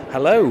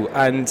Hello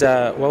and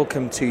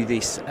welcome to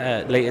this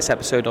latest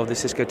episode of the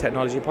Cisco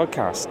Technology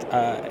Podcast.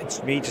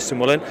 It's me, Justin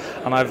Woolen,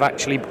 and I've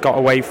actually got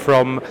away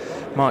from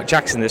Mark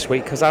Jackson this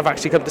week because I've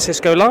actually come to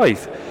Cisco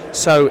Live.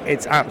 So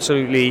it's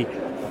absolutely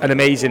an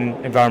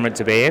amazing environment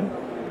to be in,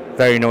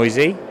 very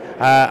noisy,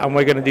 and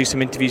we're going to do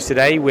some interviews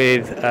today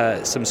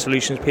with some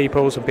solutions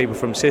people, some people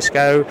from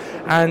Cisco,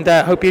 and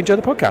hope you enjoy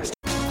the podcast.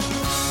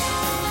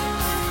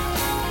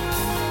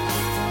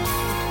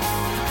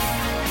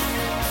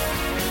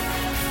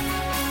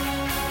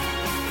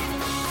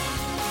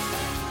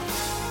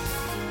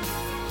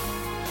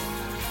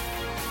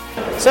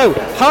 So,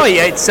 hi,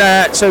 it's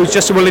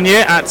Justin Woolen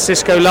here at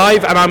Cisco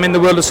Live, and I'm in the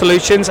world of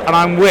solutions, and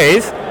I'm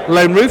with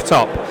Lone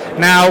Rooftop.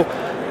 Now,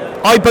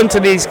 I bumped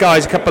into these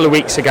guys a couple of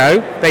weeks ago.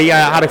 They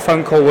had a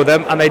phone call with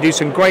them, and they do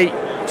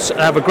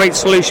have a great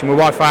solution with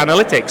Wi-Fi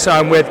analytics. So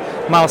I'm with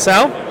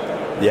Marcel.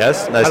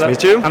 Yes, nice to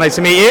meet you. And nice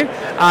to meet you.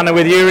 And I'm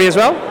with Yuri as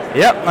well.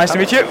 Yeah, nice to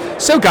meet you.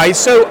 So,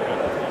 guys,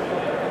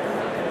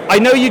 I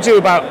know you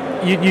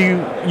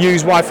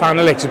use Wi-Fi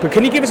analytics, but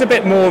can you give us a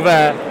bit more of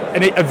a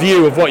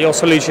view of what your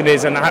solution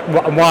is and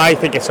why I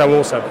think it's so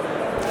awesome?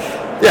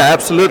 Yeah,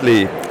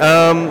 absolutely.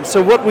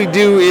 So what we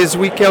do is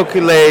we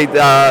calculate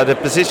the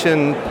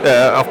position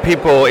of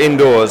people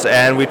indoors,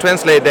 and we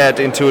translate that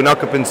into an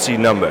occupancy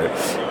number.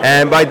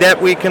 And by that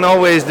we can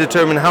always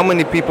determine how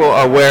many people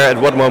are where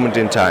at what moment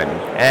in time.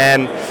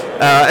 And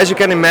as you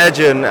can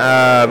imagine,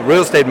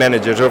 real estate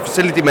managers or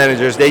facility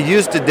managers, they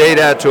use the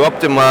data to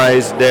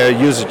optimize their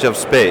usage of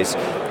space.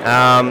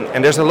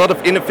 And there's a lot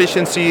of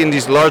inefficiency in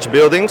these large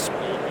buildings.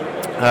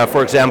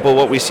 For example,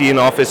 what we see in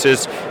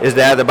offices is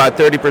that about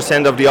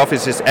 30% of the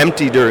office is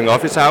empty during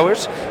office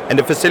hours, and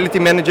the facility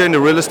manager and the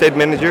real estate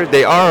manager,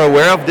 they are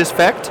aware of this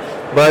fact,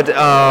 but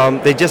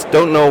they just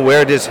don't know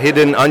where this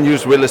hidden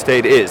unused real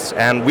estate is.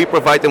 And we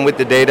provide them with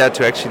the data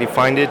to actually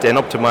find it and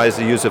optimize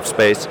the use of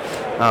space.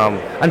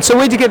 And so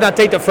where do you get that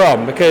data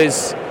from?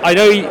 Because I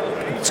know,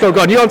 go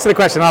on, you answer the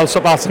question, I'll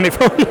stop asking it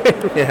for you.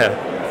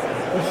 Yeah.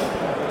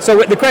 So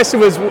the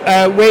question was,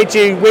 where'd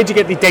you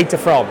get the data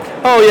from?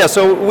 Oh yeah,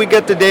 so we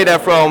get the data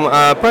from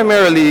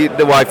primarily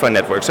the Wi-Fi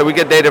network. So we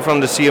get data from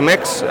the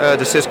CMX,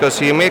 the Cisco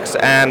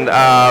CMX, and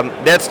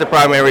that's the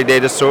primary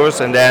data source.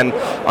 And then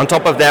on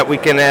top of that, we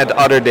can add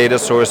other data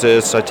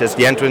sources such as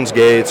the entrance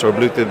gates or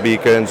Bluetooth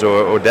beacons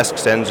or desk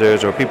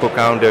sensors or people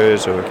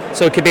counters.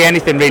 So it could be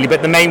anything really,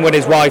 but the main one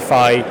is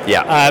Wi-Fi.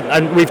 Yeah.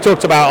 And we've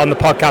talked about on the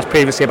podcast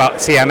previously about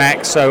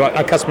CMX, so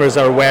our customers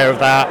are aware of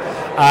that.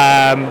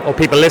 Or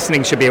people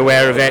listening should be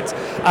aware of it.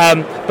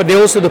 But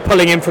they're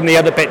pulling in from the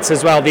other bits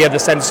as well, the other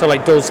sensors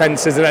like door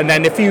sensors, and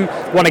then if you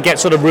want to get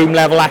sort of room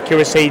level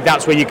accuracy,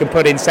 that's where you can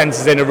put in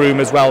sensors in a room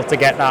as well to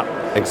get that.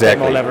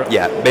 Exactly. More level.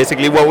 Yeah,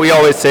 basically what we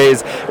always say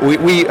is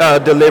we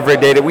deliver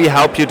data, we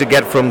help you to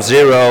get from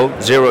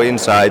zero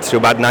insights to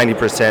about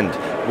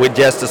 90%. With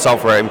just the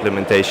software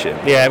implementation.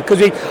 Yeah,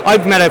 because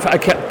I've met a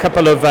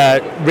couple of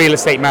real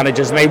estate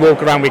managers, and they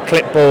walk around with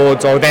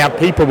clipboards, or they have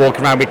people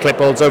walking around with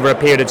clipboards over a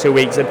period of 2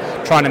 weeks and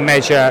trying to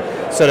measure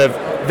sort of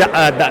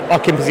that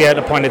occupancy at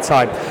a point in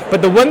time.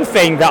 But the one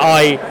thing that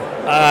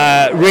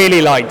I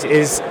really liked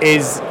is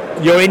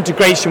your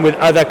integration with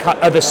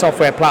other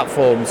software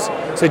platforms.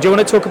 So do you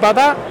want to talk about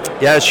that?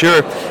 Yeah,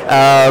 sure.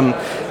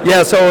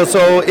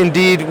 So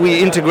indeed we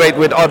integrate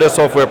with other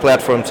software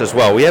platforms as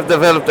well. We have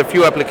developed a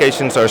few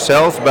applications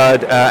ourselves,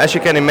 but as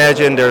you can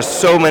imagine, there's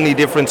so many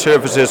different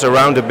services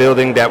around the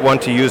building that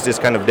want to use this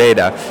kind of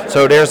data.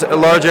 So there's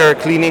larger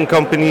cleaning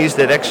companies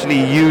that actually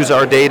use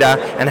our data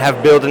and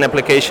have built an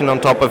application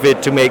on top of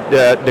it to make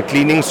the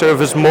cleaning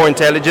service more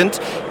intelligent.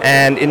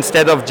 And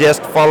instead of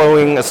just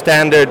following a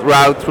standard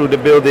route through the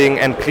building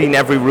and clean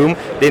every room,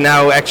 they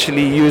now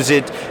actually use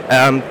it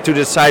to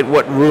decide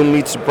what room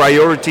needs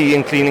priority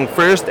in cleaning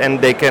first, and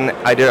they can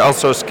either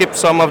also skip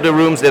some of the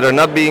rooms that are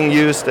not being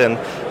used, and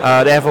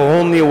they have a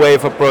whole new way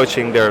of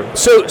approaching their...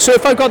 So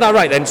if I got that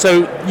right then,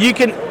 so you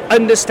can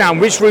understand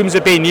which rooms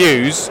are being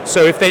used,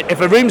 so if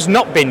a room's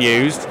not been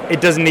used,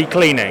 it doesn't need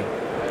cleaning.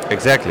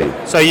 Exactly.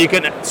 So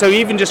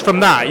even just from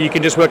that, you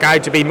can just work out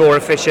how to be more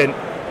efficient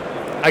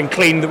and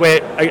clean the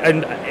way,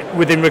 and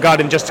within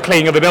regarding just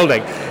cleaning of the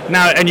building.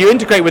 Now, and you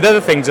integrate with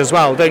other things as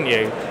well, don't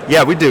you?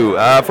 Yeah, we do.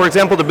 For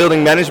example, the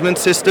building management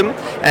system,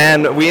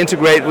 and we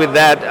integrate with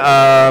that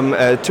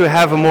to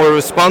have a more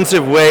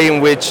responsive way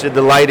in which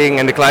the lighting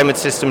and the climate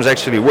systems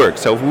actually work.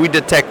 So if we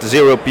detect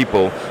 0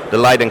 people, the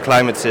light and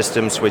climate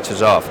system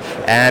switches off.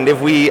 And if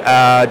we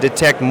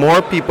detect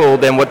more people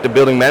than what the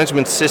building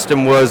management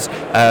system was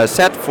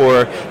set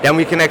for, then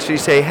we can actually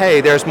say,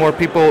 hey, there's more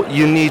people,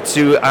 you need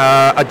to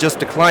adjust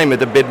the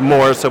climate a bit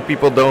more so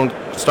people don't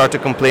start to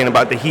complain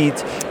about the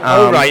heat.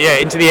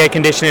 Into the air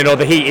conditioning or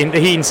the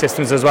heating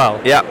systems as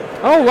well. Yeah.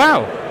 Oh,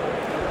 wow.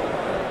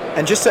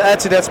 And just to add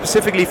to that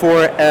specifically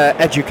for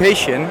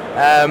education,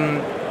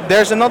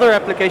 there's another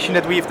application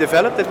that we've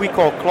developed that we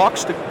call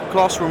CLOCS, the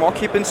Classroom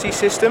Occupancy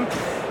System.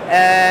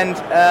 And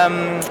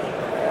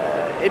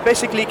it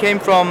basically came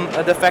from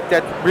the fact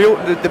that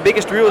the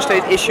biggest real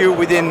estate issue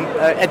within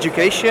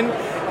education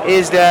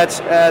is that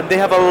they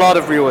have a lot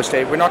of real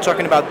estate. We're not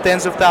talking about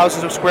tens of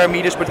thousands of square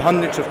meters, but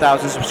hundreds of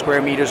thousands of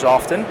square meters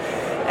often.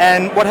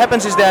 And what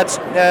happens is that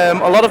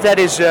a lot of that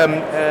is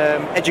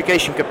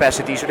education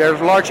capacity. So there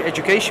are large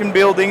education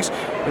buildings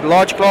with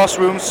large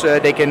classrooms.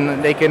 They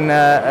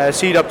can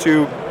seat up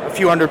to a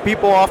few hundred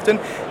people often.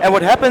 And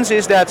what happens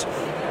is that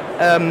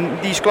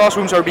these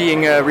classrooms are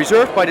being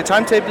reserved by the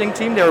timetabling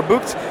team. They are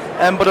booked,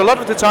 but a lot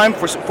of the time,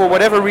 for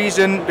whatever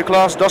reason, the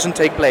class doesn't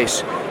take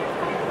place.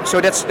 So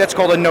that's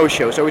called a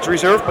no-show. So it's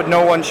reserved, but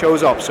no one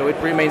shows up. So it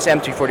remains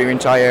empty for the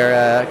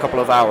entire couple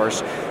of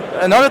hours.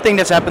 Another thing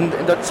that's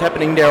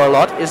happening there a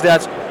lot is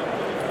that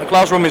a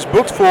classroom is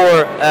booked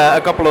for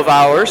a couple of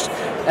hours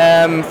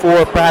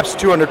for perhaps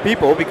 200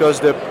 people, because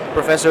the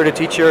professor, the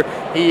teacher,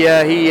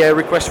 he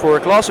requests for a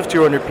class of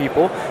 200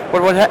 people.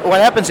 But what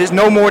happens is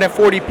no more than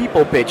 40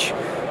 people pitch.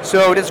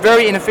 So that's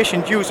very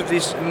inefficient use of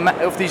this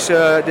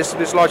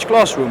large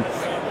classroom.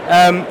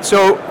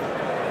 So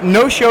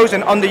no-shows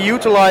and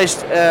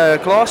underutilized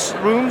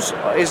classrooms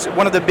is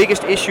one of the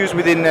biggest issues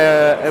within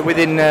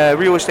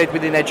real estate,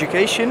 within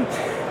education.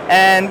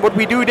 And what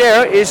we do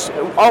there is,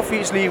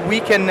 obviously, we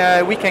can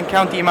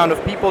count the amount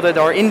of people that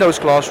are in those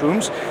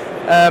classrooms.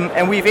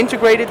 And we've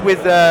integrated with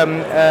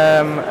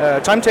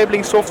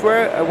timetabling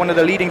software, one of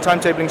the leading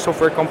timetabling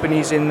software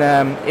companies in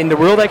the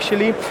world,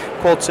 actually,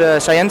 called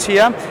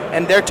Scientia.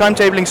 And their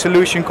timetabling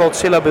solution, called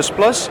Syllabus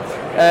Plus,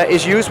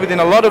 is used within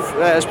a lot of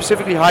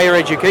specifically higher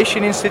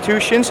education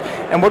institutions.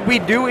 And what we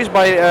do is,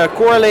 by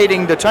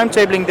correlating the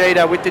timetabling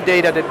data with the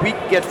data that we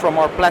get from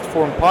our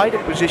platform Pi, the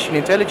Position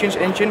Intelligence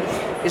Engine,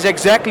 is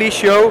exactly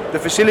show the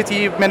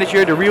facility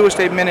manager, the real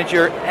estate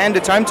manager, and the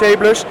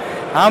timetablers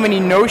how many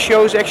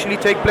no-shows actually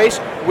take place,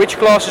 which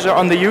classes are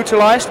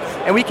underutilized,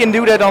 and we can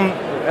do that on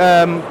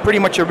pretty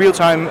much a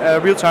real-time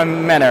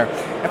manner.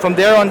 And from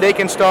there on, they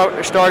can start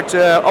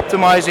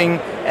optimizing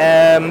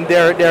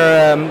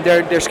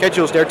their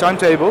schedules, their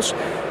timetables.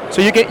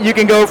 So you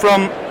can go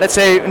from, let's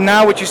say,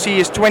 now what you see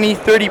is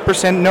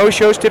 20-30%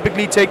 no-shows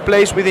typically take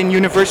place within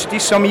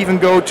universities. Some even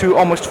go to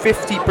almost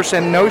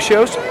 50%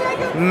 no-shows.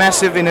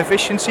 Massive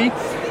inefficiency.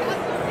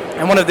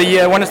 And one of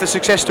the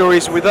success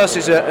stories with us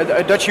is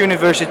a Dutch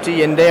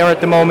university, and they are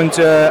at the moment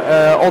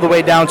all the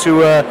way down to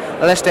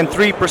less than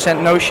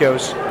 3%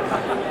 no-shows.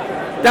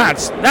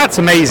 That's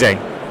amazing,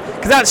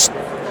 because that's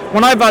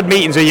when I've had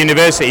meetings with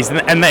universities,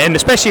 and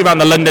especially around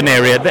the London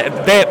area,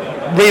 their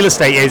real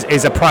estate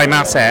is a prime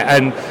asset,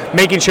 and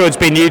making sure it's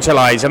being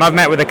utilised. And I've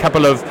met with a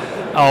couple of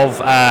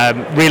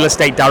real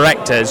estate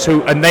directors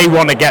and they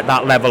want to get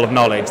that level of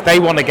knowledge. They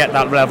want to get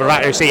that level of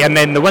accuracy. And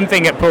then the one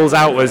thing it pulls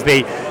out was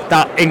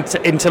that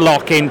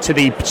interlock into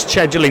the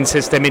scheduling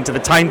system, into the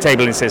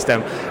timetabling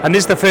system. And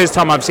this is the first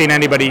time I've seen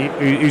anybody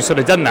who's sort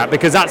of done that,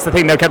 because that's the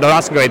thing they kept on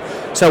asking, going,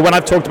 so when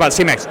I've talked about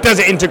CMX, does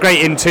it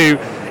integrate into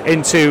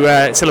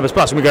Syllabus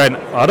Plus? And we're going,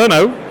 I don't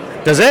know.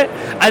 Does it?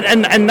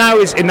 And now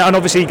and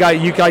obviously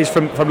you guys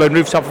from Lone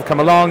Rooftop have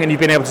come along, and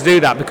you've been able to do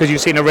that because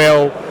you've seen a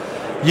real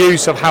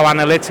use of how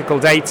analytical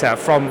data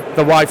from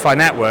the Wi-Fi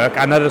network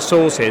and other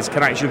sources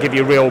can actually give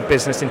you real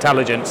business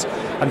intelligence.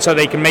 And so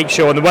they can make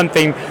sure, and the one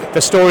thing,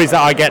 the stories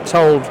that I get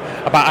told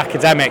about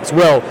academics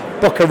will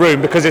book a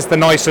room because it's the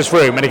nicest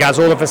room and it has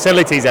all the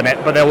facilities in it,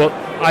 but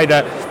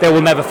they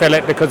will never fill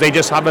it because they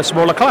just have a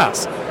smaller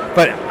class.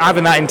 But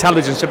having that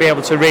intelligence to be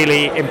able to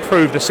really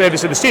improve the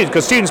service of the students,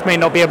 because students may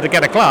not be able to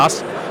get a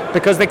class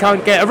because they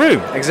can't get a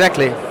room.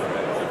 Exactly.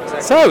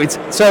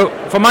 So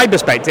from my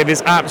perspective,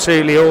 it's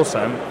absolutely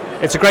awesome.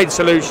 It's a great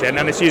solution,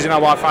 and it's using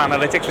our Wi-Fi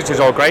analytics, which is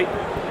all great,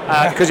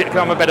 because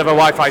I'm a bit of a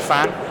Wi-Fi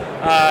fan.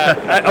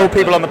 All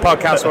people on the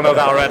podcast will know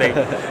that already.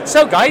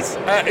 So, guys,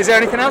 is there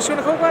anything else you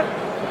want to talk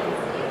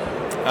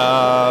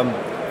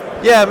about?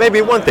 Yeah, maybe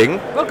one thing.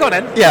 Well, go on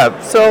then. Yeah,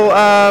 so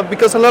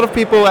because a lot of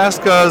people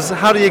ask us,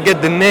 how do you get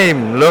the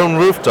name Lone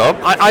Rooftop?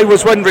 I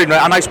was wondering,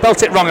 and I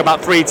spelt it wrong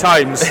about 3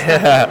 times.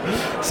 Yeah.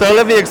 So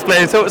let me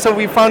explain. So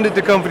we founded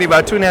the company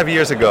about 2.5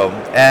 years ago,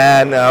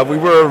 and we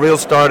were a real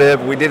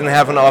startup. We didn't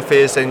have an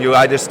office, and you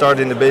either start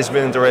in the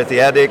basement or at the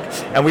attic,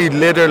 and we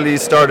literally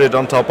started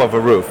on top of a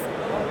roof.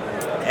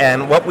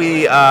 And what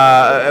we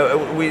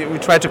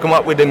tried to come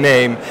up with a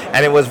name,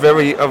 and it was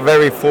a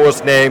very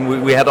forced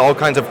name. We had all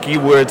kinds of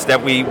keywords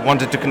that we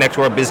wanted to connect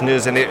to our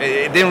business, and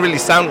it didn't really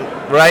sound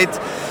right.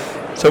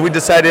 So we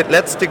decided,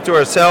 let's stick to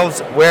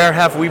ourselves. Where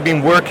have we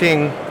been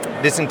working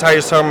this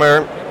entire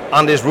summer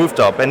on this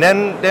rooftop? And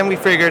then we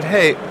figured,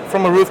 hey,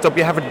 from a rooftop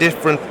you have a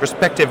different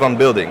perspective on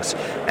buildings,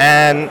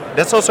 and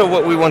that's also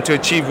what we want to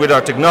achieve with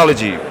our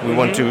technology. We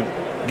want to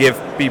give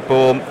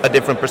people a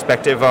different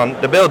perspective on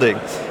the building.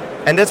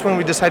 And that's when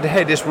we decided,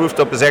 hey, this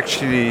rooftop is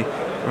actually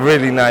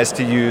really nice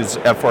to use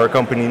for our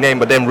company name,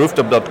 but then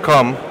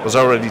rooftop.com was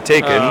already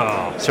taken,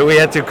 so we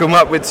had to come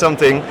up with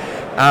something.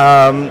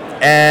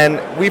 And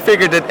we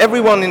figured that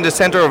everyone in the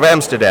center of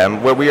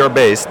Amsterdam, where we are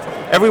based,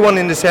 everyone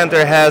in the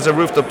center has a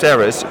rooftop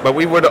terrace, but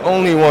we were the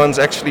only ones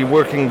actually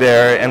working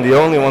there and the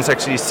only ones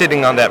actually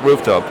sitting on that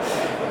rooftop.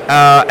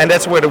 And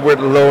that's where the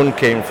word lone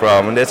came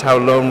from, and that's how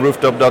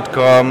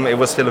lonerooftop.com, it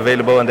was still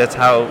available, and that's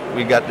how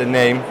we got the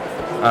name.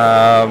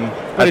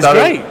 But it's thought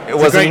great. it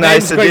was a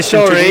nice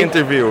addition to the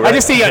interview. Right? I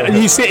just see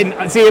you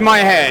see in my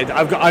head.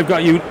 I've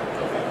got you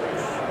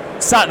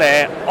sat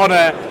there on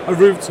a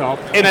rooftop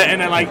in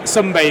a like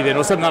sunbathing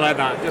or something like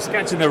that, just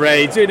catching the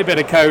rays, doing a bit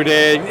of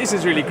coding. This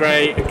is really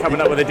great, and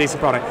coming up with a decent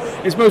product.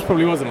 It most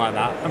probably wasn't like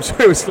that. I'm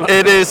sure it was.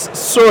 It is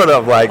sort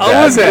of like that.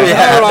 Oh, was it?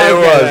 Yeah, it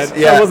was.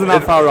 Yeah, it wasn't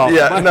that far off.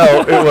 Yeah,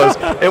 no, it was.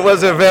 It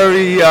was a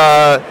very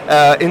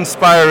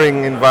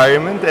inspiring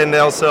environment, and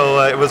also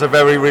it was a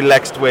very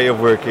relaxed way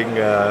of working.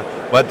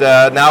 But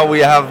now we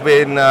have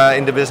been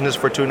in the business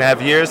for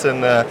 2.5 years,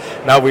 and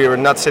now we are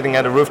not sitting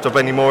at a rooftop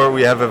anymore.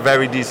 We have a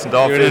very decent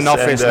office. You're in an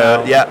office and,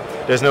 now. Yeah,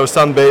 there's no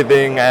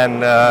sunbathing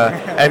and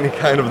any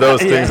kind of those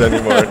things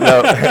anymore.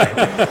 No.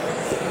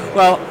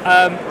 Well,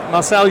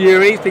 Marcel,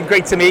 Yuri, it's been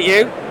great to meet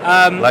you.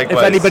 Likewise.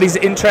 If anybody's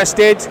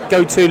interested,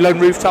 go to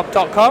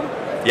lonerooftop.com.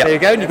 Yep. There you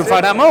go, and you can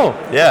find out more.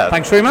 Yeah.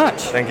 Thanks very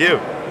much. Thank you.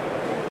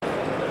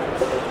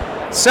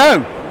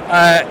 So,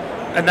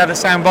 another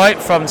soundbite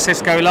from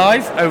Cisco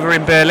Live over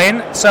in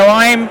Berlin. So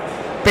I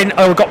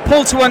got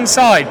pulled to one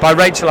side by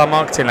Rachel, our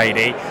marketing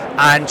lady,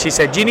 and she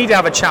said, "You need to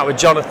have a chat with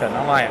Jonathan."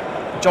 I'm like,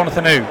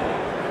 "Jonathan who?"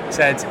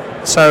 Said,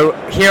 "So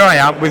here I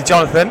am with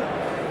Jonathan. Do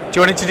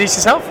you want to introduce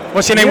yourself?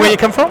 What's your name? Yeah. Where you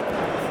come from?"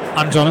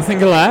 I'm Jonathan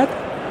Gilad.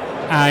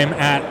 I'm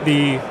at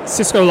the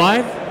Cisco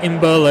Live in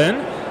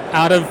Berlin,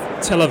 out of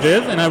Tel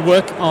Aviv, and I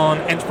work on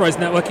enterprise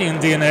networking and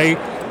DNA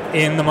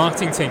in the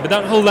marketing team. But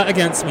don't hold that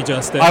against me,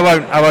 Justin. I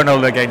won't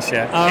hold it against you.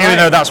 Even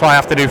though that's what I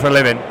have to do for a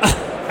living.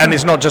 And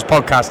it's not just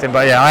podcasting,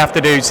 but yeah, I have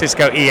to do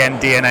Cisco EN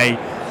DNA,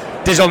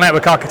 digital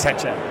network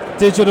architecture.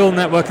 Digital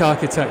network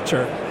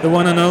architecture, the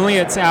one and only.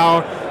 It's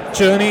our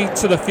journey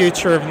to the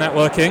future of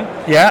networking.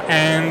 Yeah.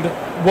 And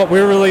what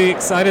we're really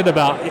excited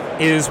about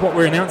is what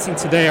we're announcing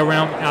today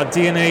around our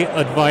DNA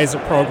Advisor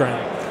program.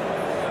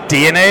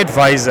 DNA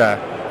Advisor.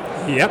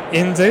 Yep,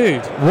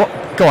 indeed. What?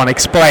 Go on,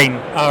 explain.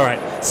 All right.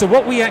 So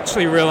what we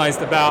actually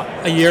realized about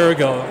a year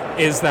ago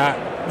is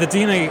that the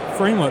DNA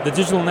framework, the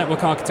digital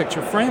network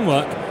architecture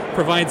framework,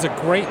 provides a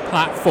great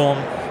platform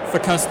for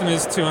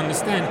customers to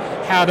understand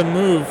how to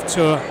move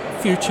to a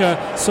future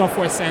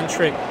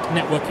software-centric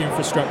network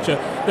infrastructure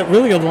that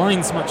really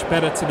aligns much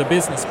better to the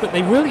business. But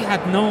they really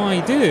had no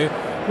idea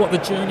what the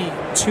journey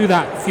to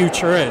that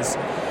future is.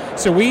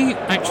 So we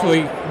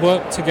actually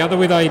worked together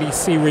with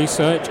IDC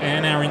Research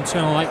and our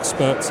internal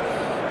experts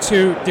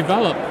to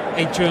develop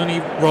a journey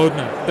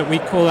roadmap that we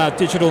call our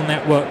digital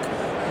network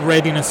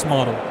readiness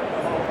model.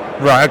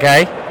 Right,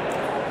 okay.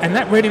 And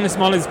that readiness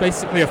model is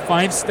basically a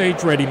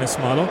 5-stage readiness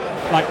model,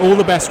 like all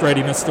the best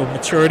readiness or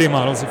maturity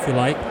models, if you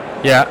like.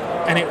 Yeah.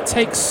 And it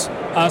takes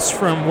us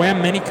from where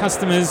many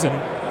customers and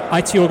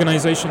IT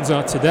organizations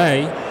are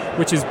today,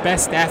 which is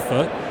best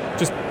effort,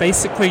 just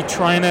basically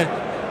trying to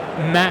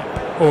map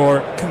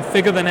or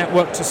configure the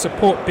network to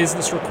support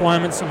business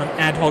requirements on an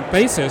ad hoc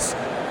basis,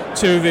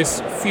 to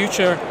this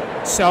future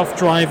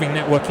self-driving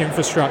network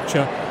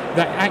infrastructure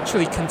that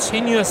actually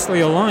continuously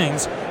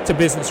aligns to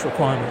business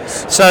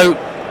requirements. So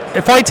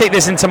if I take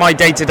this into my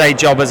day-to-day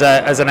job as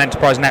an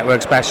enterprise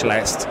network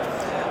specialist,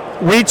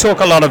 we talk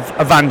a lot of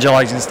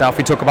evangelizing stuff.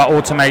 We talk about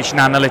automation,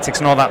 analytics,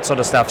 and all that sort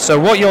of stuff. So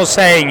what you're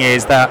saying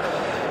is that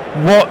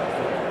what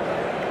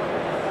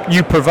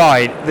you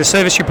provide, the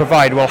service you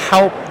provide, will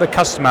help the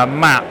customer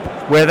map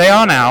where they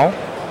are now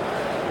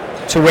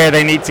to where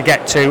they need to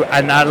get to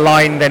and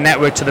align their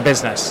network to the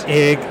business.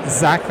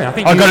 Exactly. I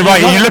think I got it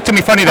right. You looked at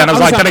me funny then. I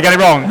was like, did I get it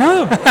wrong?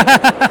 No.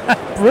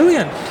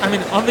 Brilliant. I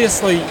mean,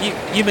 obviously,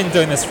 you've been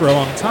doing this for a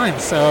long time,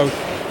 so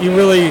you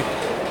really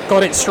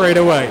got it straight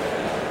away.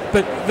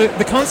 But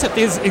the concept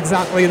is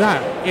exactly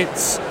that.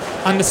 It's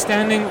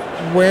understanding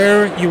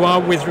where you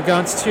are with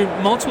regards to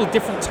multiple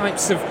different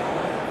types of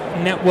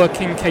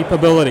networking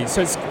capabilities.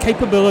 So it's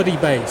capability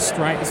based,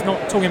 right? It's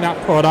not talking about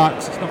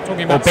products. It's not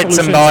talking about or bits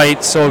solutions. and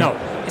bytes or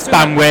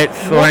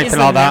bandwidth or anything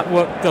like that.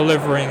 What is the network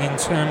delivering in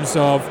terms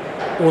of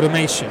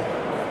automation?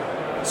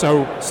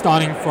 So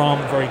starting from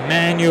very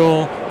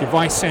manual,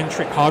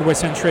 device-centric,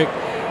 hardware-centric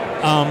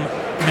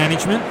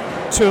management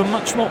to a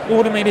much more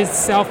automated,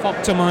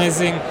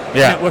 self-optimizing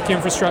network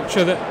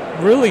infrastructure that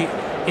really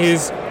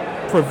is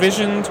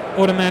provisioned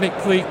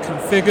automatically,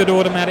 configured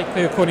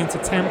automatically according to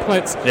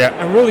templates,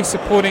 and really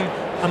supporting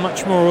a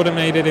much more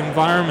automated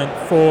environment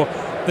for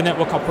the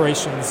network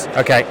operations.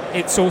 Okay.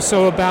 It's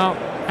also about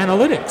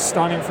analytics,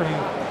 starting from,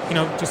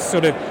 just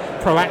sort of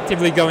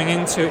proactively going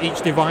into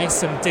each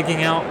device and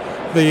digging out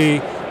the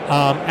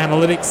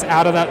analytics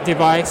out of that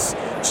device,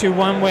 to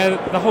one where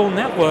the whole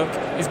network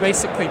is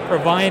basically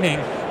providing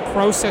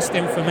processed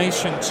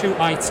information to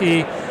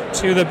IT,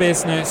 to the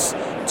business,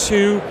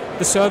 to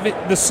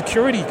the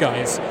security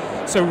guys.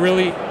 So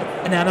really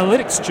an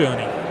analytics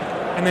journey.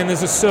 And then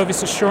there's a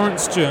service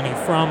assurance journey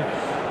from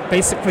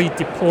basically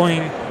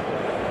deploying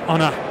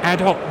on an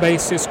ad hoc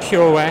basis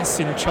QoS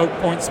in choke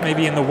points,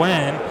 maybe in the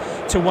WAN,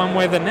 to one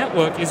where the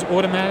network is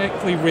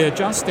automatically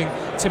readjusting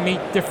to meet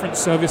different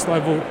service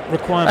level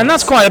requirements. And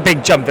that's quite a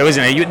big jump, though,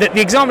 isn't it?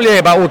 The example here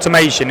about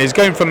automation is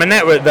going from a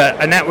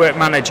network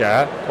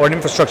manager or an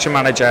infrastructure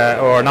manager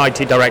or an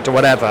IT director,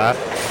 whatever,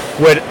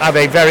 would have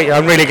a very.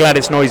 I'm really glad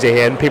it's noisy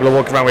here and people are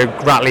walking around with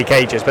rattly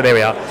cages, but there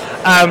we are.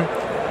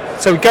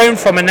 So going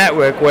from a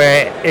network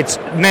where it's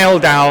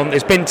nailed down,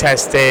 it's been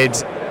tested,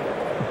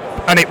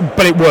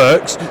 but it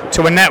works,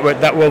 to a network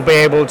that will be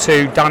able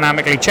to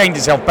dynamically change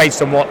itself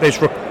based on what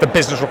the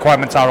business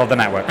requirements are of the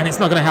network. And it's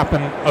not going to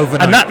happen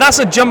overnight. And that's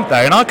a jump, though.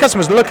 And our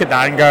customers look at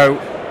that and go,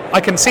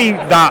 I can see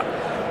that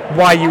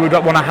why you would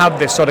want to have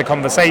this sort of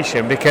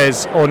conversation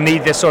or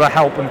need this sort of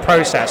help and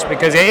process,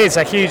 because it is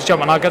a huge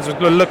jump. And our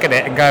customers will look at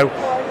it and go,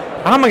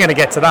 how am I going to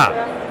get to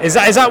that? Is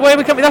that where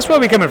we're coming? That's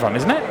where we're coming from,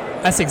 isn't it?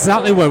 That's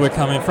exactly where we're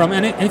coming from.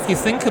 And if you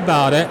think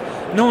about it,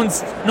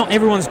 not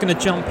everyone's going to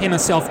jump in a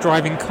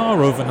self-driving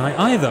car overnight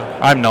either.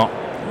 I'm not.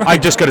 Right. I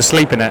just go to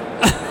sleep in it.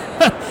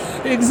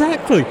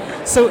 Exactly.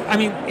 So, I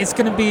mean, it's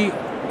going to be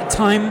a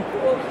time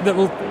that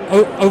will,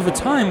 over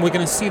time, we're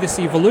going to see this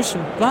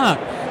evolution. But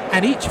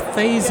at each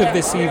phase of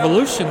this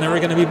evolution, there are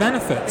going to be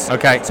benefits.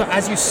 Okay. So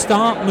as you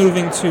start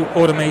moving to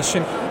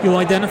automation, you'll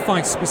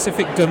identify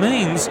specific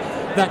domains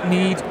that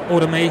need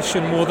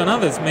automation more than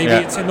others. Maybe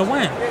it's in the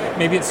WAN.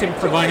 Maybe it's in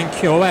providing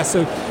QoS.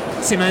 So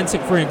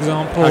Symantec, for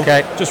example,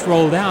 just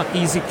rolled out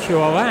Easy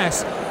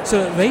QoS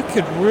so that they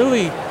could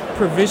really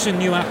provision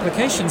new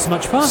applications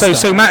much faster.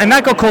 So and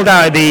that got called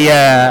out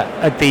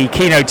at the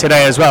keynote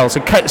today as well. So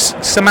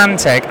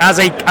Symantec,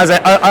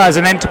 as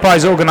an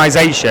enterprise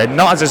organization,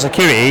 not as a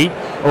security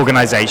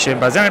organization,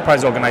 but as an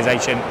enterprise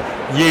organization,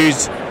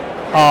 used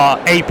our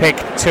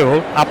APIC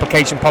tool,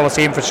 Application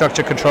Policy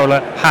Infrastructure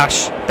Controller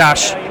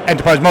 #dash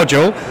enterprise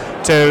module,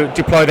 to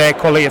deploy their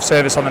quality of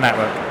service on the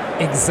network.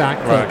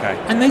 Exactly. Right, okay.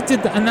 And they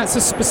did that, and that's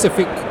a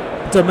specific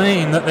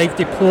domain that they've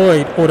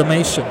deployed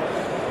automation.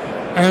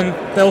 And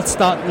they'll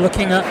start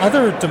looking at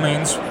other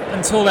domains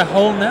until their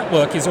whole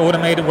network is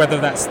automated, whether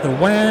that's the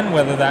WAN,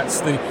 whether that's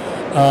the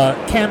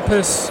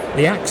campus,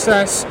 the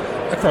access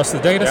across the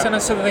data center,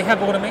 so that they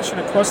have automation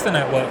across the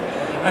network.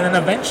 And then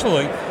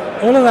eventually,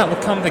 all of that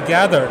will come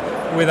together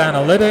with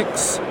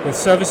analytics, with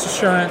service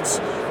assurance,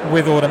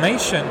 with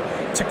automation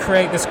to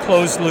create this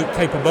closed loop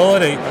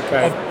capability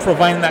of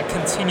providing that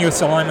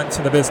continuous alignment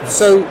to the business.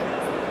 So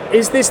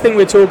is this thing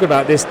we're talking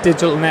about, this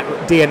digital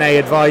DNA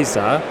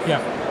advisor,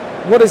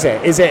 what is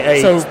it? Is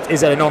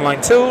it an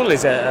online tool?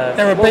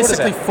 There are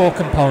basically 4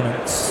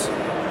 components.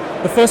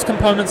 The first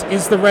component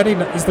is the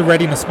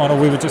readiness model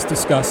we were just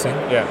discussing.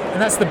 Yeah. And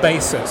that's the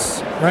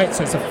basis, right?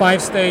 So it's a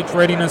 5-stage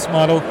readiness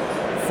model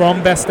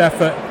from best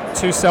effort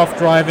to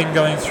self-driving,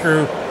 going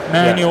through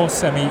manual,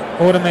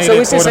 semi-automated,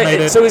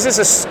 automated. So is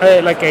this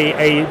a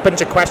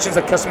bunch of questions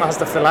that customer has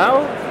to fill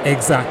out?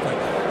 Exactly.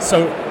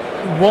 So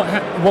what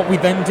we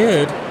then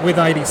did with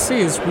IDC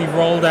is we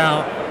rolled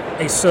out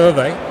a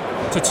survey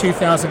to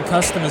 2,000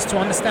 customers to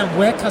understand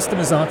where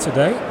customers are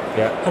today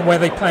and where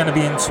they plan to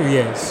be in 2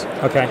 years.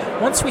 Okay.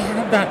 Once we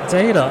had that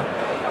data,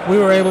 we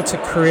were able to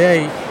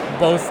create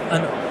both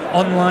an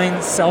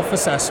online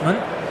self-assessment,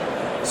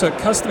 so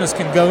customers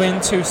can go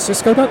into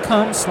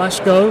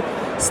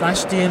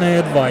cisco.com/go/DNA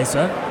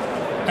advisor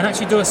and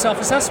actually do a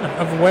self-assessment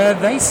of where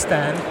they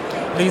stand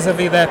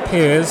vis-a-vis their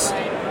peers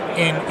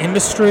in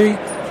industry,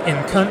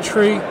 in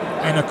country,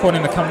 and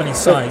according to company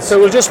size. So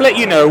we'll just let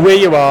you know where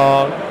you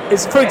are.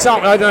 For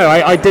example, I don't know,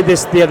 I did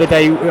this the other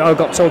day, I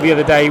got told the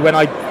other day when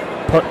I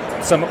put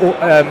some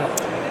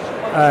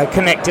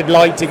connected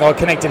lighting or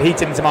connected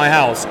heating into my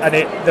house, and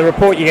the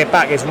report you get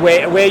back is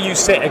where you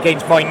sit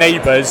against my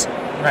neighbours.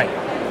 Right.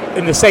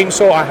 In the same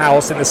sort of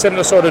house, in the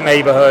similar sort of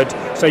neighbourhood,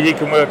 so you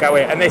can work out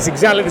where. And it's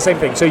exactly the same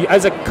thing. So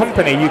as a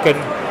company, you can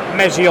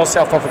measure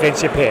yourself off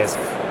against your peers.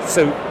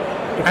 So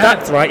if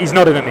that's right, he's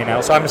nodding at me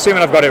now, so I'm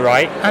assuming I've got it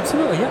right.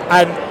 Absolutely, yeah.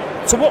 And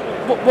so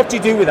what do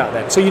you do with that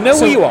then? So you know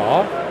where you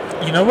are.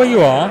 You know where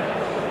you are.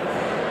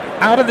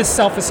 Out of this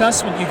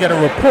self-assessment, you get a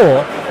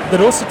report that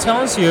also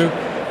tells you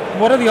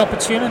what are the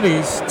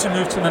opportunities to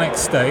move to the next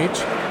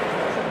stage,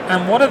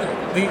 and what are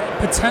the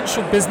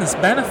potential business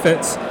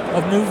benefits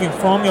of moving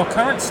from your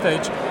current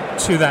stage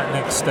to that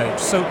next stage.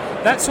 So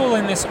that's all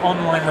in this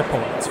online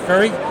report. It's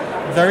very,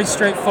 very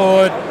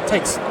straightforward,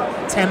 takes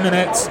 10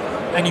 minutes,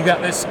 and you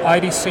got this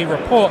IDC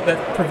report that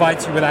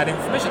provides you with that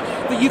information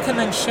that you can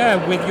then share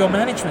with your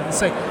management and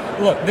say,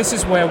 look, this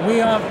is where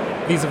we are,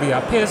 vis-a-vis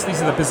our peers,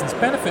 these are the business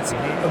benefits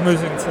of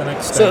moving to the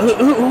next stage. So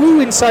who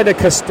inside a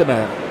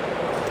customer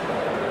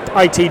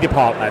IT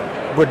department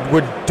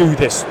would do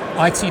this?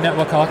 IT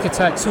network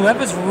architects,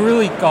 whoever's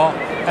really got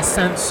a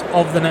sense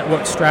of the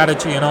network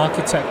strategy and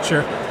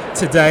architecture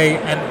today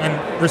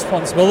and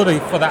responsibility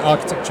for that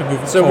architecture moving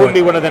forward. So it wouldn't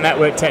be one of the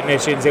network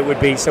technicians, it would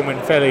be someone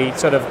fairly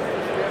sort of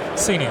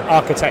senior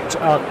architect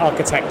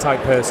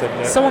type person.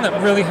 Yeah. Someone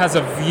that really has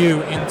a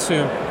view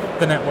into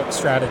the network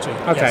strategy.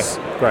 Okay, yes.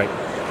 Great.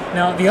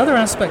 Now the other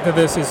aspect of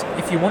this is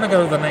if you want to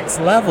go to the next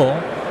level,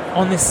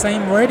 on this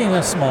same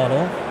readiness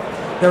model,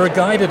 there are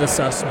guided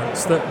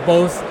assessments that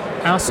both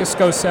our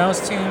Cisco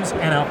sales teams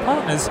and our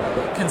partners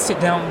can sit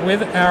down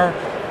with our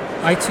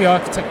IT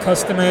architect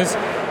customers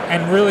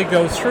and really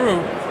go through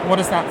what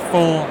does that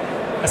full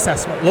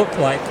assessment look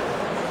like.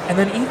 And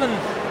then even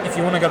if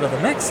you want to go to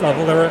the next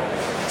level, there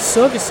are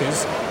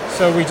services.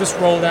 So we just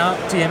rolled out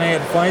DNA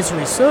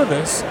Advisory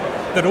Service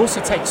that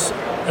also takes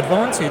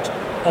advantage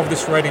of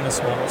this readiness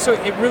model. So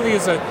it really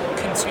is a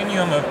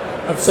continuum of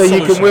So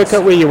solutions. you can work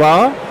out where you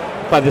are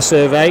by the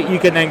survey. You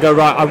can then go,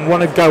 right, I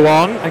want to go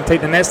on and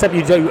take the next step.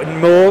 You do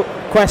more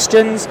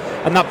questions,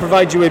 and that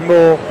provides you with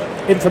more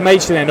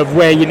information then of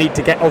where you need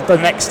to get, of the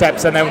next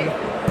steps, and then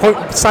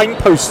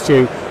signpost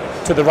you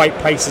to the right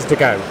places to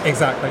go.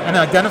 Exactly. And it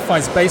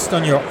identifies based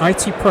on your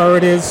IT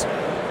priorities,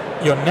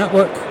 your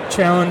network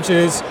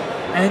challenges,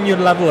 and your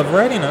level of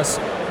readiness,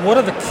 what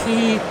are the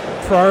key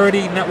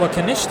priority network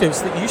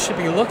initiatives that you should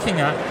be looking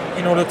at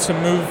in order to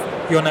move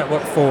your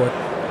network forward.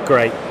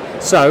 Great.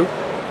 So,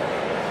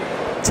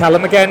 tell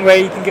them again where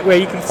you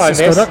can find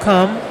this.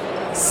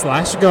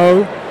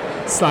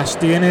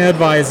 Cisco.com/go/DNA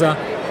Advisor.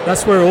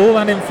 That's where all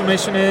that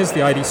information is,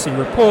 the IDC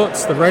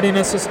reports, the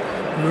readiness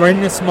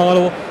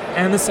model,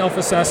 and the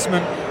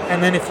self-assessment.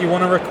 And then if you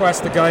want to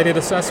request a guided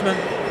assessment,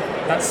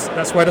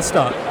 that's where to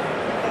start.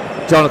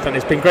 Jonathan,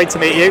 it's been great to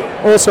meet you.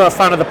 Also a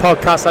fan of the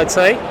podcast, I'd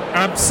say.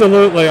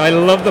 Absolutely. I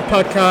love the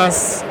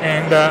podcasts,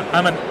 and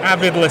I'm an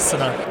avid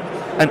listener.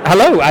 And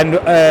hello, and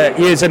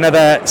here's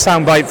another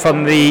soundbite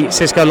from the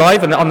Cisco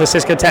Live and on the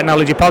Cisco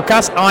Technology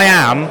Podcast. I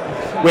am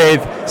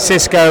with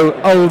Cisco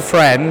old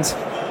friend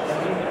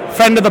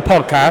of the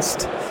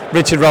podcast,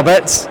 Richard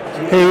Roberts,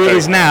 who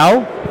is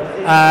now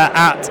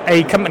at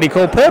a company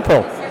called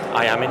Purple.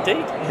 I am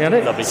indeed.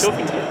 Lovely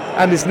talking to you.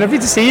 And it's lovely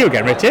to see you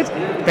again, Richard.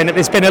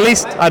 It's been at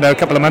least, I don't know, a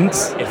couple of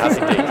months. It has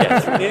indeed,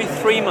 yes. Nearly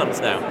 3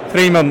 months now.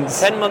 3 months.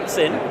 10 months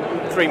in,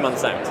 3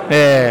 months out.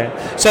 Yeah.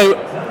 So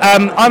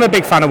I'm a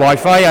big fan of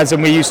Wi-Fi, as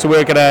in we used to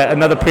work at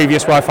another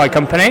previous Wi-Fi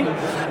company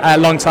a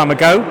long time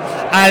ago.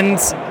 And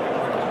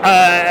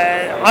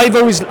I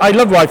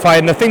love Wi-Fi,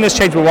 and the thing that's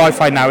changed with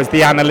Wi-Fi now is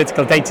the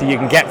analytical data you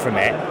can get from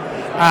it.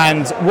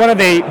 And one of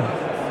the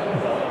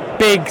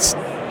big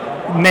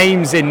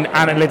names in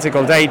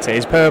analytical data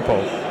is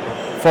Purple.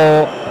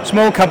 For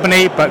small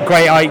company, but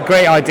great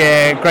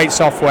idea, great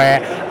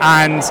software.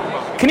 And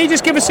can you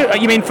just give us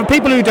for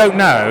people who don't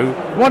know,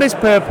 what is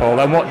Purple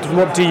and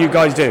what do you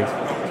guys do?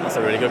 That's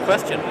a really good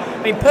question.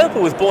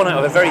 Purple was born out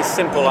of a very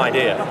simple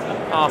idea.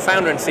 Our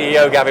founder and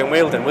CEO, Gavin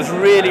Wheeldon, was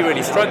really,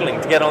 really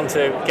struggling to get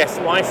onto guest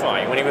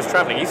Wi-Fi when he was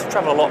travelling. He used to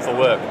travel a lot for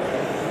work.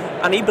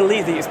 And he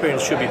believed the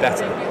experience should be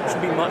better. It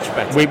should be much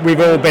better. We've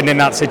all been in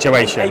that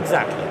situation.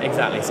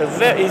 Exactly. So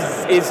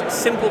his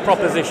simple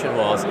proposition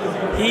was,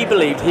 he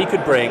believed he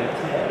could bring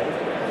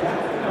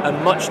a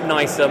much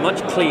nicer,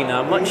 much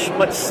cleaner, much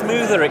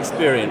smoother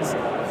experience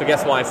for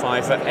guest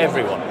Wi-Fi for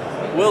everyone,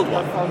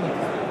 worldwide.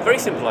 Very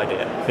simple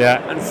idea. Yeah.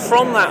 And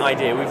from that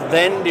idea, we've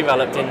then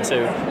developed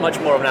into much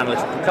more of an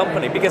analytical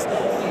company, because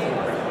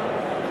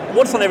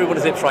what's on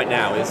everybody's lips right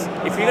now is,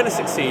 if you're going to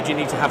succeed, you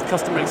need to have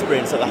customer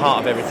experience at the heart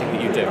of everything that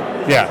you do.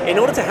 Yeah. In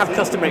order to have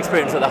customer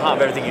experience at the heart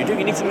of everything you do,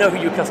 you need to know who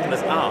your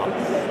customers are.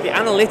 The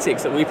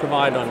analytics that we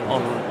provide on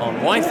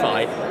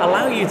Wi-Fi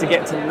allow you to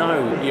get to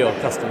know your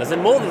customers,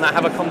 and more than that,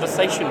 have a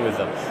conversation with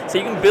them. So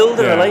you can build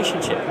a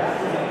relationship.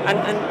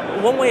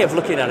 And one way of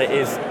looking at it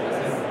is,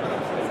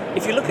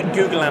 if you look at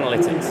Google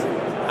Analytics,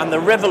 and the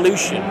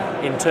revolution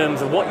in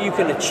terms of what you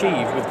can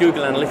achieve with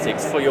Google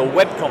Analytics for your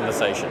web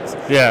conversations.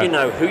 Yeah. You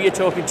know who you're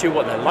talking to,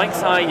 what their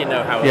likes are, you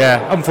know how...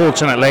 Yeah,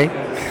 unfortunately.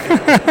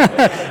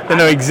 They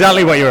know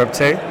exactly what you're up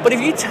to. But if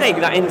you take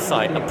that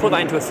insight and put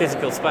that into a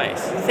physical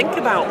space, think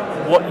about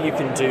what you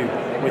can do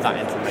with that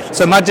information.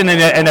 So imagine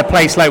in a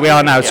place like we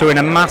are now, so in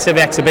a massive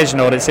exhibition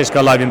hall at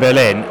Cisco Live in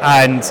Berlin,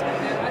 and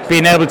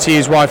being able to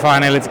use Wi-Fi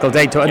analytical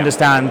data to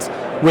understand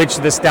which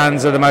of the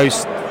stands are the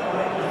most...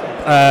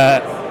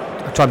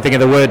 I'm trying to think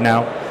of the word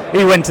now.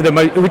 Who went to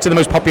which of the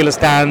most popular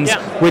stands?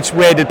 Yeah.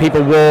 Where did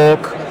people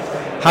walk?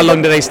 How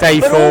long do they stay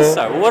but for?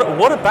 Also,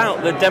 what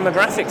about the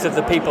demographics of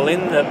the people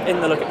in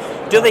the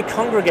look? Do they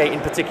congregate in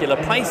particular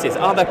places?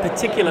 Are there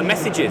particular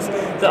messages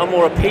that are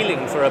more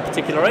appealing for a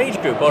particular age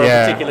group or a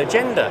particular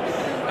gender?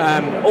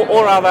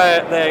 Or are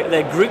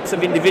there groups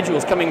of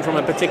individuals coming from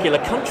a particular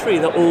country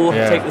that all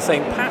take the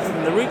same path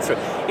and the route through?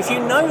 If you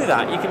know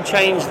that, you can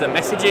change the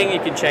messaging, you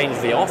can change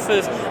the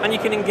offers, and you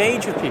can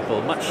engage with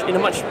people in a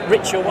much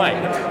richer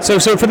way. So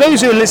for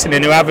those who are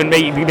listening who haven't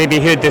maybe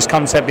heard this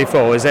concept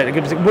before, is that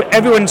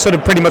everyone sort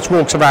of pretty much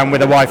walks around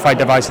with a Wi-Fi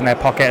device in their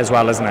pocket as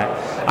well, isn't it?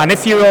 And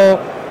if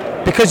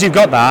because you've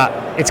got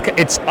that,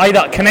 it's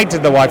either connected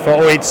to the Wi-Fi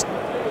or it's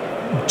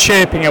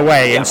chirping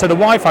away, and so the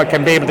Wi-Fi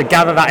can be able to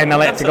gather that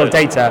analytical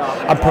data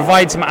and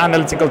provide some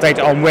analytical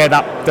data on where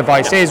that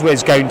device is, where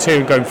it's going to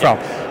and going from.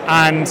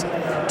 And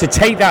to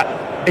take that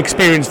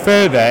experience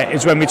further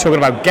is when we're talking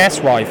about guest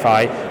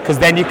Wi-Fi, because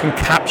then you can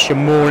capture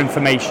more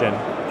information.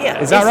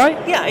 Yeah, is that right?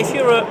 Yeah,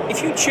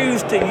 if you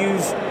choose to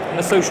use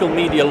a social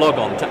media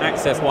logon to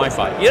access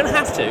Wi-Fi, you don't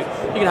have to.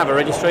 You can have a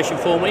registration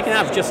form, or you can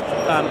have just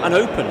an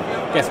open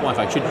guest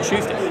Wi-Fi, should you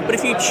choose to. But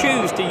if you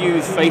choose to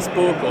use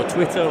Facebook or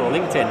Twitter or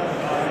LinkedIn,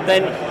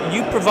 then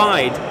you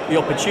provide the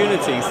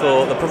opportunity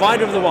for the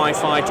provider of the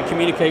Wi-Fi to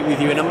communicate with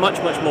you in a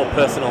much, much more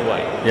personal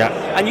way. Yeah.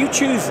 And you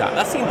choose that.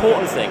 That's the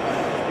important thing.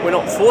 We're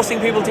not forcing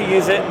people to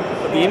use it,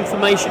 but the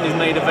information is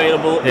made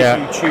available if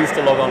you choose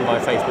to log on by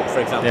Facebook, for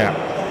example. Yeah.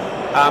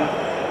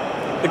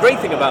 The great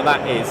thing about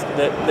that is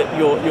that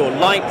your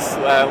likes,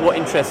 what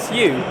interests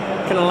you,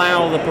 can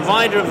allow the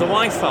provider of the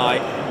Wi-Fi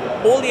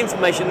all the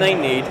information they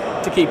need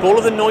to keep all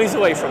of the noise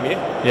away from you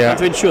and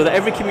to ensure that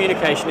every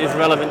communication is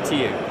relevant to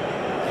you.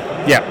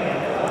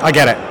 Yeah, I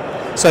get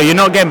it. So you're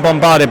not getting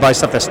bombarded by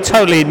stuff that's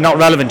totally not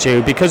relevant to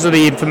you because of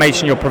the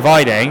information you're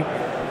providing.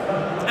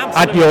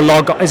 Absolutely. At your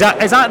log on. Is that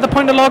at the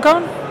point of log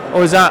on?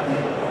 Or is that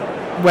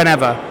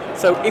whenever?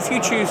 So if you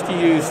choose to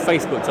use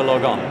Facebook to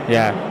log on,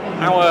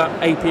 our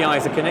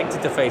APIs are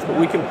connected to Facebook.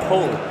 We can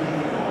pull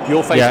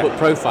your Facebook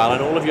profile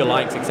and all of your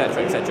likes,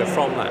 etc.,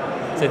 from that.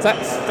 So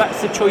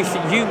that's the choice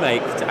that you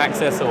make to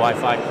access the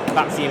Wi-Fi.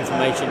 That's the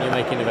information you're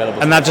making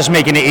available. And that's just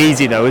making it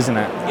easy, though, isn't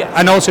it? Yes.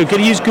 And also, can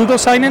you use Google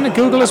Sign In at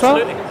Google as well?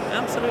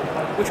 Absolutely.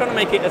 We're trying to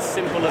make it as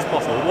simple as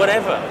possible.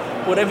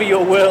 Whatever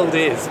your world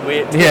is,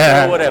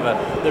 or whatever,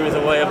 there is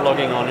a way of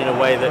logging on in a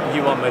way that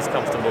you are most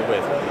comfortable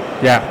with.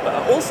 Yeah.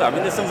 But also,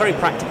 there's some very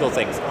practical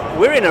things.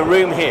 We're in a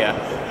room here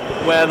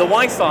where the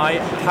Wi-Fi,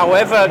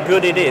 however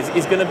good it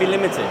is going to be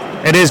limited.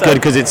 It is good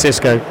because it's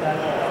Cisco.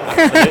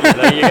 Absolutely,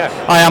 there you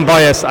go. I am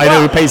biased. I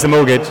know who pays the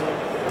mortgage.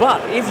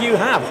 But if you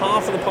have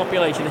half of the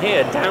population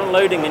here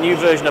downloading a new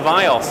version of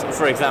iOS,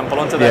 for example,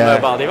 onto their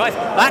mobile device,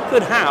 that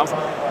could have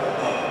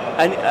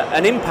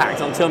an impact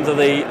on terms of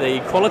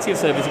the quality of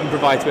service you can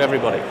provide to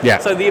everybody. Yeah.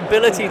 So the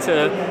ability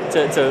to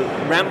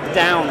ramp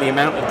down the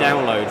amount of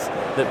downloads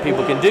that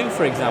people can do,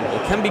 for example,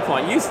 can be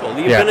quite useful.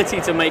 The ability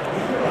to make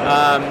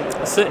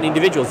certain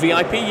individuals,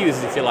 VIP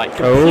users if you like,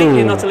 completely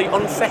and utterly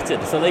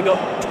unfettered, so they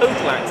got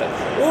total access.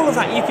 All of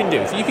that you can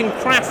do. So you can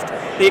craft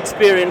the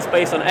experience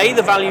based on A,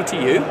 the value to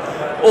you,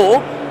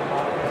 or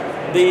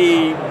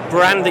the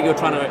brand that you're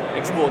trying to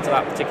export to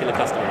that particular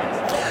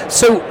customer.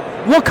 So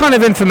what kind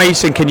of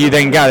information can you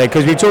then gather?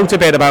 Because we talked a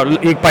bit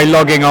about by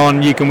logging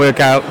on, you can work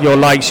out your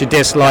likes, your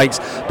dislikes.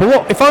 But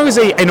what if I was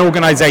an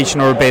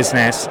organisation or a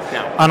business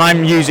and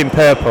I'm using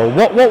Purple?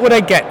 What would I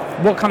get?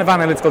 What kind of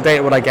analytical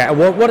data would I get?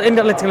 What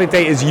analytical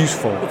data is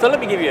useful? So let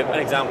me give you an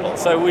example.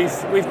 So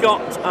we've got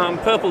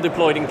Purple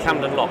deployed in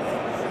Camden Lock.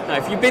 Now,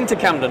 if you've been to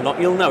Camden Lock,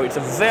 you'll know it's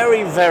a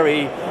very,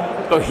 very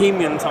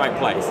bohemian type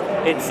place.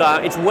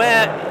 It's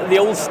where the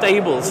old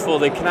stables for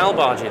the canal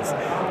barges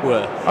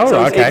were.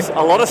 It's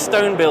a lot of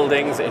stone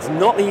buildings. It's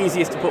not the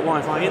easiest to put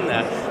Wi-Fi in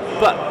there,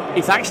 but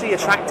it's actually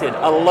attracted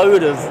a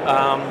load of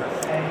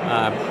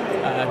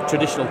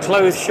traditional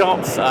clothes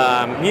shops,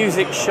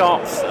 music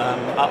shops,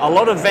 a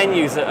lot of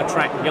venues that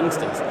attract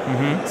youngsters.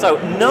 Mm-hmm. So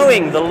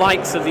knowing the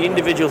likes of the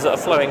individuals that are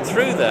flowing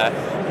through there,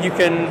 you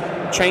can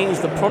change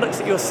the products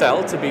that you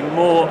sell to be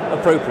more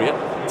appropriate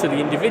to the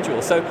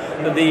individual. So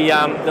the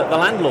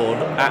landlord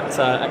at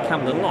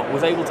Camden Lock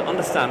was able to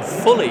understand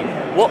fully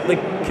what the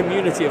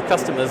community of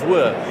customers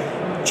were,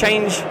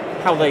 change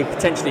how they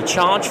potentially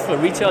charge for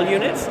retail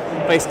units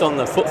based on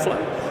the foot flow,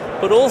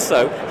 but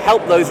also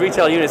help those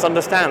retail units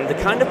understand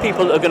the kind of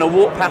people that are going to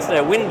walk past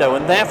their window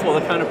and therefore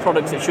the kind of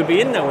products that should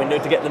be in their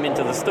window to get them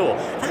into the store.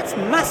 That's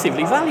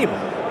massively valuable.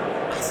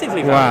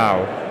 Massively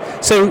valuable. Wow.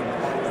 So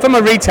from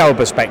a retail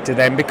perspective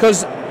then,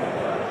 because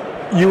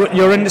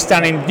you're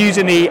understanding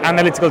using the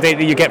analytical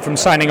data you get from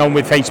signing on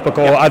with Facebook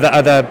or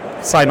other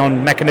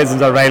sign-on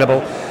mechanisms that are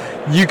available,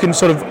 you can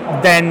sort of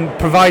then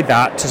provide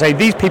that to say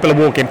these people are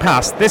walking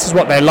past, this is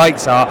what their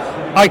likes are,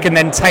 I can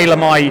then tailor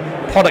my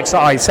products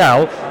that I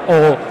sell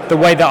or the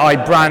way that I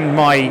brand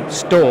my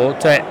store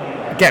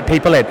to get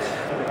people in.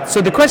 So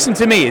the question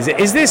to me is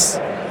this,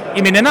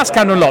 I mean, and that's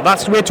kind of a lot,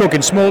 we're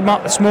talking small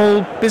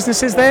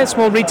businesses there,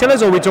 small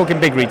retailers, or we're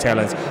talking big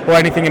retailers or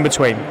anything in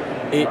between?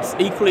 It's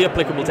equally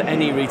applicable to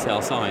any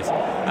retail size.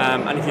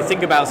 And if you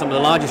think about some of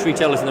the largest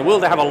retailers in the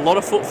world, they have a lot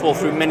of footfall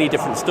through many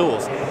different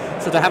stores.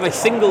 So to have a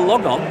single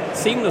logon,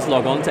 seamless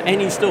logon to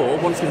any store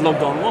once you've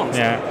logged on once,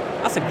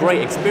 that's a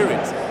great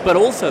experience. But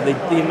also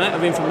the amount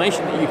of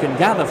information that you can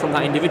gather from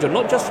that individual,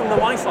 not just from the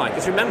Wi-Fi,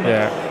 because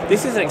remember,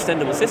 this is an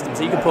extendable system,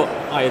 so you can put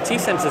IoT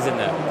sensors in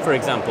there, for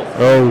example.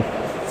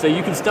 So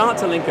you can start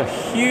to link a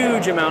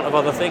huge amount of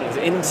other things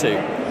into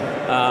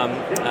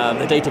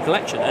the data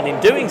collection, and in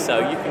doing so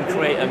you can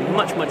create a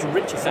much, much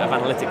richer set of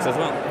analytics as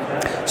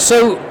well.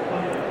 So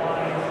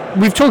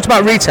we've talked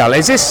about retail.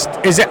 Is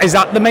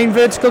that the main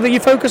vertical that you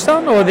focused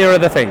on, or are there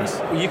other things?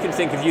 Well, you can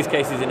think of use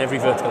cases in every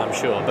vertical, I'm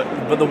sure,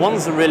 but the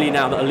ones that really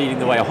now that are leading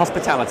the way are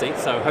hospitality,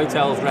 so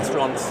hotels,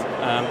 restaurants,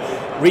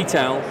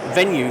 retail,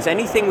 venues,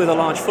 anything with a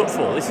large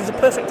footfall. This is a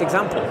perfect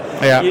example.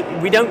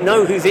 We don't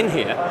know who's in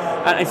here.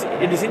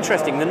 It is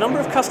interesting, the number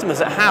of customers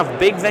that have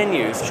big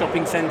venues,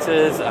 shopping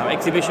centres,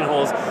 exhibition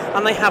halls,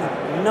 and they have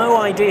no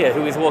idea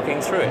who is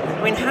walking through it.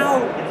 I mean,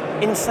 how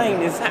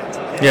insane is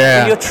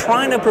that? You're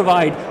trying to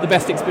provide the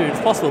best experience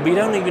possible, but you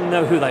don't even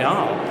know who they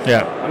are.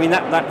 I mean,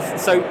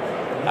 that's so.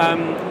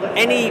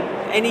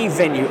 Any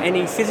venue,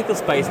 any physical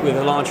space with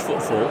a large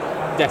footfall,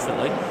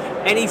 definitely.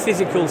 any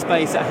physical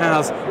space that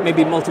has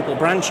maybe multiple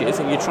branches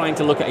and you're trying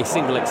to look at a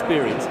single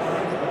experience.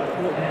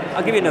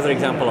 I'll give you another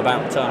example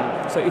about,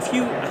 so if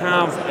you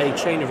have a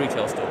chain of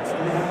retail stores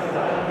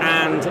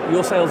and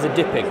your sales are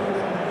dipping,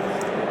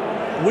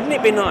 wouldn't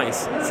it be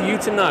nice for you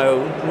to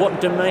know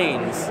what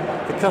domains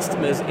the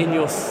customers in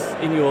your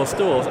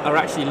stores are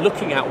actually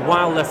looking at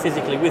while they're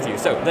physically with you?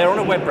 So they're on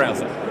a web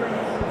browser,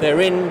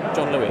 they're in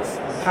John Lewis.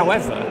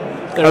 However,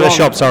 other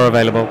shops are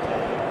available.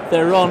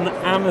 They're on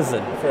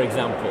Amazon, for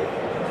example.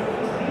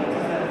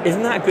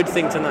 Isn't that a good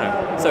thing to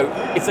know? So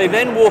if they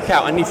then walk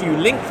out, and if you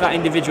link that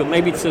individual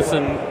maybe to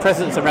some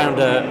presence around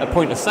a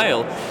point of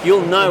sale,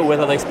 you'll know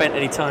whether they spent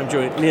any time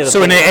near the.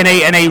 So in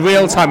a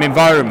real-time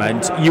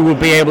environment, you will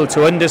be able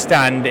to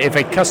understand if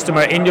a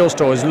customer in your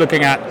store is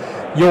looking at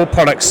your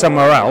product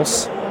somewhere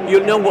else.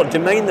 You'll know what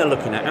domain they're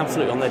looking at,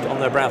 absolutely, on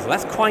their browser.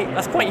 That's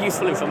quite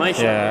useful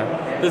information.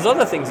 Yeah. There's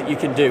other things that you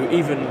can do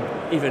even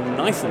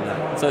nicer than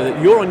that. So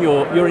that you're in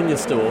your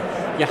store,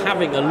 you're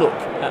having a look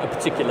at a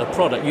particular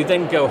product. You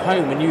then go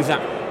home and use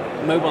that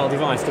mobile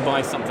device to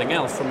buy something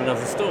else from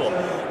another store.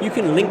 You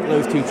can link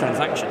those two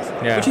transactions,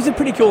 which is a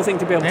pretty cool thing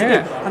to be able to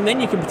do. And then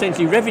you can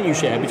potentially revenue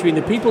share between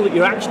the people that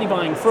you're actually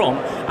buying from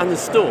and the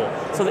store,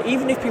 so that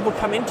even if people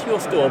come into your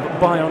store but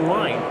buy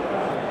online,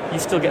 you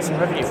still get some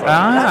revenue from it.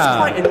 That's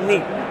quite a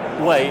neat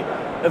way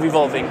of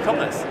evolving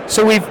commerce.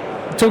 So we've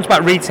talked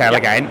about retail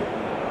again.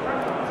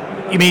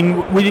 You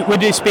mean, would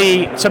this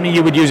be something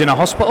you would use in a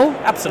hospital?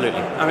 Absolutely.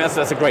 I mean,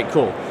 that's a great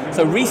call.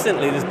 So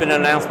recently there's been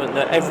an announcement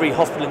that every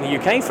hospital in the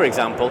UK, for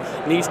example,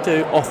 needs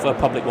to offer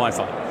public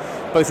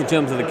Wi-Fi, both in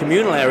terms of the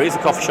communal areas,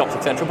 the coffee shops,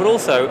 etc., but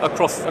also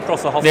across the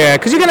hospital. Yeah,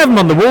 because you can have them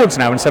on the wards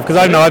now and stuff, because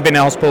I know I've been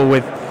in hospital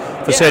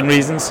for certain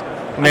reasons.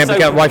 And they have to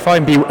get Wi-Fi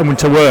and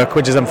to work,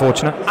 which is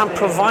unfortunate. And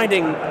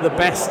providing the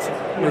best,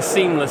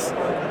 seamless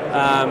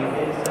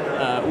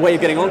way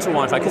of getting onto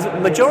Wi-Fi, because the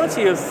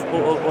majority of,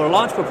 or a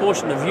large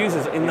proportion of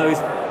users in those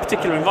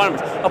particular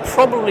environments are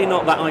probably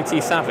not that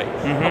IT savvy,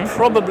 are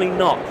probably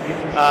not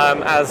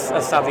as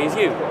savvy as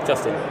you,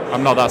 Justin.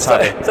 I'm not that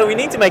savvy. So we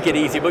need to make it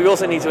easy, but we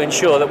also need to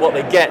ensure that what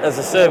they get as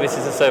a service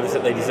is a service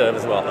that they deserve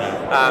as well.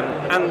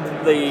 And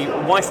the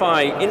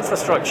Wi-Fi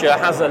infrastructure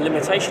has a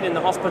limitation in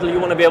the hospital. You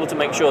want to be able to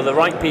make sure the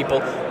right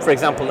people, for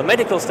example, the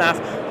medical staff,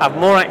 have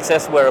more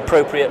access where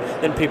appropriate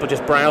than people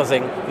just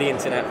browsing the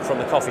internet from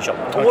the coffee shop.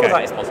 All of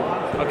that is possible.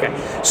 Okay.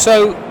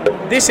 So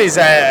this is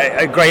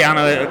a great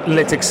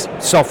analytics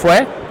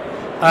software.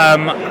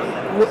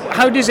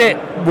 How does it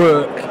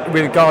work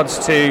with regards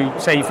to,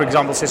 say, for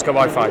example, Cisco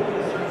Wi-Fi?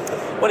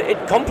 Well,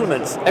 it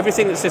complements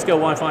everything that Cisco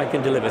Wi-Fi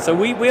can deliver. So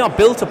we are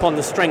built upon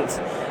the strength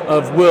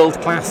of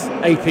world-class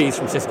APs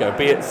from Cisco,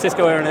 be it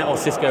Cisco AeroNet or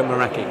Cisco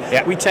Meraki.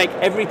 Yeah. We take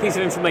every piece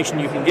of information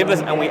you can give us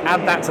and we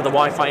add that to the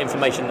Wi-Fi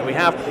information that we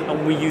have,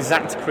 and we use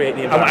that to create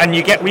the environment.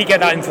 And we get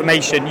that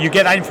information. You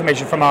get that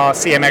information from our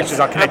CMX, which is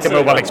our connected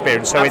mobile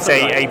experience. So it's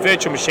a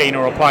virtual machine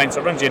or appliance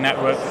that runs your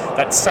network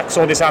that sucks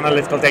all this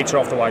analytical data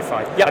off the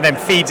Wi-Fi and then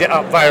feeds it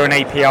up via an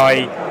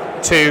API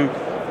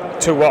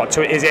to what?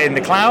 Is it in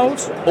the cloud?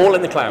 All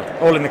in the cloud.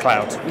 All in the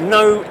cloud.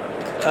 No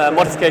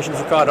modifications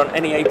required on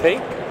any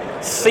AP.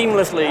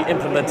 Seamlessly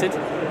implemented.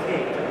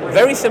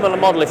 Very similar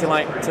model, if you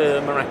like,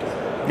 to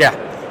Meraki. Yeah.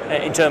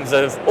 In terms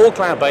of all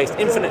cloud-based,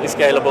 infinitely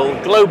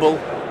scalable, global.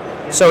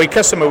 So a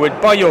customer would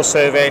buy your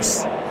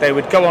service, they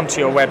would go onto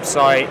your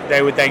website,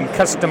 they would then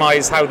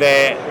customize how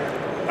their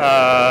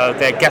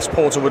guest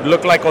portal would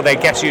look like, or their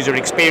guest user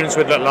experience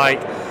would look like,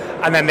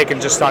 and then they can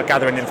just start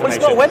gathering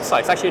information. Well, it's not a website,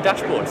 it's actually a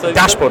dashboard. So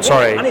dashboard,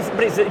 sorry. But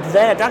it's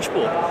their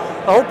dashboard.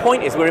 The whole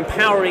point is we're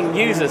empowering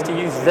users to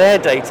use their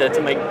data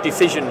to make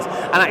decisions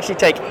and actually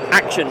take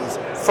actions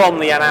from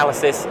the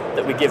analysis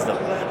that we give them.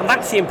 And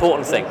that's the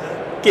important thing.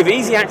 Give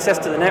easy access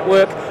to the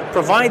network,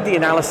 provide the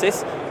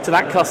analysis to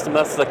that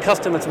customer for the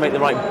customer to make the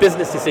right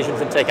business decisions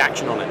and take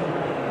action on it.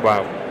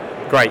 Wow,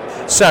 great.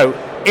 So,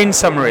 in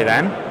summary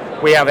then,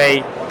 we have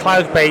a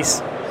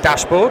cloud-based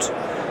dashboard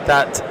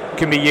that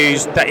can be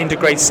used, that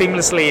integrates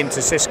seamlessly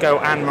into Cisco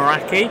and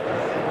Meraki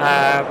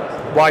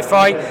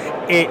Wi-Fi.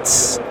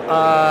 It's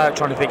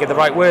trying to think of the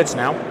right words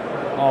now.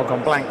 Oh,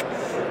 gone blank.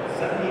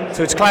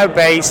 So it's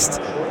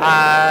cloud-based.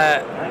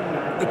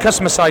 The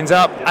customer signs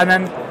up, and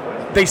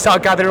then they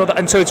start gathering all that.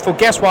 And so it's for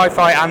guest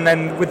Wi-Fi, and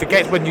then with the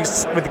guest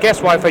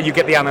Wi-Fi, you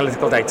get the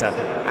analytical data.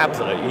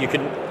 Absolutely, you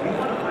can.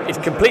 It's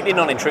completely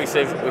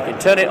non-intrusive. We can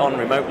turn it on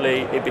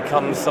remotely. It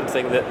becomes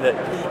something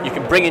that you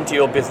can bring into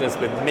your business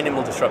with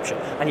minimal disruption,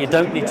 and you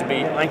don't need to be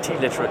IT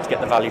literate to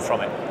get the value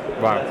from it.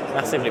 Wow,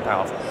 massively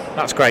powerful.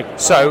 That's great.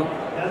 So,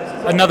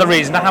 another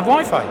reason to have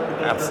Wi-Fi.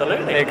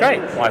 Absolutely. Yeah,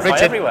 great. Wi-Fi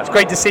Richard, everywhere. It's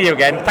great to see you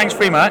again. Thanks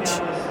very much,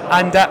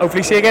 and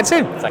hopefully see you again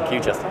soon. Thank you,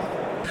 Justin.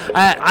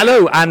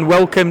 Hello and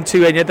welcome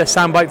to another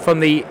soundbite from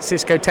the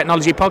Cisco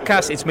Technology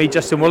Podcast. It's me,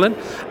 Justin Woolen,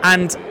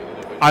 and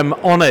I'm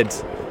honoured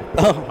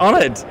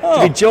to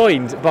be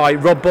joined by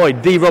Rob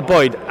Boyd, the Rob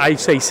Boyd. I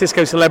say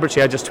Cisco Celebrity.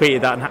 I just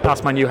tweeted that, and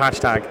that's my new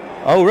hashtag.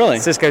 Oh, really?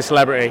 Cisco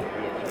Celebrity.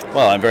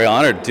 Well, I'm very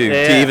honored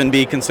to even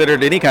be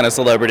considered any kind of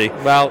celebrity.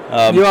 Well,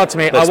 you are to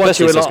me. I watch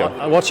you a lot. Cisco.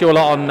 I watch you a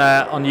lot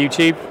on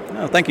YouTube.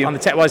 Oh, thank you. On the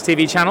TechWise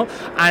TV channel,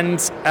 and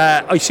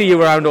I see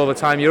you around all the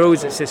time. You're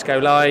always at Cisco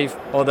Live,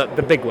 or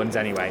the big ones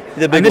anyway.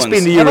 The big and this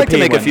ones. being the I'd like to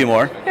European make a few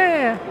more.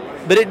 Yeah.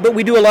 But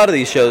we do a lot of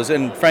these shows,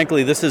 and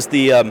frankly, this is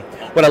the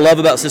what I love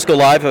about Cisco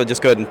Live. I'll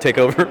just go ahead and take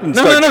over and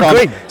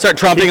start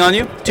tromping on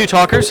you. Two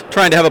talkers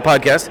trying to have a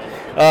podcast,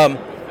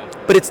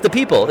 but it's the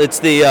people. It's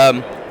the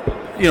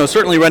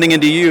certainly running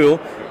into you,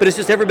 but it's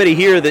just everybody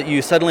here that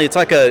you suddenly. It's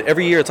like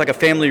every year. It's like a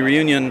family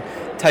reunion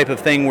type of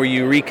thing where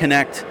you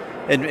reconnect.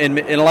 And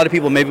a lot of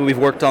people, maybe we've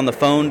worked on the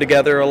phone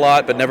together a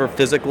lot, but never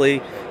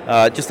physically.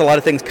 Just a lot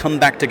of things come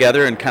back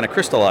together and kind of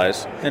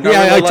crystallize. And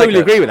I totally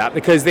agree with that,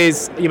 because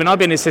I've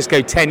been in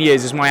Cisco 10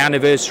 years. It's my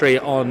anniversary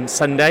on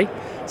Sunday.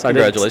 So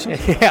congratulations.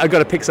 I've got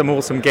to pick some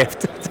awesome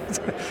gift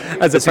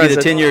as a present.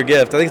 The 10-year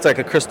gift. I think it's like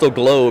a crystal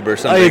globe or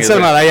something. It's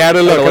something like that. Yeah, I had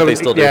a look. I don't know what they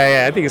still do.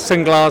 Yeah, I think it's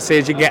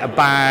sunglasses. You get a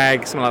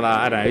bag, something like that.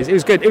 I don't know. It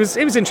was good. It was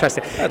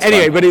interesting. That's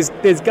anyway, fun.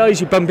 But there's guys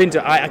you bump into.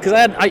 Because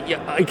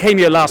I came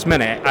here last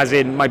minute, as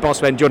in my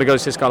boss went, "Do you want to go to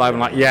Cisco Live?" I'm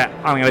like, "Yeah,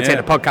 I'm going to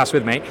take the podcast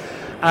with me."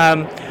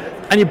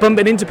 And you're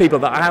bumping into people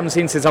that I haven't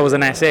seen since I was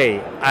an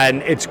SE,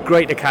 and it's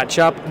great to catch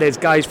up. There's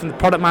guys from the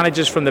product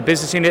managers from the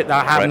business unit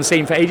that I haven't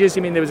seen for ages.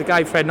 I mean, there was a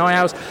guy, Fred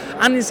Neuhaus,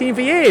 I hadn't seen him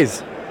for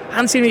years. I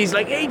hadn't seen him. He's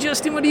like, "Hey,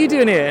 Justin, what are you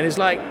doing here?" And it's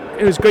like,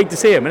 it was great to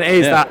see him. And it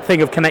is that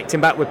thing of connecting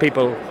back with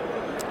people.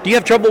 Do you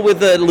have trouble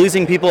with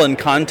losing people in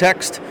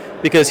context?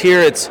 Because here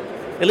it's,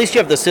 at least you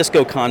have the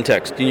Cisco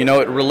context, and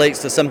it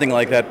relates to something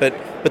like that. But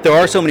there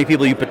are so many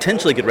people you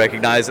potentially could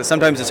recognize that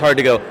sometimes it's hard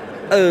to go,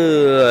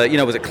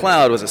 was it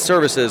cloud? Was it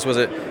services? Was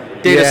it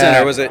data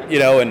center? Was it,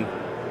 and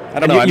I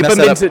don't know.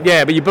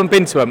 But you bump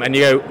into them and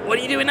you go, "What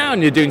are you doing now?"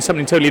 And you're doing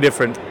something totally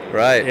different.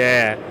 Right.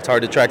 Yeah. It's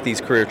hard to track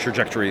these career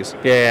trajectories.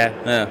 Yeah.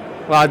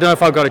 Well, I don't know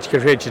if I've got a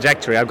career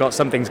trajectory. I've got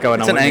some things going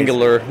on. It's an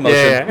angular motion.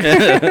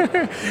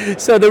 Yeah.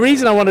 So the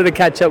reason I wanted to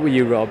catch up with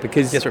you, Rob,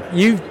 because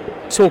you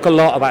talk a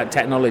lot about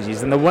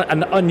technologies,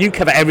 and you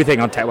cover everything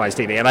on TechWise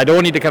TV, and I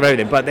don't need to cover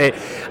everything, but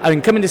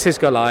coming to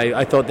Cisco Live,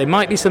 I thought there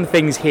might be some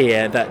things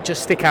here that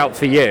just stick out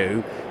for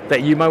you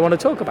that you might want to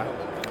talk about.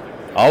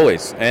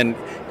 Always. And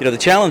the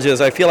challenge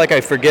is I feel like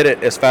I forget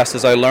it as fast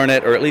as I learn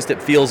it, or at least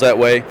it feels that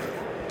way.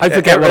 I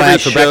forget what I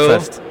had for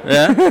breakfast.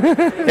 Yeah.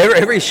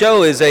 every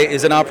show is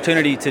an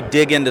opportunity to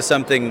dig into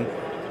something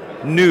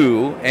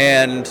new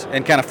and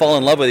kind of fall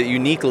in love with it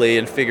uniquely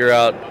and figure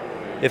out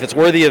if it's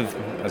worthy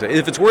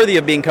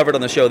of being covered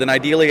on the show. Then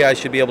ideally I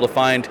should be able to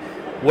find,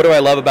 what do I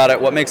love about it,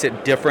 what makes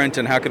it different,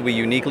 and how could we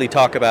uniquely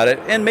talk about it,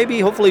 and maybe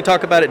hopefully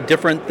talk about it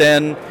different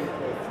than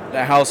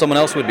how someone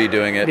else would be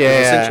doing it. Yeah.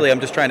 Essentially, I'm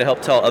just trying to help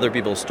tell other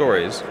people's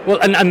stories. Well,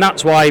 and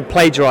that's why I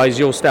plagiarize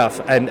your stuff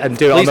and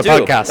do it on the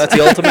podcast. That's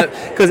the ultimate.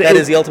 That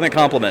is the ultimate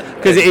compliment.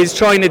 Because it is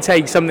trying to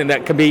take something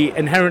that can be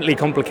inherently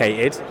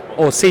complicated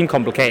or seem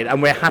complicated,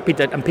 and we're happy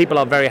to, and people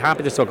are very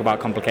happy to talk about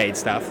complicated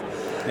stuff.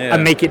 Yeah.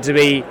 And make it to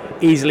be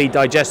easily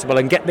digestible,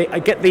 and get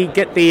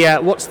the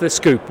what's the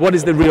scoop? What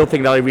is the real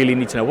thing that I really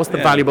need to know? What's the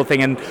valuable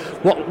thing, and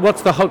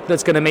what's the hook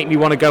that's going to make me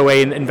want to go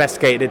away and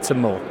investigate it some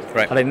more?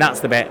 Right. I think that's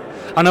the bit.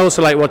 And I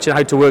also like watching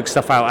how to work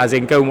stuff out, as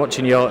in go and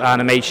watching your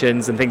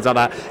animations and things like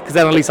that, because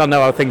then at least I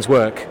know how things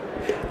work.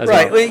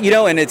 Right.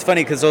 Well, and it's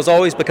funny because those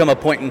always become a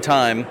point in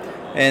time,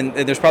 and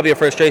there's probably a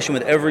frustration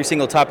with every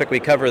single topic we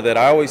cover that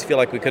I always feel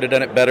like we could have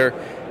done it better,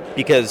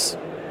 because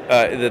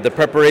the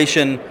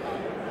preparation.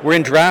 We're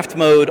in draft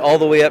mode all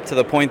the way up to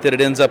the point that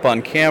it ends up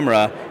on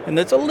camera, and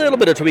there's a little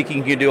bit of tweaking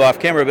you can do off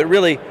camera, but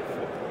really,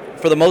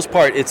 for the most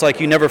part, it's like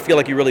you never feel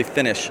like you really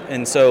finish.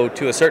 And so,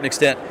 to a certain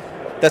extent,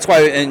 that's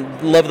why I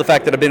love the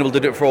fact that I've been able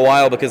to do it for a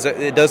while, because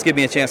it does give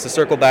me a chance to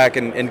circle back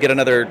and get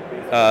another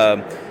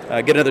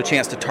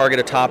chance to target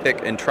a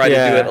topic and try to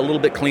do it a little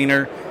bit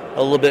cleaner,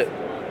 a little bit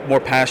more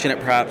passionate,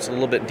 perhaps a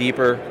little bit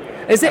deeper.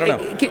 Is it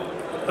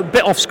a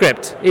bit off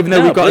script, even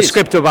though we've got a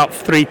script of about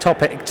two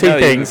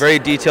things? Very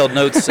detailed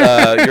notes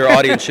your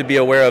audience should be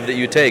aware of that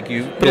you take.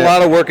 You put a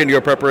lot of work into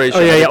your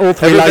prepreparation. Oh yeah, all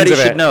three lines of it.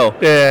 Everybody should know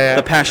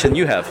the passion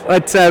you have.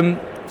 But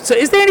so,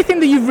 is there anything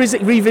that you've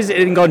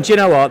revisited and gone, do you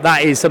know what,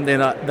 that is something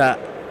that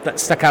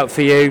stuck out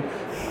for you?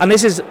 And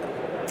this is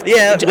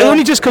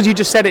only just because you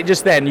just said it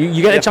just then.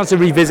 You get a chance to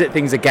revisit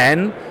things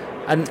again.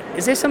 And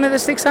is there something that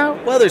sticks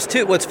out? Well, there's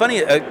two. What's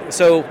funny,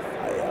 so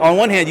on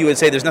one hand, you would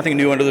say there's nothing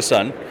new under the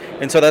sun,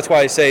 and so that's why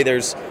I say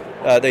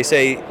they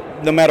say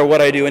no matter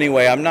what I do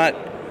anyway, I'm not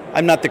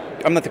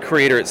the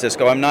creator at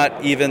Cisco. I'm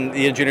not even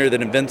the engineer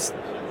that invents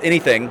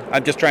anything.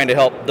 I'm just trying to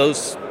help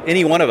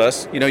any one of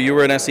us. You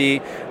were an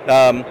SE,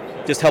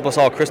 just help us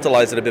all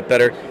crystallize it a bit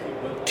better.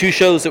 Two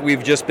shows that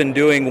we've just been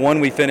doing. One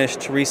we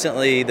finished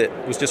recently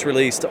that was just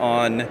released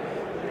on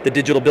the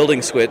digital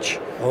building switch.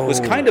 Was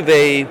kind of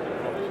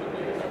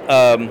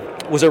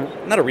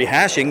not a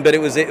rehashing, but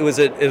it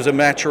was a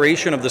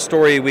maturation of the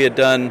story we had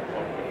done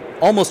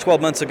almost 12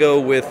 months ago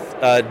with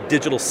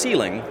digital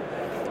sealing.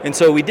 And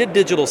so we did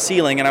digital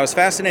sealing, and I was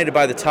fascinated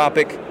by the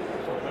topic,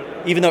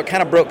 even though it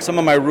kind of broke some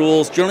of my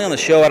rules. Generally on the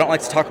show, I don't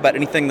like to talk about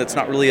anything that's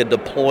not really a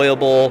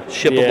deployable,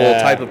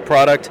 shippable type of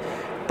product.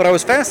 But I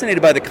was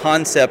fascinated by the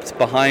concept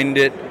behind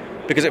it,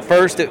 because at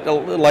first,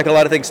 like a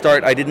lot of things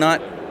start, I did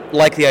not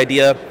like the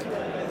idea.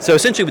 So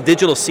essentially with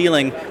digital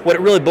ceiling, what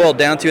it really boiled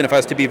down to, and if I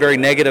was to be very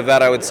negative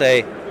about it, I would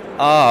say,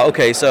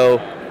 okay, so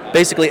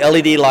basically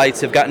LED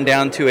lights have gotten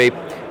down to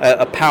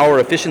a power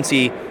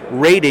efficiency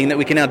rating that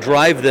we can now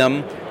drive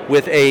them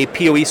with a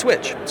PoE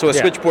switch. So a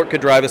switch port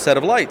could drive a set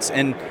of lights.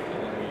 And,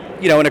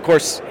 and of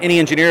course, any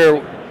engineer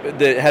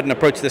that hadn't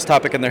approached this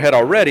topic in their head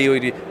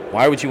already,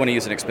 why would you want to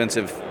use an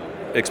expensive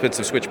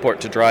switch port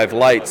to drive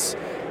lights?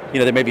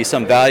 There may be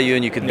some value,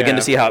 and you can begin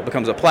to see how it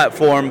becomes a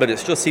platform, but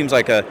it just seems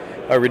like a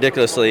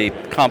ridiculously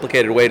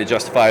complicated way to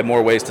justify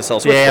more ways to sell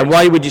switch ports.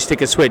 Why would you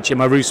stick a switch in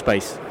my roof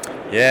space?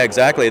 Yeah,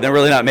 exactly. They're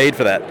really not made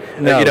for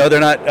that. No. They're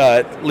not,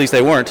 at least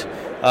they weren't.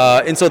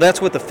 And so that's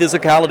what the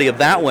physicality of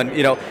that one,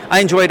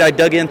 I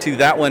dug into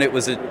that one. It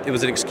was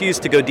an excuse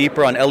to go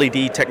deeper on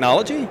LED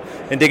technology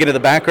and dig into the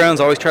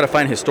backgrounds, always try to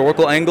find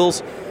historical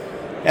angles.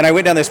 And I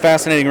went down this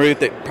fascinating route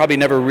that probably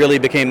never really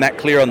became that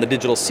clear on the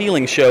digital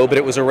ceiling show, but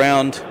it was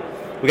around,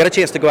 we got a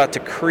chance to go out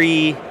to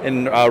Cree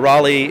in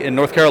Raleigh in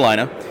North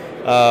Carolina.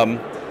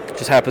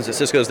 Just happens that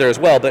Cisco's there as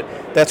well, but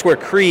that's where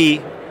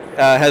Cree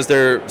has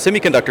their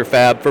semiconductor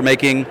fab for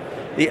making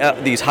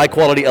these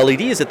high-quality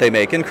LEDs that they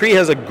make. And Cree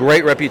has a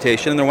great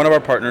reputation, and they're one of our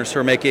partners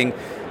for making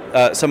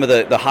some of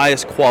the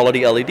highest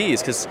quality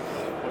LEDs, because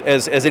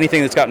as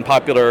anything that's gotten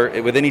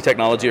popular with any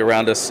technology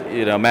around us,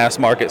 mass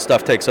market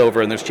stuff takes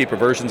over, and there's cheaper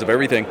versions of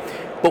everything.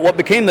 But what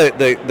became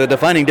the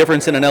defining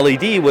difference in an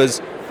LED was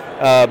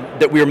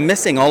that we were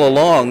missing all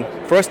along.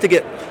 For us to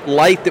get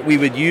light that we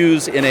would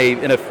use in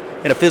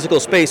a physical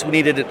space, we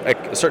needed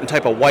a certain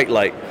type of white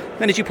light.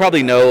 And as you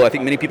probably know, I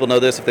think many people know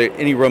this, if they're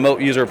any remote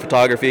user of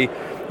photography,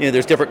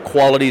 there's different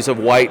qualities of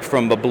white,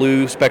 from the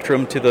blue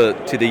spectrum to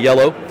the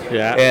yellow.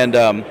 Yeah.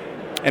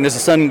 And as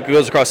the sun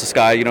goes across the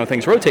sky,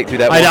 things rotate through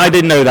that. I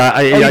didn't know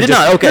that. You did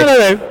not? Okay.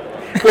 No.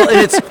 Well,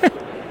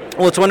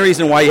 and it's one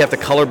reason why you have to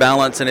color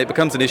balance, and it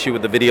becomes an issue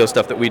with the video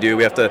stuff that we do.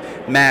 We have to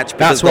match,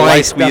 because the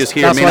lights we use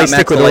here may not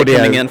match the light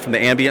coming in from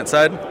the ambient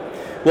side.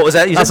 What was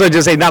that? That's what I'm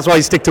just saying. That's why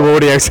you stick to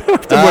audio. So you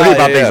have to worry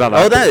about things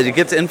like that. It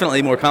gets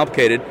infinitely more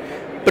complicated.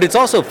 But it's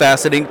also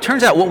fascinating.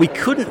 Turns out what we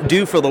couldn't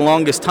do for the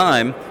longest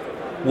time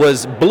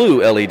was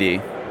blue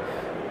LED.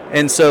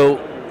 And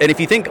if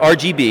you think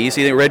RGB,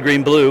 so you think red,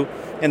 green, blue,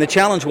 and the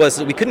challenge was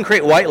that we couldn't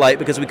create white light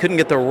because we couldn't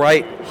get the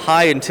right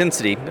high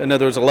intensity, in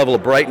other words, a level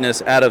of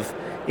brightness out of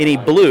any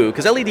blue.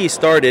 Because LEDs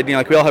started,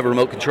 like we all have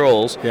remote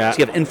controls, so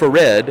you have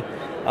infrared,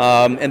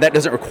 and that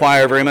doesn't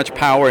require very much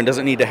power and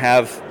doesn't need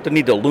to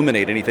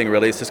illuminate anything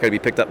really. It's just got to be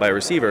picked up by a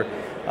receiver.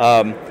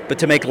 But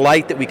to make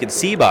light that we could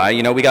see by,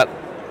 we got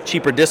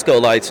cheaper disco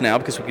lights now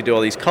because we could do all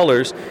these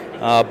colors.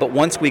 But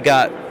once we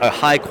got a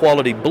high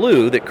quality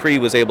blue that Cree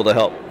was able to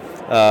help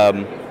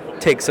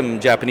take some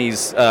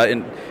Japanese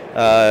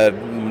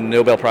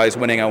Nobel Prize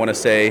winning, I want to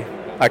say,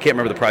 I can't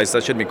remember the prize, so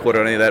I shouldn't be quoted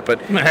on any of that, but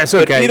that's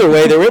okay. But either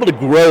way, they were able to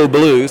grow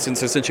blue,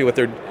 since essentially what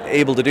they're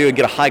able to do, and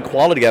get a high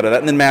quality out of that,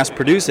 and then mass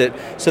produce it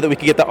so that we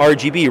could get the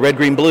RGB, red,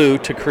 green, blue,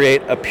 to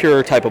create a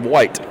pure type of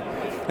white.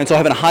 And so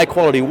having a high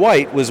quality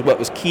white was what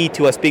was key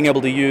to us being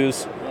able to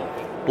use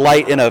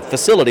light in a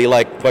facility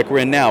like we're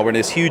in now. We're in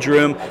this huge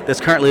room that's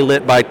currently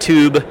lit by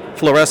tube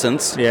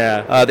fluorescence.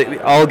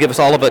 That all give us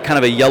all of a kind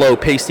of a yellow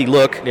pasty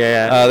look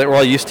that we're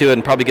all used to,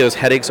 and probably give us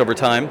headaches over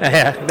time.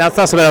 That's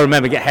what I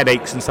remember, get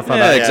headaches and stuff like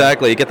that.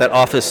 Exactly. You get that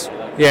office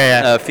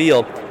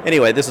feel.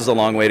 Anyway, this is a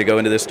long way to go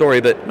into this story,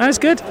 but that's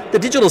good. The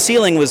digital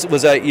ceiling was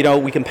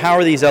we can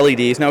power these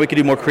LEDs. Now we can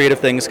do more creative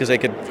things because they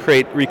could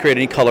recreate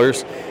any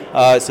colors.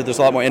 So there's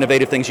a lot more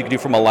innovative things you can do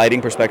from a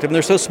lighting perspective. And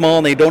they're so small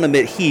and they don't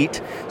emit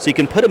heat, so you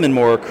can put them in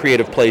more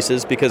creative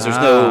places because there's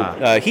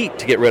no heat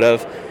to get rid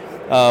of.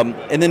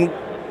 And then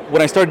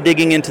when I started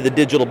digging into the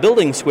digital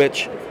building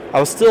switch, I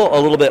was still a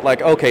little bit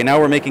like, okay,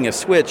 now we're making a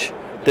switch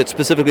that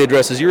specifically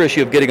addresses your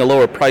issue of getting a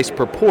lower price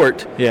per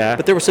port.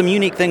 But there were some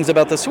unique things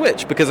about the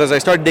switch, because as I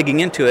started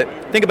digging into it,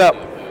 think about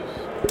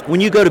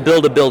when you go to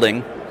build a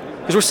building,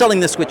 because we're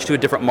selling this switch to a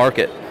different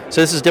market. So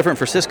this is different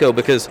for Cisco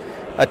because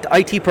an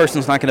IT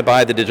person's not going to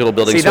buy the digital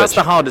building switch. See, that's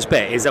the hardest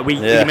bit, is that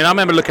I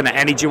remember looking at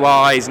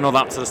EnergyWise and all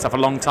that sort of stuff a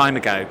long time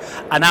ago,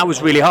 and that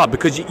was really hard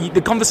because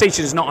the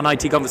conversation is not an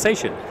IT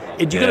conversation.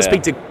 You've got to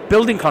speak to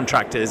building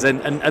contractors,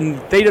 and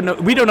they don't know.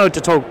 We don't know how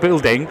to talk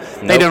building.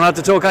 Nope. They don't know how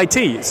to talk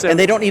IT. So. And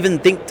they don't even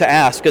think to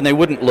ask, and they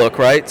wouldn't look,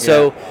 right?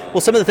 So,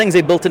 some of the things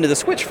they built into the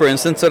switch, for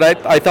instance,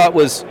 that I thought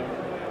was,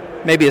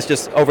 maybe it's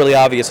just overly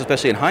obvious,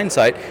 especially in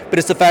hindsight, but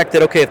it's the fact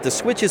that, okay, if the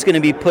switch is going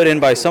to be put in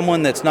by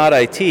someone that's not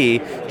IT,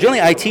 generally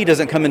IT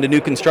doesn't come into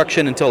new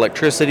construction until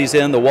electricity's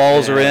in, the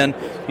walls are in.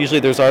 Usually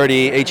there's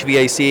already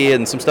HVAC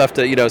and some stuff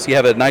to, so you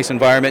have a nice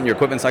environment and your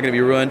equipment's not going to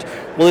be ruined.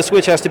 Well, the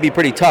switch has to be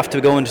pretty tough to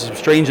go into some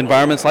strange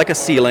environments like a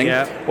ceiling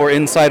or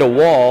inside a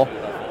wall.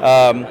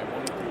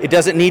 It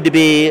doesn't need to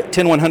be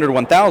 10-100,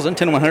 1000.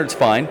 10-100 is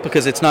fine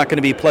because it's not going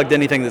to be plugged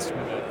anything that's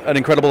an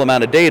incredible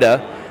amount of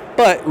data.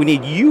 But we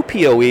need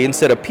UPoE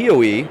instead of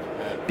PoE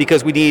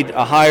because we need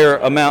a higher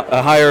amount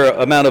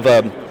of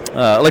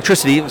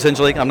electricity,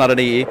 essentially. I'm not an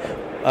AE,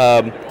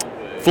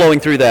 flowing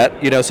through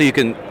that, so you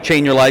can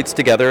chain your lights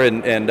together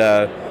and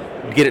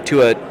get it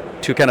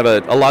to kind of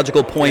a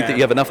logical point that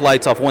you have enough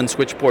lights off one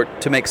switch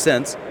port to make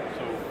sense.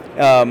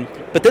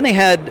 But then they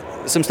had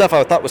some stuff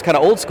I thought was kind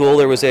of old school.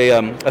 There was a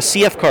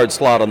CF card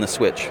slot on the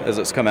switch as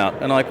it's come out.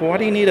 And I'm like, well, why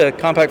do you need a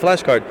compact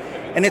flash card?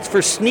 And it's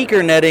for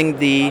sneaker netting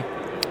the...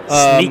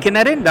 sneaker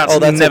netting? That's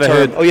never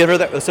heard. Oh, you ever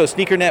heard that? So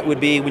sneaker net would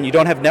be when you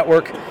don't have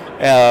network.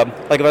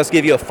 Like if I was to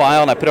give you a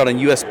file and I put it on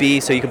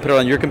USB so you can put it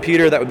on your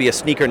computer, that would be a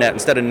sneaker net.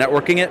 Instead of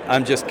networking it,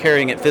 I'm just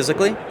carrying it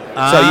physically. So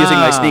I'm using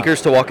my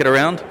sneakers to walk it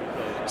around.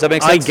 Does that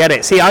make sense? I get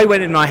it. See, I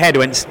went in my head,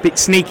 went bit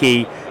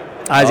sneaky,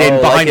 as in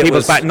behind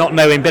people's back, not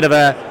knowing, bit of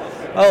a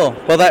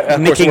that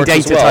nicking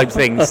data type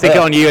thing. Stick it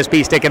on your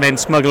USB stick and then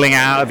smuggling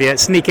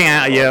sneaking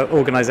out of your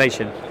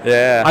organization.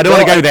 Yeah. I don't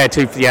want to go there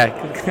too.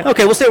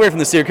 Okay, we'll stay away from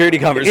the security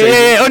conversation.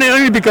 Yeah,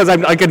 only because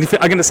I'm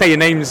going to say your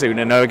name soon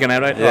and they're going to...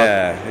 Right?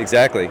 Yeah,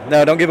 exactly.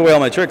 No, don't give away all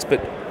my tricks. But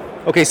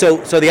okay, so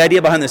the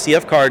idea behind the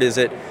CF card is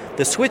that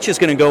the switch is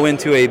going to go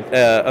into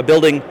a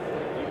building.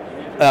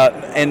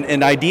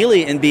 And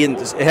ideally,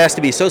 it has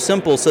to be so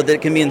simple so that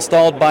it can be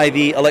installed by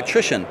the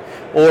electrician,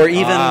 or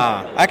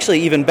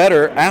even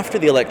better, after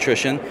the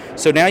electrician.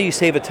 So now you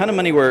save a ton of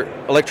money where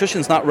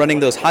electricians not running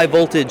those high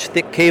voltage,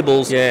 thick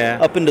cables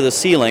up into the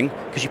ceiling,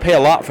 because you pay a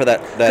lot for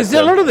that. Because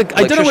a lot of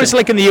I don't know what it's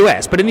like in the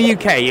US, but in the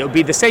UK, it'll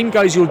be the same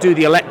guys who'll do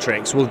the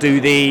electrics will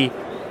do the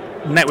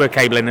network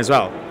cabling as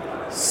well.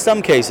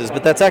 Some cases,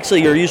 but that's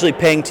actually, you're usually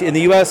paying, in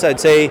the US, I'd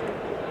say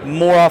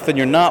more often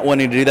you're not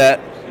wanting to do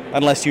that,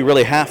 unless you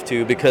really have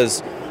to,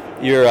 because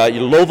your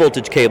low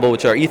voltage cable,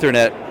 which are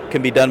Ethernet,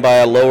 can be done by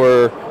a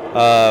lower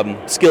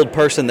skilled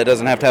person that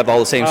doesn't have to have all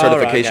the same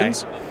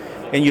certifications. Right,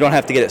 okay. And you don't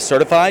have to get it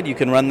certified. You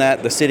can run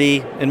that. The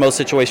city, in most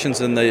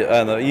situations in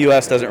the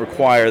U.S., doesn't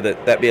require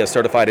that be a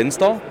certified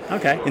install.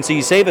 Okay. And so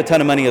you save a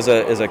ton of money as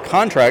a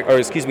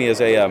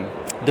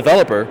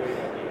developer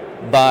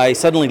by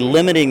suddenly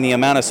limiting the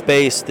amount of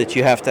space that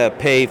you have to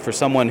pay for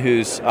someone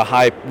who's a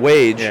high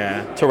wage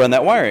to run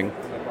that wiring.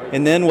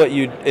 And then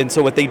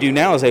what they do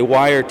now is they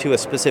wire to a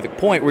specific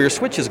point where your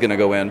switch is going to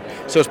go in.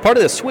 So as part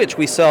of the switch,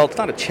 we sell, it's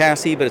not a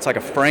chassis, but it's like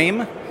a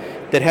frame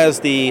that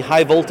has the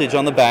high voltage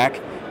on the back,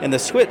 and the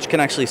switch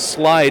can actually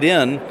slide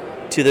in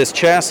to this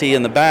chassis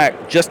in the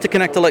back just to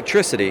connect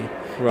electricity.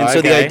 Right, and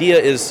so the idea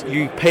is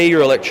you pay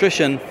your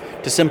electrician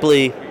to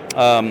simply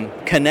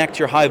connect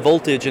your high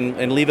voltage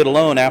and leave it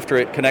alone after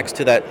it connects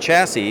to that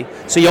chassis.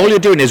 So all you're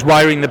doing is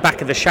wiring the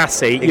back of the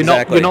chassis.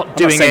 Exactly. You're not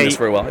doing this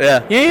very well.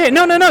 Yeah.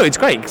 No. It's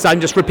great because I'm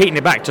just repeating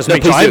it back just to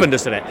make sure I've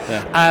understood it.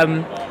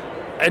 Yeah.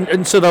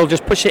 And so they'll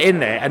just push it in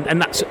there,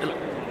 and that's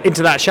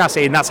into that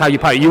chassis, and that's how you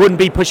power. You wouldn't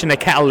be pushing a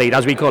kettle lead,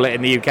 as we call it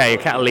in the UK, a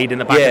kettle lead in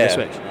the back of the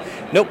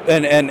switch. Nope.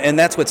 And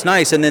that's what's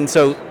nice. And then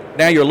so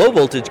now your low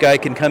voltage guy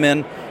can come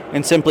in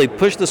and simply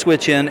push the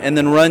switch in and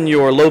then run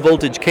your low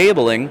voltage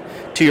cabling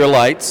to your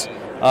lights.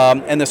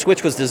 And the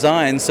switch was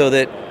designed so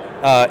that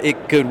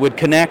it would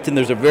connect, and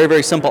there's a very,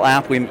 very simple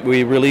app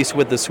we release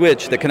with the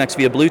switch that connects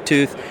via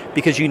Bluetooth,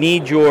 because you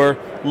need your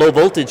low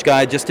voltage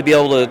guy just to be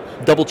able to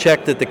double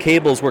check that the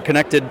cables were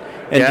connected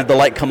and did the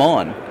light come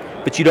on.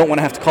 But you don't want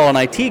to have to call an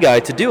IT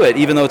guy to do it,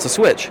 even though it's a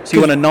switch. So you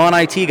want a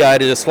non-IT guy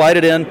to just slide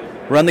it in,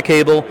 run the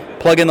cable,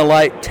 plug in the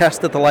light,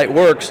 test that the light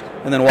works,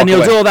 and then walk away. And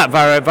you'll do all that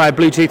via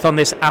Bluetooth on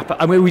this app.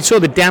 I mean, we saw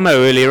the demo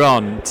earlier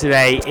on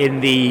today in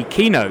the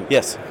keynote.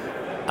 Yes.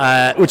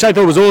 Which I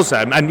thought was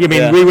awesome. And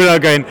we were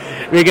going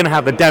to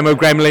have the demo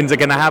gremlins are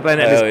going to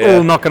happen, and it's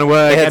all not going to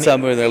work. They had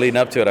some when they're leading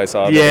up to it, I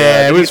saw.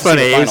 Yeah, it was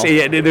funny.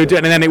 They were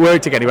doing, and then it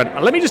worked again. He went,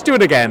 let me just do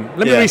it again.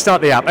 Let me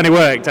restart the app. And it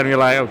worked. And you're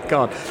like, oh,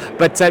 God.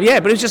 But but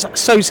it was just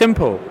so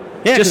simple.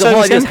 Yeah, just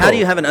so simple. How do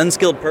you have an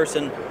unskilled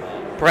person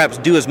perhaps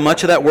do as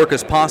much of that work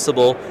as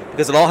possible,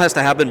 because it all has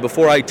to happen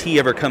before IT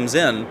ever comes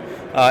in.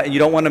 And you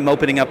don't want them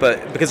opening up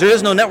because there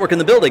is no network in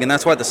the building, and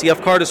that's why the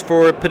CF card is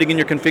for putting in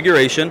your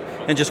configuration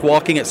and just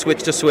walking it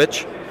switch to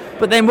switch.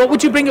 But then what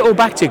would you bring it all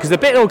back to? Because the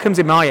bit that all comes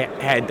in my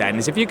head then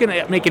is if you're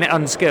making it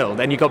unskilled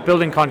and you've got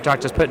building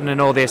contractors putting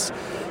in all these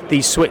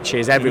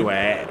switches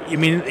everywhere, I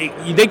mean,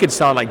 they could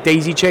start like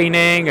daisy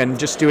chaining and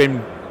just doing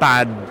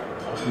bad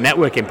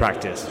networking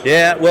practice.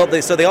 Yeah, well,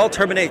 they all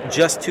terminate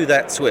just to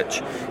that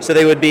switch. So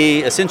they would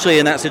be essentially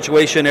in that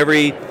situation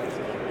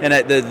and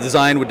the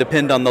design would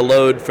depend on the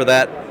load for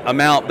that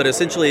amount, but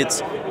essentially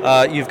it's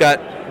you've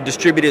got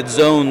distributed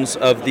zones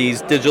of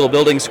these digital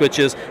building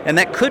switches, and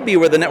that could be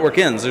where the network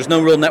ends. There's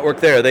no real network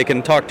there. They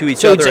can talk to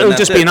each other. So it'll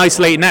just be an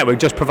isolated network,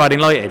 just providing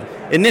lighting?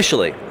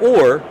 Initially.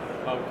 Or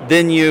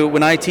then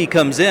when IT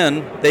comes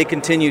in, they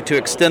continue to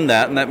extend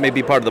that, and that may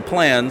be part of the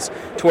plans,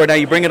 to where now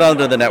you bring it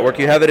onto the network,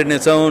 you have it in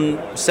its own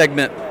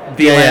segment,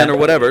 VLAN or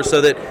whatever,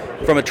 so that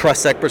from a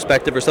TrustSec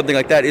perspective or something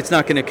like that, it's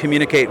not going to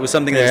communicate with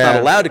something that it's not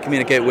allowed to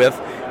communicate with.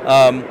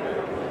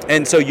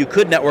 And so you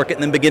could network it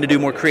and then begin to do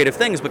more creative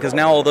things, because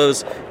now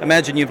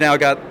imagine you've now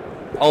got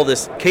all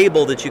this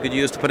cable that you could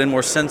use to put in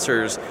more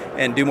sensors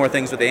and do more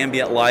things with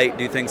ambient light,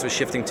 do things with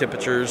shifting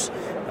temperatures,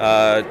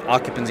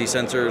 occupancy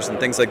sensors and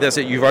things like this.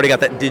 You've already got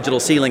that digital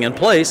ceiling in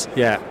place,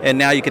 and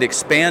now you could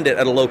expand it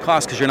at a low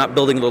cost because you're not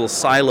building little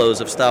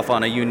silos of stuff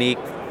on a unique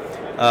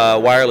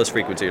wireless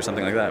frequency or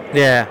something like that.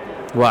 Yeah.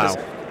 Wow.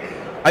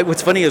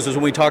 What's funny is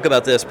when we talk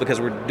about this, because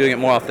we're doing it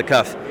more off the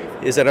cuff,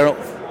 is that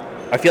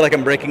I feel like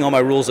I'm breaking all my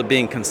rules of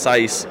being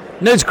concise.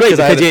 No, it's great because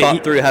I haven't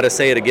thought through how to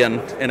say it again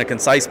in a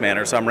concise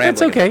manner, so I'm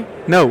rambling. That's okay.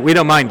 No, we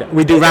don't mind.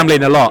 We do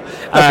rambling a lot.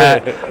 I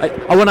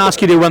want to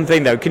ask you to do one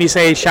thing though. Can you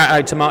say a shout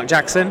out to Mark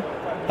Jackson?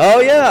 Oh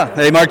yeah.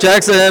 Hey, Mark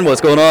Jackson,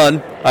 what's going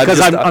on?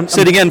 I'm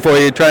sitting in for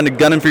you, trying to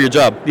gun him for your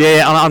job.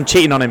 Yeah, I'm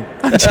cheating on him.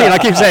 I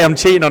keep saying I'm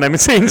cheating on him. It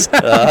seems.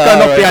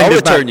 I'll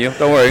return you.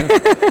 Don't worry.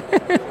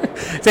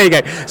 There you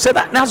go. So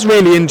that's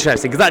really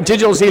interesting because that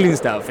digital ceiling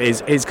stuff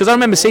is because I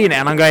remember seeing it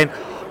and I'm going,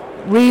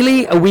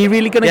 really? Are we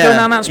really going to go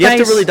down that space? You have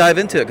to really dive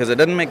into it because it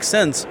doesn't make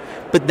sense.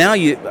 But now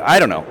I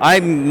don't know.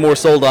 I'm more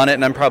sold on it,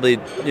 and I'm probably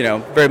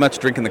very much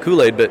drinking the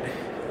Kool-Aid. But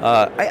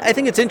I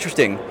think it's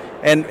interesting.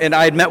 And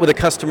I had met with a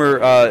customer.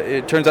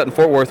 It turns out in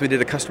Fort Worth, we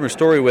did a customer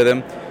story with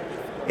him,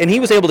 and he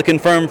was able to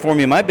confirm for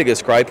me my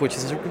biggest gripe, which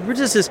is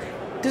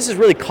does this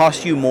really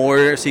cost you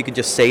more so you could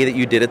just say that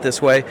you did it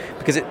this way?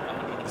 Because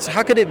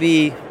how could it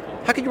be?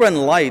 How could you run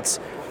lights?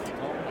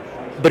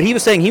 But he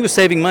was saying he was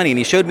saving money, and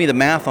he showed me the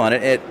math on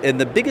it. And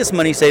the biggest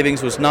money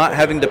savings was not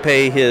having to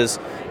pay his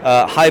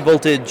high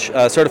voltage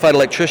certified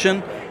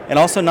electrician, and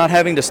also not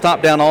having to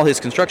stop down all his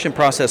construction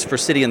process for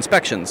city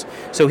inspections.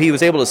 So he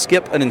was able to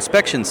skip an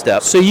inspection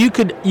step. So you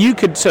could.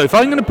 So if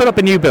I'm going to put up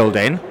a new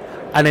building,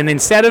 and then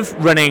instead of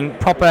running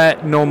proper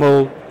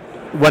normal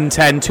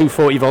 110,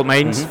 240 volt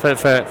mains or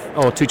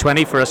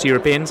 220 for us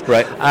Europeans,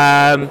 right?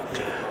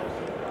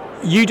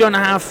 You don't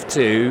have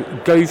to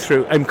go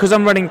through, and because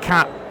I'm running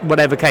Cat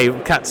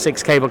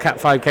 6 cable, Cat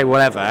 5 cable,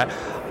 whatever,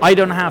 I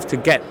don't have to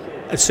get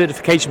a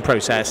certification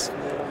process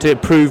to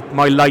approve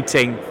my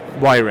lighting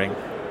wiring.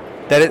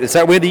 It's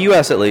that way in the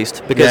U.S. at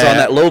least, because on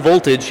that low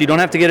voltage, you don't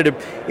have to get it.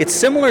 It's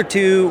similar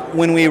to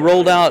when we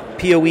rolled out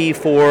PoE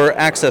for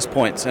access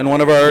points, and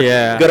one of our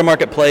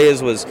go-to-market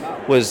plays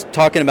was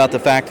talking about the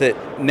fact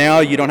that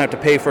now you don't have to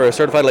pay for a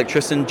certified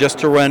electrician just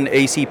to run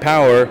AC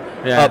power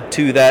up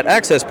to that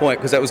access point,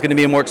 because that was going to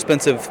be a more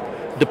expensive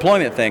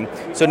deployment thing.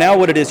 So now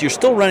what it is, you're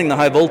still running the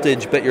high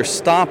voltage, but you're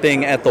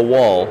stopping at the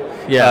wall,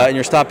 and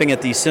you're stopping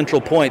at these central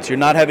points. You're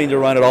not having to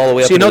run it all the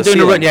way up to the ceiling. So you're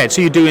not doing the run,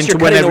 so you're doing you're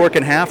cutting the work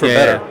in half or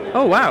better.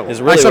 Oh wow!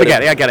 Is really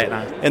I get it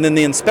now. And then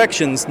the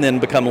inspections then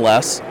become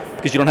less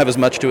because you don't have as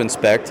much to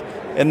inspect.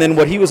 And then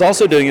what he was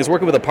also doing is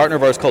working with a partner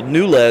of ours called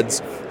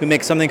NewLEDs, who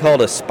makes something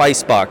called a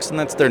Spice Box, and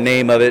that's their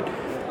name of it.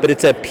 But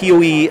it's a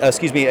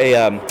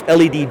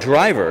LED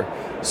driver.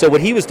 So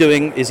what he was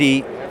doing is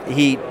he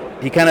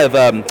kind of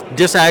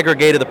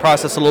disaggregated the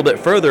process a little bit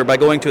further by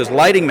going to his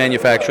lighting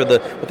manufacturer,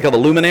 what they call the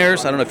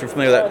luminaires. I don't know if you're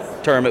familiar with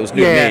that term. It was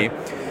new to me.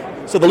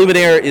 So the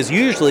luminaire is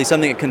usually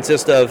something that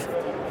consists of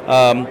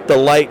the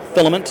light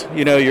filament,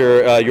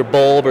 your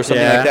bulb or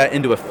something like that,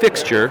 into a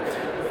fixture.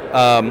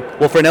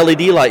 Well, for an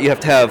LED light, you have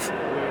to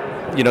have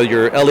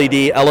your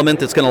LED element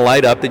that's going to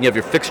light up. Then you have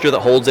your fixture that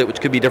holds it, which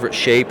could be a different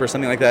shape or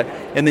something like that.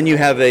 And then you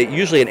have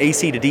usually an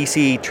AC to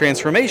DC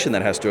transformation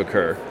that has to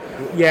occur.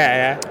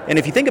 And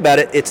if you think about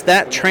it, it's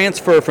that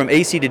transfer from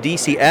AC to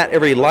DC at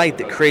every light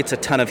that creates a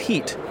ton of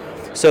heat.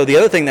 So the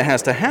other thing that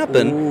has to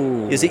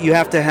happen is that you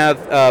have to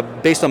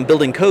have, based on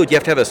building code, you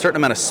have to have a certain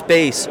amount of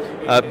space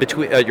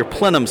between your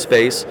plenum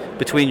space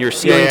between your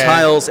ceiling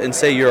tiles and,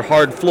 say, your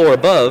hard floor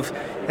above,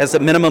 as a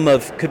minimum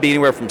of, could be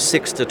anywhere from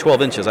 6 to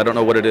 12 inches. I don't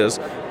know what it is,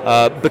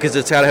 because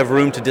it's got to have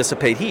room to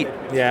dissipate heat.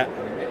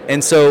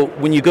 And so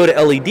when you go to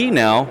LED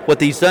now,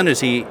 what he's done is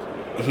he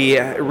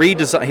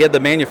redesigned. He had the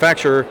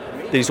manufacturer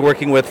that he's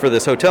working with for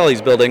this hotel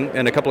he's building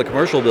and a couple of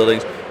commercial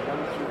buildings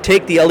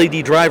take the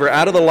LED driver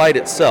out of the light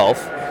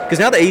itself, because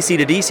now the AC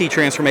to DC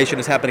transformation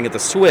is happening at the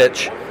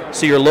switch.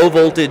 So your low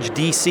voltage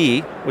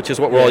DC, which is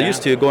what we're all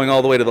used to, going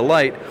all the way to the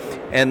light,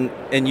 and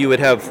you would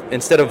have,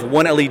 instead of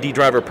one LED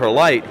driver per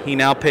light, he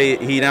now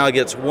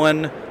gets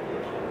one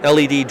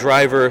LED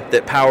driver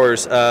that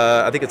powers,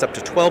 I think it's up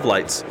to 12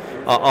 lights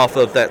off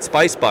of that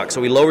Spice Box.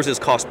 So he lowers his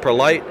cost per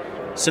light,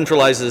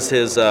 centralizes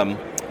his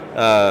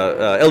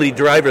LED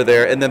driver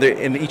there, and then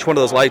and each one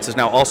of those lights is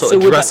now also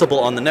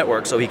addressable on the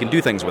network, so he can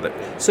do things with it.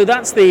 So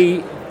that's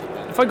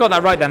if I got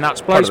that right, then that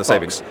Spice Box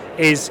savings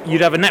is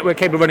you'd have a network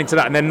cable running to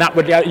that, and then that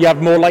would you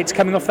have more lights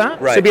coming off that.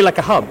 Right. So it'd be like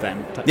a hub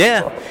then.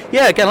 Yeah,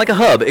 kind of like a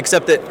hub,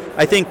 except that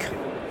I think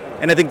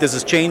this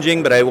is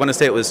changing, but I want to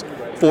say it was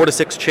 4 to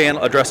 6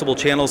 addressable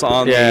channels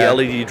on the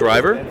LED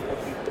driver,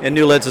 and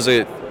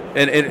NewLEDs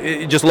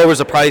it just lowers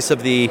the price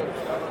of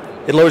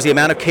It lowers the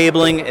amount of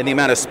cabling and the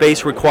amount of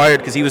space required,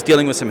 because he was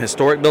dealing with some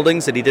historic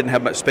buildings that he didn't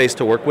have much space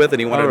to work with,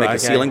 and he wanted to make the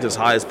ceilings as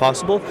high as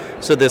possible.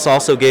 So this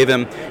also gave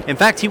him, in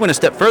fact, he went a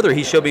step further.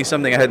 He showed me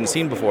something I hadn't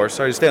seen before.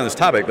 Sorry to stay on this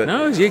topic, but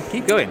no, you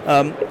keep going.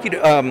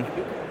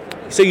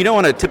 So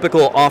on a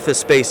typical office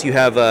space, you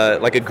have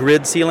like a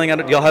grid ceiling.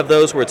 Y'all have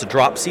those where it's a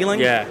drop ceiling.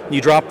 Yeah. You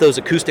drop those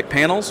acoustic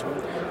panels.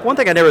 One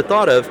thing I never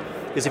thought of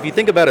is if you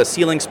think about a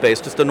ceiling space,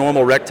 just a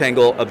normal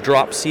rectangle of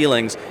drop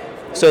ceilings.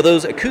 So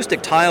those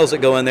acoustic tiles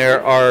that go in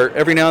there are,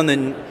 every now and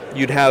then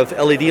you'd have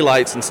LED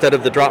lights instead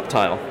of the drop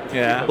tile.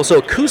 Yeah. Well,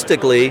 so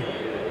acoustically,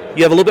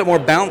 you have a little bit more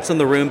bounce in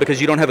the room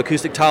because you don't have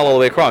acoustic tile all the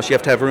way across. You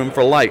have to have room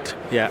for light.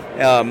 Yeah.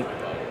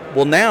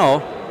 Well,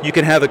 now you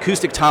can have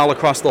acoustic tile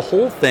across the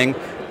whole thing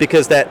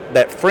because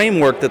that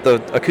framework that the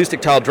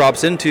acoustic tile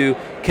drops into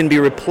can be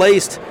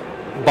replaced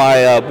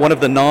by one of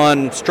the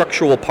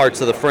non-structural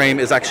parts of the frame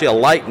is actually a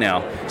light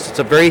now. So it's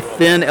a very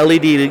thin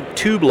LED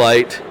tube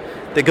light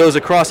that goes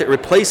across. It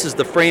replaces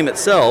the frame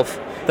itself.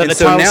 And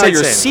so now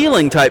your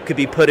ceiling type could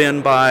be put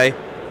in by...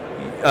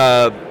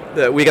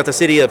 we got the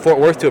city of Fort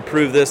Worth to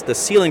approve this. The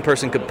ceiling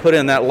person could put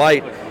in that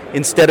light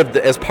instead of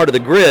as part of the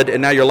grid,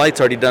 and now your light's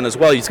already done as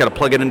well. You just got to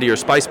plug it into your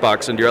spice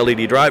box, into your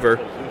LED driver,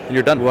 and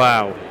you're done.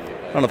 Wow.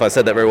 I don't know if I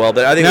said that very well,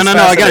 but I think No,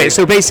 I get it.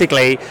 So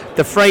basically,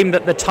 the frame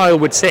that the tile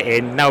would sit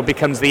in now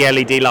becomes the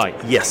LED light.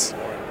 Yes.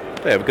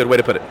 Yeah, a good way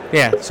to put it.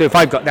 Yeah, so if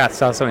I've got that's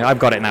something, I've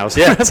got it now.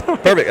 So yeah,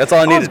 perfect. That's all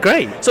I needed. That's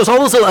great. So it's all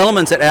those little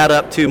elements that add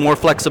up to more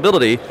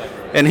flexibility.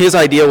 And his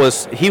idea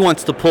was he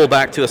wants to pull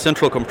back to a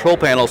central control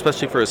panel,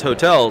 especially for his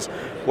hotels,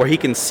 where he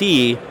can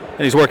see,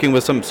 and he's working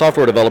with some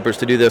software developers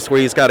to do this,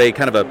 where he's got a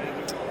kind of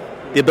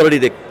the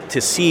ability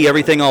to see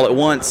everything all at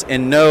once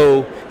and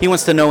know, he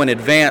wants to know in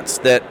advance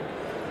that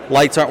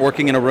lights aren't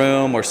working in a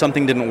room or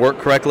something didn't work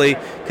correctly,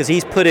 because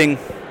he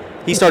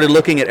started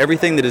looking at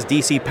everything that is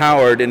DC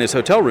powered in his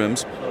hotel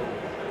rooms,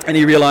 and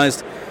he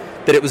realized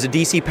that it was a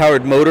DC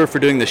powered motor for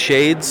doing the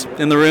shades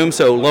in the room,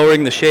 so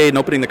lowering the shade and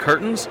opening the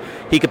curtains,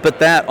 he could put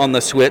that on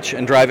the switch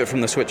and drive it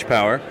from the switch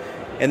power.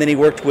 And then he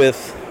worked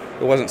with,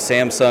 it wasn't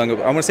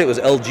Samsung, I want to say it was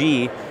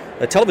LG,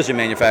 a television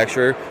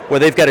manufacturer, where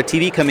they've got a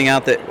TV coming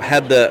out that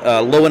had the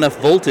low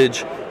enough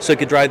voltage so it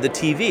could drive the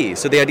TV.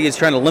 So the idea is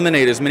trying to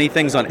eliminate as many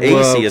things on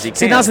AC as he can.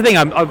 See, that's the thing.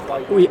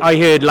 I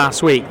heard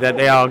last week that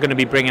they are going to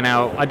be bringing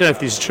out, I don't know if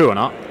this is true or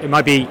not, it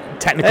might be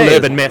technical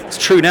urban myth. It's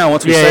true now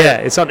once we say it.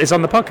 Yeah, it's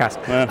on the podcast.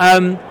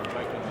 Yeah.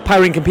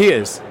 Powering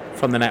computers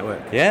from the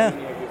network. Yeah.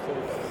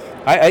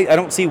 I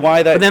don't see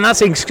why that... But then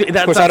that's... of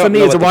course, I don't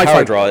know what the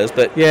power draw is,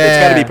 but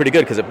it's got to be pretty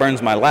good because it burns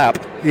my lap.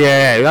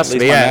 Yeah, it has to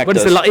be, yeah. But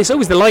it's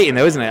always the lighting,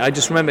 though, isn't it? I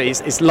just remember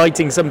it's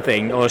lighting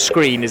something, or a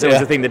screen is always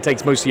the thing that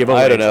takes most of your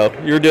voltage. I don't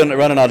know. You're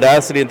running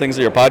Audacity and things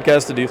of your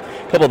podcast to do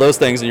a couple of those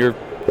things, and your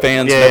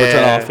fans never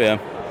turn off, Yeah,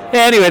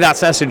 anyway,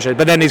 that's interesting.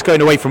 But then he's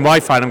going away from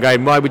Wi-Fi, and I'm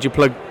going, why would you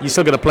plug... You're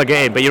still going to plug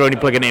it in, but you're only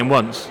plugging it in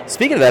once.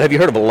 Speaking of that, have you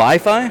heard of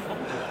Li-Fi?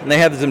 And they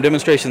have some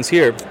demonstrations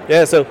here.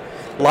 Yeah, so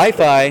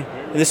Li-Fi,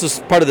 and this was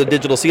part of the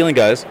digital ceiling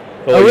guys.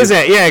 Is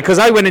it? Yeah, because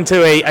I went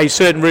into a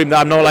certain room that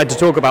I'm not allowed to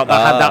talk about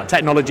that had that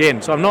technology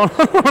in, so I'm not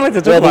allowed to talk about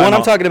it. Well, the one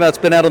I'm talking about has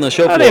been out on the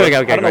show floor. There we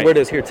go. Okay, I don't know where it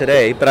is here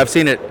today, but I've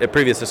seen it at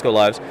previous Cisco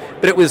Lives.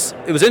 But it was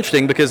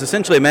interesting because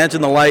essentially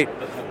imagine the light,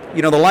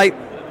 the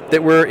light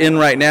that we're in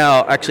right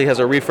now actually has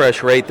a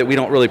refresh rate that we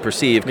don't really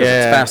perceive because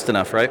it's fast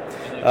enough, right?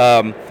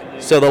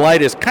 So the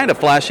light is kind of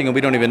flashing and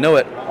we don't even know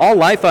it. All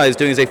Li-Fi is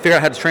doing is they figure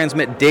out how to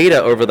transmit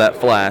data over that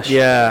flash.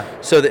 Yeah.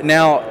 So that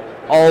now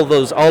all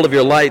of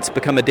your lights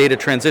become a data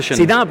transition.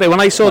 See that bit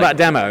when I saw that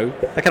demo,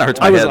 that kind of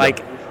hurts my head. I was like,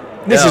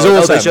 this is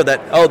awesome. They showed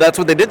that. Oh, that's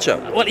what they did show.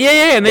 Well,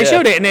 and they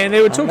showed it, and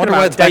they were talking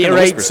about data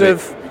rates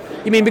of.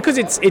 You mean because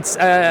it's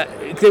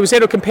they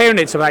were comparing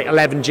it to like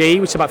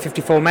 11G, which is about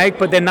 54 meg,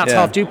 but then that's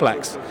half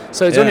duplex,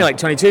 so it's only like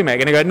 22 meg,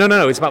 and they go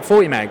no, it's about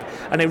 40 meg,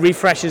 and it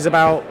refreshes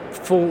about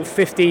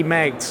 50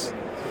 megs.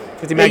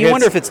 50 megahertz. You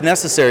wonder if it's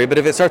necessary, but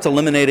if it starts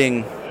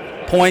eliminating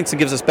points and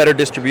gives us better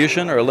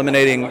distribution, or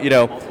eliminating,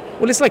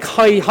 Well, it's like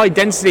high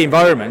density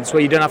environments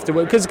where you don't have to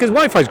work, because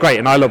Wi-Fi is great,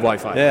 and I love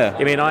Wi-Fi. Yeah.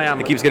 I mean,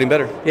 It keeps getting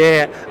better.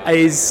 Yeah.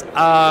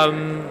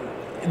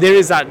 There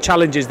is that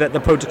challenges that the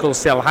protocol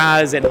still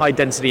has in high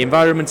density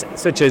environments,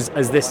 such as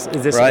this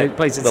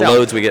place itself. The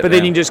loads we get. But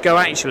then you just go,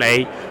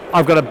 actually,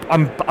 I'm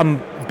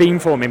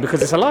beamforming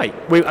because it's a light.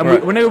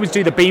 When I always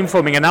do the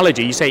beamforming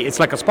analogy, you say it's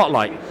like a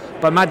spotlight.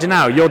 But imagine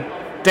now your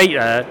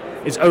data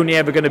is only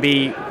ever going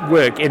to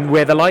work in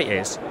where the light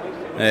is.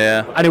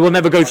 Yeah. And it will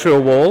never go through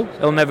a wall.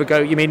 It'll never go.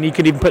 You mean you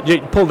could even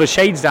pull the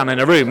shades down in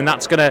a room, and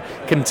that's going to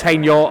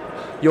contain your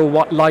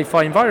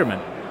Li-Fi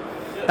environment.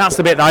 That's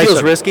the bit that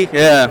feels risky.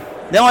 Yeah.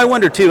 No, I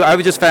wonder too. I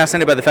was just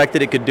fascinated by the fact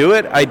that it could do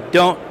it. I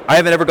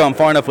haven't ever gone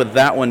far enough with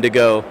that one to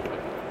go.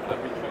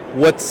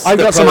 I've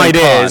got some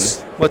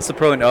ideas. What's the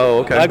pro and oh,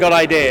 okay. I got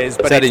ideas,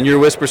 but is that in your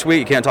whisper suite?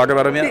 You can't talk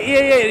about them yet.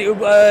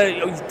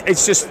 Yeah.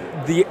 It's just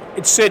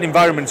it's certain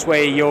environments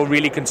where you're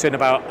really concerned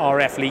about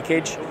RF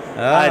leakage.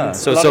 And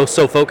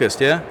so focused,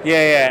 yeah.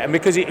 Yeah, and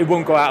because it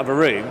won't go out of a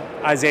room,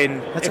 as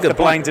in if the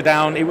blinds are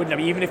down, it wouldn't.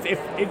 Even if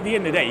at the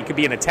end of the day, you could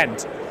be in a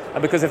tent,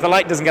 and because if the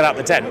light doesn't get out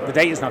the tent, the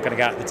data's not going to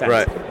get out the tent.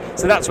 Right.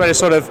 So that's where it's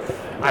sort of,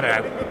 I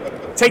don't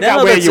know. Take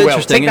that where you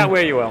will. Take that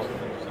where you will.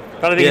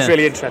 But I think it's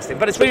really interesting.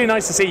 But it's really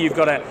nice to see you've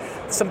got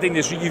something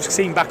that you've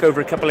seen back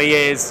over a couple of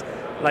years,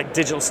 like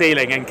digital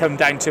ceiling, and come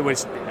down to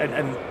us.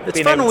 And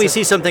it's fun when we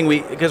see something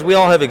because we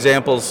all have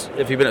examples.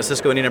 If you've been at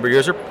Cisco any number of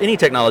years, or any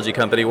technology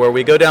company, where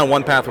we go down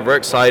one path, we're very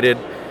excited,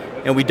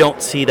 and we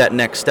don't see that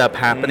next step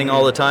happening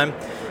all the time.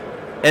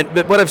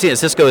 But what I've seen at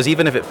Cisco is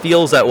even if it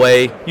feels that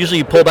way, usually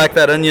you pull back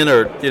that onion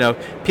or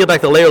peel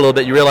back the layer a little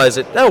bit, you realize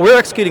that we're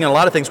executing on a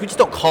lot of things. We just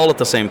don't call it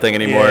the same thing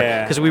anymore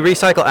because we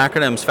recycle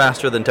acronyms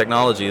faster than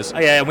technologies. Oh,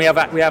 yeah, and we have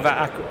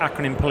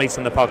acronym police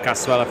on the podcast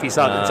as well. If you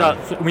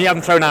start, we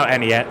haven't thrown out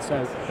any yet,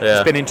 so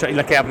it's been interesting.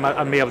 Lucky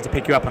I'll be able to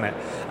pick you up on it.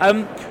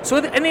 So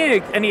are there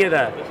any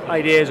other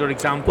ideas or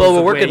examples? Well,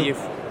 we're working.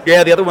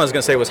 Yeah, the other one I was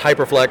going to say was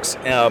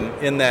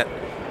HyperFlex. In that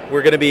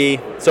we're going to be.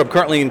 So I'm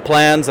currently in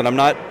plans, and I'm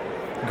not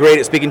great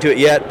at speaking to it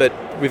yet, but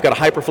we've got a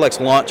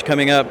HyperFlex launch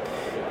coming up.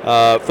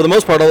 For the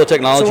most part, all the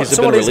technologies have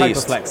been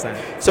released. So what is HyperFlex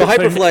then? So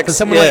HyperFlex, for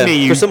someone like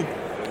me,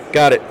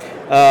 got it.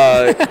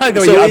 I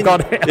know I've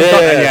got it.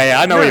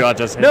 I know where you are,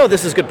 just here. No,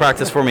 this is good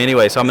practice for me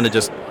anyway. So I'm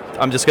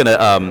just going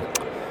to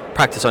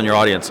practice on your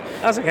audience.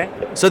 That's okay.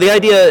 So the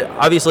idea,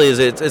 obviously, is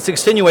it's an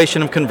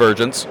extenuation of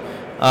convergence.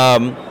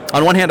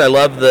 On one hand, I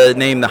love the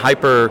name, the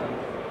hyper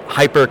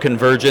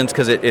convergence,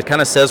 because it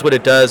kind of says what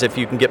it does. If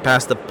you can get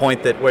past the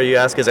point that where you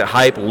ask, is it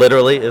hype?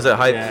 Literally, is it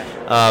hype?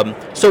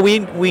 Yeah. So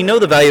we know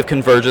the value of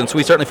convergence.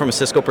 We certainly, from a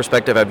Cisco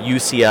perspective, have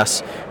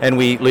UCS, and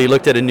we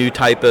looked at a new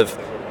type of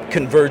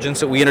convergence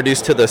that we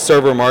introduced to the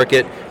server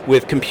market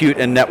with compute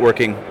and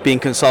networking being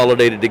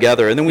consolidated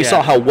together. And then we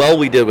saw how well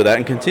we did with that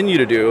and continue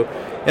to do.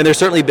 And there's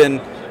certainly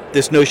been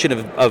this notion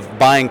of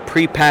buying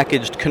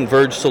prepackaged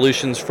converged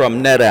solutions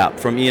from NetApp,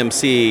 from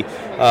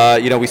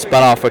EMC. We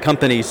spun off a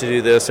company to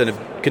do this and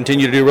have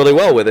continued to do really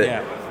well with it.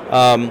 Yeah.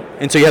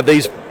 And so you have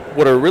these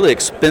what are really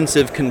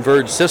expensive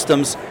converged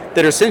systems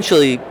that are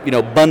essentially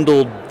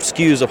bundled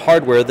SKUs of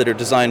hardware that are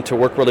designed to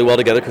work really well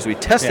together because we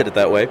tested it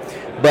that way.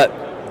 But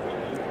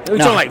we're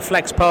talking like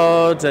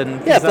FlexPod and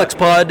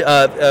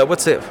FlexPod.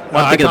 What's it?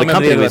 I'm thinking of the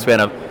company we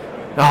spun up.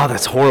 Oh,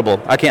 that's horrible.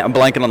 I'm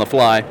blanking on the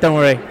fly. Don't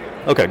worry.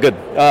 Okay, good.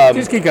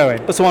 Just keep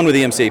going. That's the one with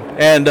EMC.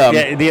 And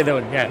the other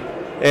one, yeah.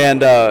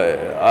 And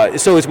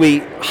so as we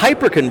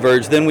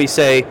hyper-converge, then we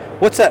say,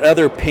 what's that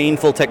other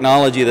painful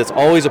technology that's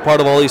always a part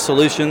of all these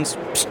solutions?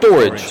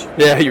 Storage.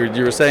 Yeah,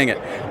 you were saying it.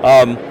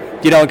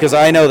 Because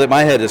I know that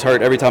my head is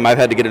hurt every time I've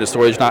had to get into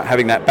storage, not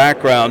having that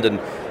background, and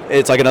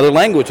it's like another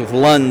language with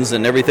LUNs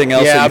and everything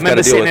else. Yeah, I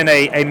remember sitting in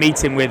a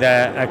meeting with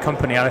a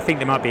company, and I think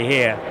they might be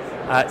here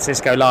at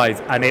Cisco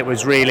Live, and it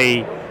was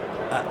really...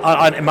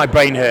 my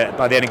brain hurt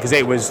by the end because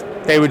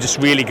they were just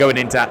really going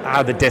into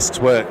how the disks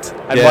worked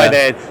and why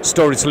their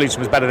storage solution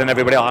was better than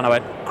everybody else. And I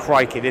went,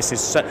 crikey, this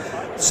is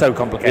so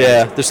complicated.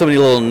 Yeah, there's so many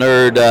little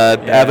nerd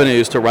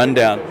avenues to run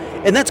down.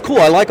 And that's cool.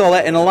 I like all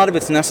that. And a lot of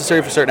it's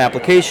necessary for certain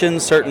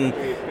applications, certain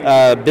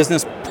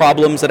business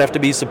problems that have to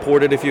be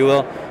supported, if you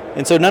will.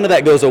 And so none of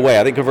that goes away.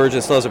 I think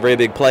convergence still has a very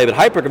big play. But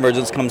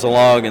hyperconvergence comes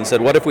along and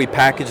said, what if we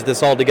package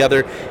this all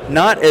together,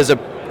 not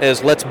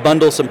as let's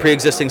bundle some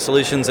pre-existing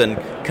solutions and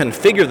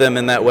configure them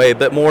in that way,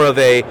 but more of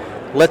a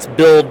let's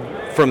build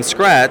from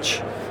scratch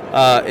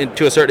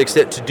to a certain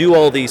extent to do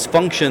all these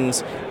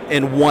functions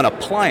in one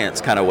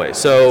appliance kind of way.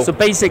 So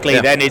basically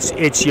then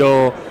it's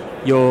your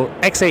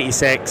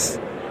x86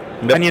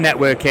 and your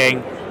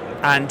networking,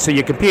 and so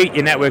your compute,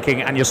 your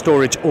networking, and your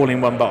storage all in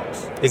one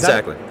box.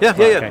 Exactly. Yeah.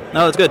 Okay.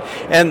 No, that's good.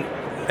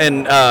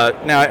 And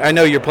now I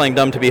know you're playing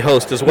dumb to be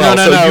host as well.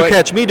 So if you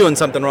catch me doing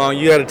something wrong,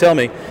 you got to tell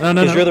me.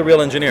 Because you're the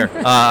real engineer.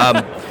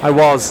 I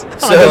was. So,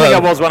 I don't think I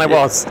was when I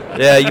was.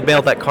 Yeah, you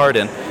mailed that card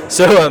in.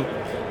 So,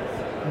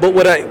 but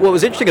what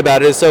was interesting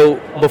about it is, so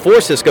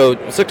before Cisco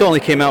only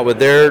came out with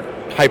their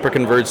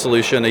hyperconverged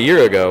solution a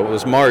year ago. It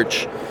was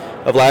March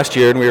of last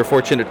year, and we were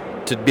fortunate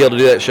to be able to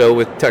do that show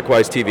with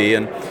TechWise TV.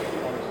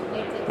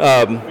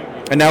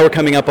 And now we're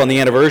coming up on the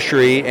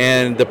anniversary,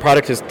 and the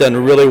product has done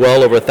really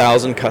well, over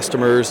 1,000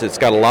 customers. It's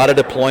got a lot of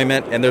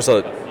deployment, and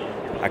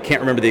I can't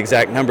remember the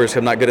exact numbers,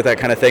 I'm not good at that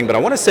kind of thing, but I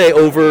want to say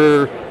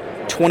over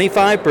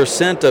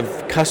 25%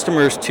 of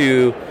customers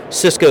to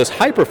Cisco's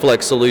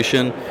HyperFlex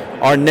solution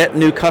are net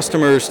new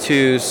customers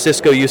to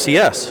Cisco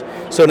UCS.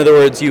 So in other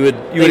words, they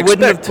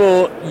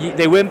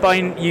weren't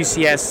buying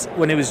UCS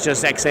when it was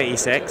just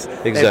x86.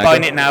 Exactly. They're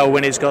buying it now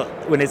when it's the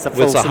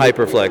full. It's a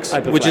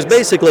HyperFlex, which is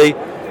basically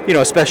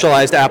a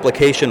specialized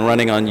application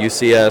running on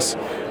UCS.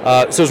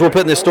 So as we're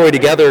putting this story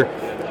together,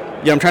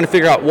 I'm trying to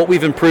figure out what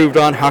we've improved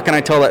on. How can I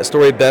tell that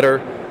story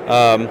better?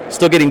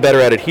 Still getting better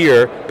at it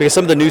here, because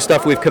some of the new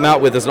stuff we've come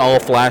out with is an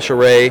all-flash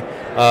array,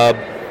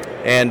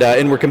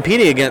 and we're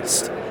competing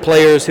against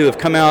players who have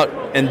come out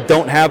and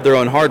don't have their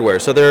own hardware.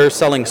 So they're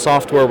selling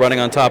software running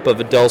on top of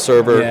a Dell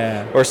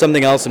server or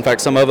something else. In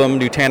fact, some of them,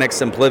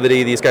 Nutanix,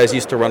 SimpliVity, these guys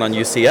used to run on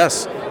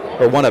UCS,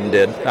 or one of them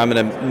did. I'm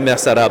going to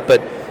mess that up,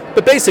 but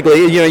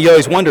basically, you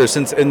always wonder,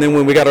 and then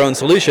when we got our own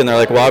solution, they're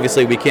like, well,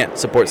 obviously we can't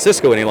support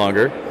Cisco any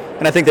longer.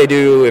 And I think they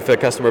do if a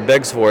customer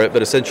begs for it,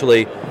 but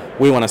essentially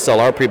we want to sell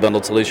our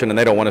pre-bundled solution, and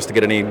they don't want us to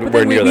get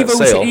anywhere near that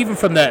sale. Even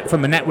from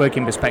a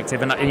networking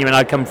perspective, and you and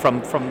I come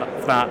from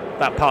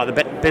that part of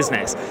the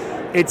business,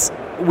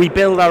 we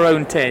build our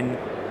own tin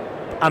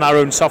and our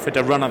own software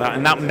to run on that,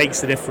 and that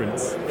makes the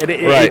difference.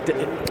 Right.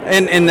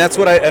 And that's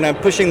what I'm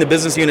pushing the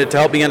business unit to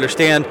help me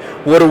understand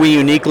what are we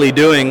uniquely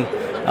doing.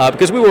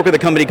 Because we work with a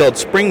company called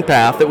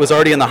SpringPath that was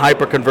already in the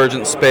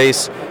hyperconvergent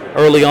space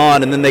early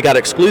on, and then they got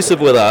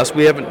exclusive with us.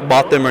 We haven't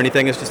bought them or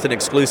anything. It's just an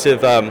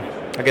exclusive,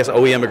 I guess,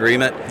 OEM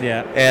agreement.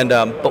 Yeah. And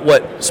but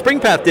what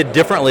SpringPath did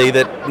differently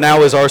that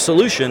now is our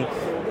solution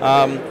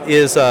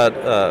is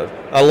a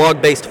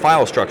log-based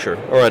file structure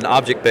or an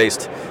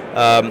object-based,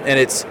 and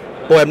it's,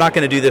 boy, I'm not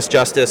going to do this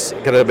justice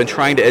because I've been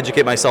trying to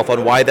educate myself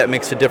on why that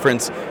makes a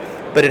difference.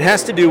 But it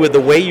has to do with the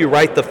way you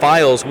write the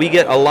files. We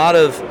get a lot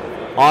of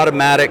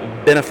automatic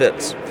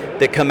benefits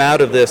that come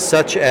out of this,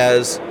 such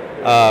as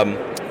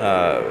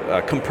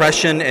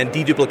compression and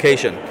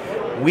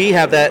deduplication. We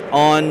have that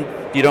on.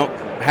 You don't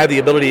have the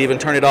ability to even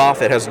turn it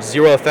off. It has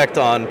zero effect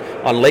on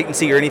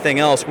latency or anything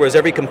else, whereas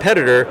every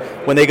competitor,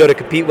 when they go to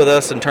compete with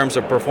us in terms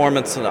of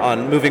performance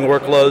on moving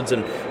workloads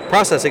and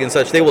processing and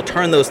such, they will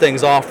turn those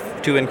things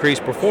off to increase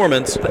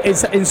performance. So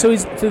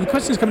the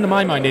question that's come to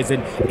my mind is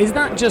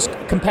that just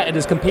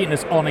competitors competing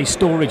us on a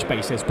storage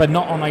basis, but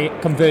not on a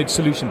converged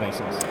solution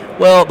basis?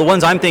 Well, the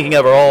ones I'm thinking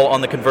of are all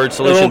on the converged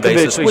solution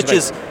basis,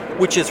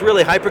 which is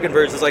really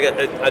hyperconverged. It's like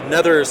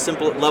another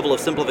simple level of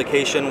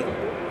simplification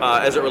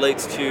as it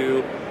relates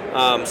to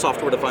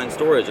software-defined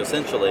storage,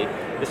 essentially.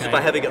 It's just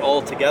by having it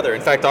all together.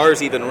 In fact,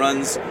 ours even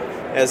runs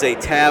as a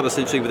tab,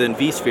 essentially, within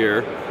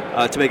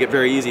vSphere to make it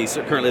very easy.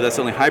 So currently, that's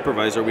the only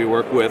hypervisor we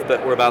work with,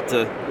 but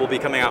we'll be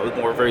coming out with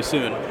more very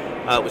soon,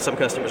 which some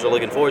customers are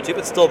looking forward to,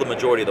 but still the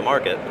majority of the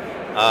market.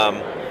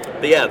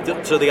 But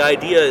yeah, so the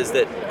idea is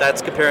that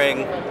that's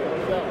comparing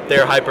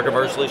their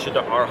hyperconverged solution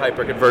to our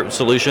hyperconverged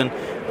solution.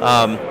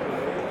 But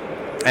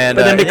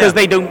then because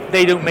they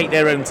don't make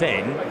their own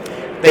thing,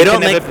 they don't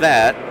make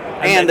that.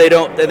 And they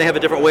have a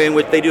different way in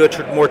which they do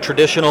a more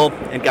traditional,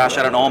 and gosh,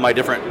 I don't know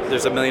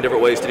there's a million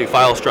different ways to do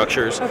file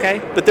structures. Okay.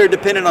 But they're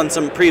dependent on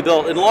some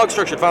pre-built, and log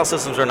structured file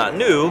systems are not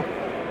new.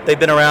 They've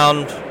been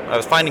around. I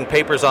was finding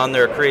papers on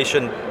their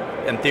creation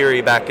and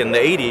theory back in the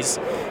 80s,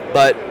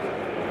 but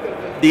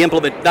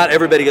not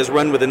everybody has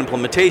run with an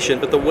implementation,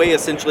 but the way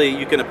essentially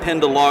you can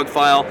append a log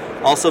file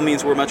also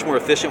means we're much more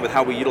efficient with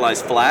how we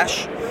utilize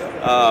Flash.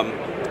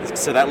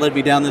 So that led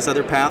me down this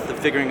other path of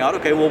figuring out,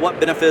 okay, well, what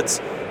benefits,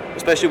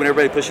 especially when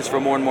everybody pushes for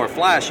more and more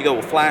Flash, you go,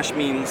 well, Flash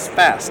means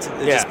fast.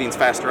 It just means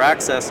faster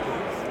access.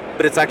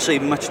 But it's actually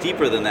much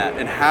deeper than that.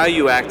 And how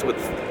you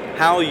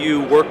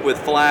work with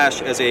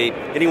Flash as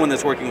anyone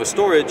that's working with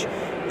storage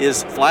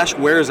is Flash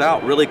wears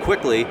out really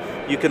quickly.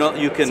 You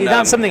can see,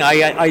 that's something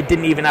I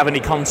didn't even have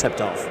any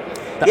concept of.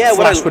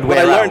 What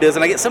I learned is,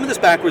 and I get some of this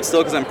backwards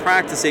still because I'm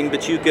practicing,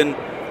 but you can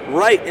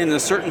write in a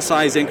certain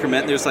size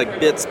increment. There's like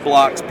bits,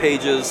 blocks,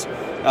 pages.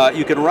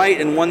 You can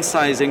write in one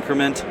size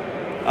increment.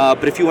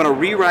 But if you want to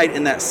rewrite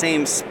in that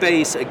same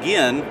space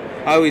again,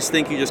 I always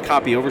think you just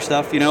copy over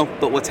stuff,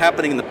 But what's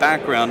happening in the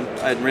background,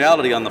 in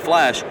reality on the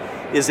Flash,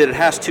 is that it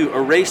has to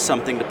erase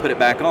something to put it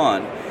back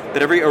on.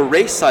 But every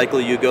erase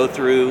cycle you go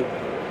through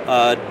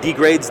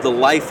degrades the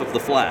life of the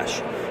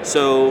Flash.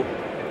 So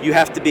you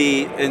have to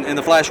be, and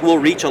the Flash will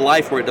reach a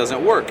life where it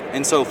doesn't work.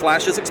 And so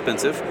Flash is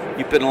expensive.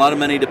 You put in a lot of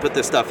money to put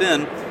this stuff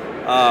in.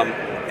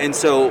 And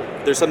so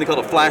there's something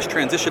called a Flash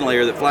transition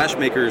layer that Flash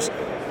makers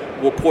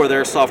will pour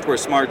their software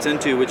smarts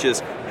into, which is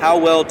how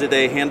well do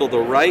they handle the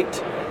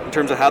write in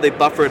terms of how they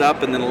buffer it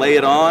up and then lay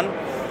it on.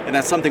 And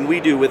that's something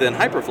we do within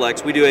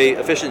HyperFlex. We do an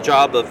efficient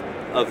job of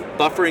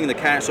buffering the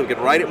cache so we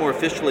can write it more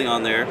efficiently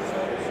on there.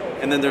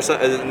 And then there's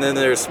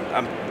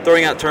I'm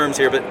throwing out terms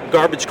here, but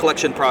garbage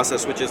collection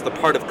process, which is the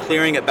part of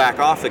clearing it back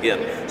off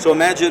again. So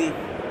imagine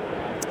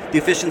the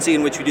efficiency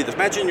in which we do this.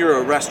 Imagine you're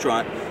a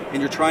restaurant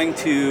and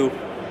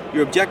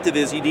your objective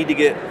is you need to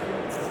get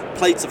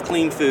plates of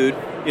clean food,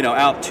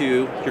 out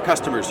to your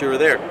customers who are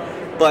there.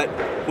 But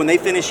when they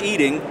finish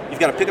eating, you've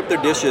got to pick up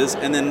their dishes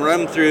and then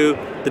run them through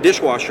the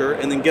dishwasher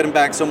and then get them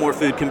back so more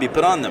food can be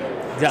put on them.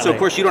 Exactly. So of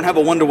course you don't have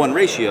a 1-to-1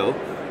 ratio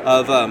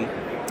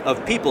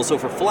of people. So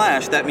for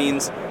Flash, that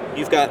means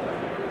you've got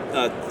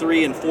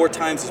 3 and 4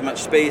 times as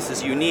much space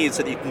as you need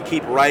so that you can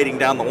keep writing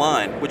down the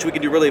line, which we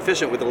can do really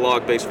efficient with the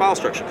log-based file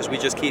structure because we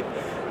just keep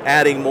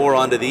adding more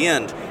onto the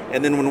end.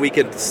 And then when we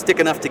can stick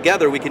enough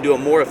together, we can do a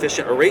more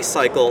efficient erase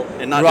cycle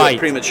and not do it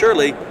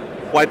prematurely,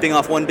 wiping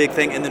off one big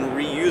thing and then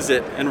reuse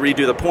it and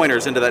redo the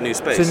pointers into that new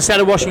space. So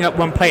instead of washing up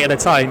one plate at a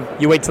time,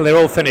 you wait till they're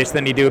all finished,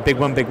 then you do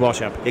one big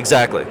wash up.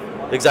 Exactly.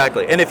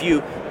 And if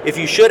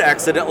you should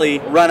accidentally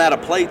run out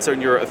of plates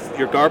on your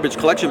garbage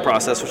collection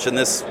process, which in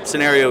this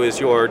scenario is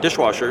your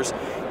dishwashers,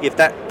 if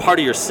that part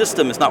of your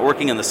system is not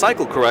working in the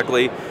cycle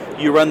correctly,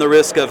 you run the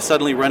risk of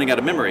suddenly running out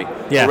of memory,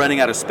 or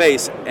running out of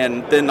space,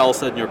 and then all of a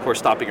sudden you're, of course,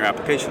 stopping your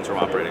applications from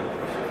operating.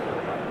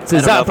 So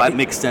I don't know if that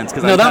makes sense.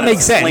 No, that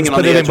makes sense.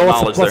 But then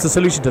what's the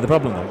solution to the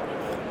problem,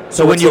 though?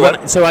 So when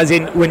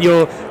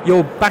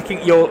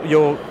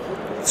you're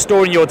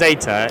storing your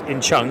data in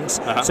chunks,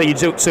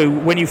 so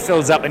when you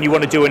fills up and you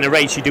want to do an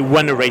erase, you do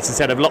one erase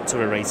instead of lots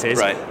of erases.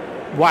 Right.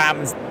 What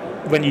happens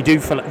when you do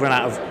run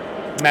out of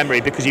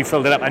memory because you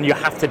filled it up and you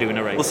have to do an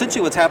erase? Well,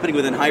 essentially what's happening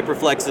within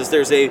HyperFlex is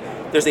there's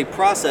a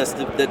process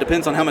that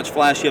depends on how much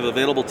Flash you have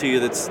available to you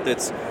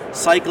that's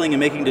cycling and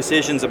making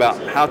decisions about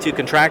how to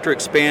contract or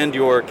expand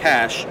your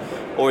cache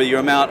or your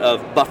amount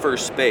of buffer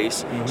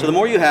space. Mm-hmm. So the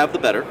more you have, the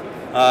better.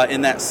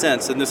 in that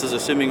sense, and this is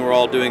assuming we're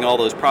all doing all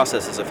those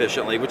processes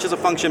efficiently, which is a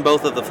function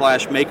both of the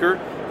Flash maker,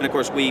 and of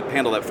course we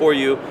handle that for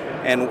you,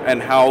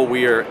 and how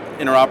we are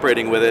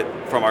interoperating with it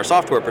from our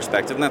software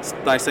perspective. And that's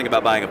the nice thing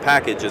about buying a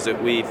package, is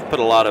that we've put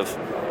a lot of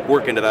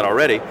work into that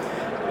already.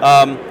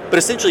 But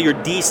essentially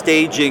you're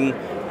de-staging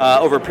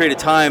over a period of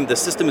time. The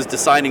system is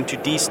deciding to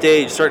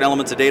de-stage certain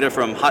elements of data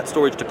from hot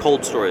storage to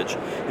cold storage.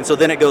 And so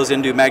then it goes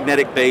into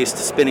magnetic-based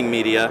spinning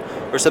media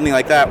or something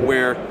like that,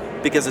 where,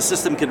 because the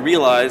system can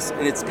realize,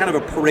 and it's kind of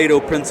a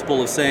Pareto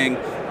principle of saying,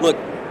 look,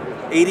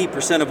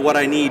 80% of what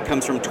I need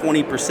comes from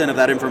 20% of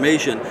that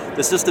information.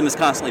 The system is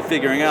constantly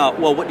figuring out,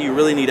 well, what do you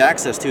really need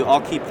access to?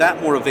 I'll keep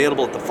that more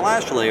available at the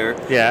flash layer,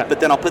 but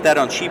then I'll put that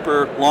on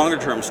cheaper,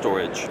 longer-term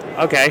storage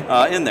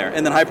in there.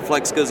 And then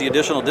Hyperflex goes the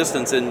additional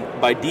distance, and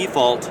by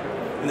default,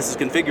 and this is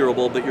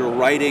configurable, but you're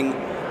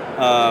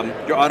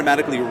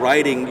automatically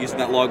writing using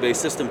that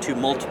log-based system to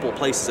multiple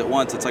places at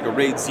once. It's like a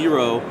RAID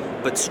 0,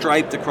 but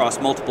striped across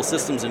multiple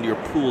systems into your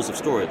pools of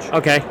storage.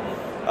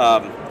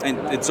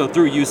 And so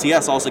through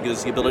UCS also gives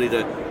us the ability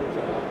to,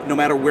 no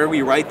matter where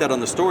we write that on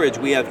the storage,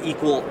 we have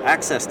equal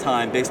access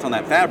time based on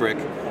that fabric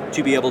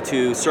to be able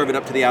to serve it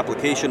up to the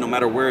application no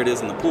matter where it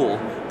is in the pool,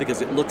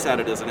 because it looks at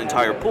it as an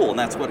entire pool, and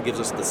that's what gives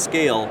us the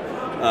scale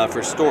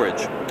for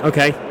storage.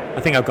 Okay,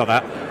 I think I've got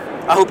that.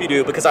 I hope you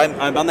do, because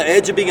I'm on the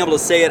edge of being able to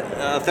say it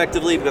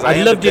effectively, because I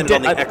am dependent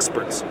on the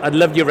experts. I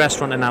loved your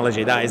restaurant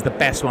analogy. That is the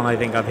best one I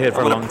think I've heard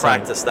for a long time. I'm going to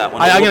practice that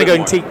one. I'm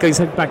going to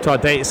go back to our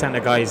data center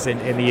guys in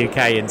the UK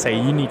and say,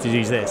 you need to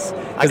use this.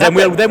 Because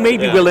then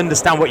maybe we'll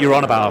understand what you're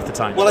on about half the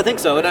time. Well, I think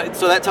so.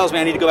 So that tells me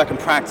I need to go back and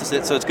practice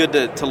it. So it's good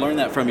to learn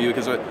that from you,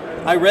 because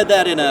I read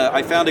that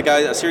I found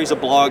a series of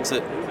blogs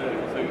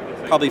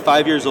that probably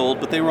 5 years old,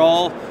 but they were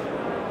all,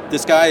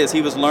 this guy, as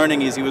he was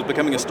learning, as he was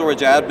becoming a storage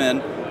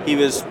admin, he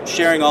was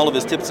sharing all of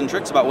his tips and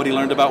tricks about what he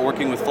learned about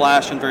working with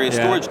Flash and various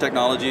storage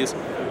technologies,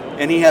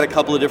 and he had a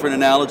couple of different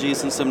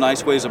analogies and some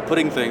nice ways of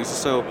putting things.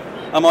 So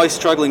I'm always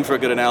struggling for a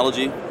good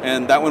analogy,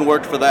 and that one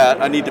worked for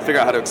that. I need to figure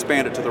out how to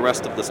expand it to the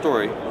rest of the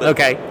story. But,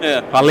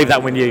 I'll leave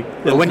that with you.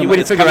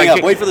 It's coming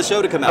up. Wait for the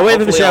show to come out. I'll wait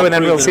for the show, and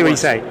then we'll see what you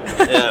say.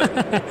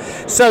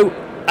 So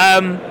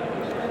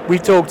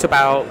we've talked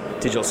about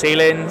digital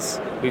ceilings,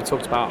 we've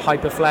talked about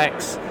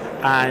Hyperflex,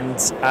 and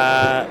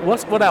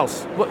what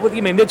else? What do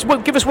you mean?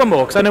 Give us one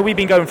more, because I know we've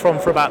been going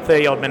for about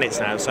 30 odd minutes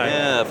now. So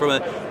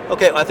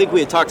I think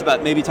we had talked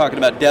about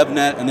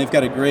DevNet, and they've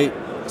got a great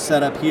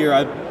setup here.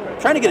 I'm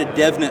trying to get a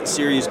DevNet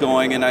series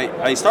going, and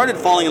I started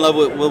falling in love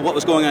with what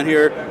was going on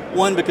here.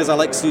 One, because I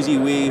like Susie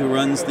Wee, who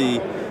runs the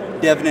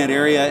DevNet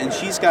area, and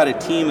she's got a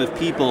team of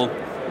people.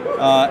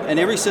 And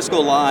every Cisco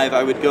Live,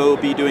 I would go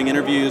be doing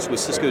interviews with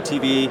Cisco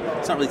TV.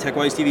 It's not really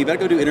TechWise TV, but I'd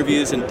go do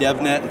interviews in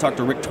DevNet and talk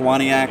to Rick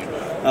Twaniak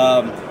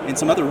and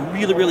some other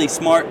really, really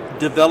smart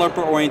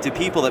developer-oriented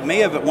people that may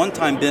have at one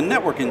time been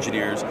network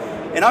engineers.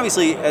 And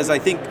obviously, as I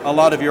think a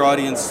lot of your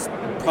audience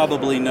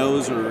probably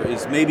knows or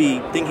is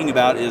maybe thinking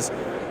about, is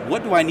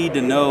what do I need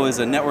to know as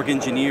a network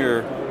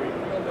engineer?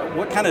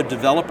 What kind of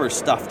developer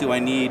stuff do I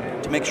need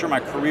to make sure my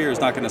career is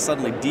not going to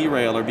suddenly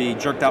derail or be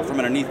jerked out from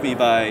underneath me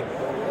by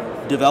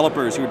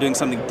developers who are doing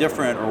something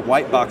different, or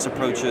white box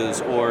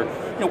approaches, or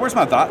where's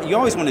my value? You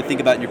always want to think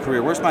about in your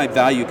career, where's my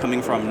value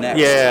coming from next?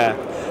 Yeah.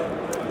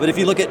 But if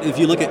you look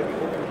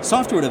at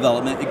software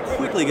development, it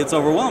quickly gets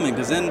overwhelming,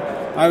 because then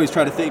I always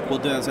try to think, well,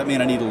 does that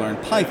mean I need to learn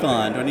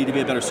Python? Do I need to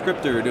be a better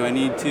scripter? Do I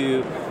need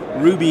to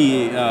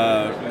Ruby,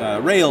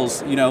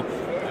 Rails?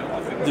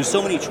 There's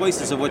so many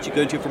choices of what you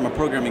go to from a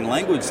programming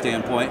language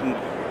standpoint, and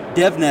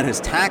DevNet has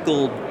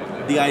tackled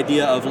the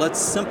idea of let's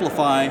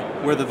simplify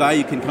where the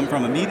value can come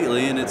from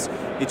immediately, and it's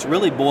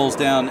really boils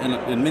down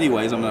in many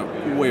ways. I'm going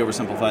to way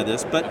oversimplify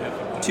this,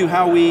 but to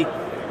how we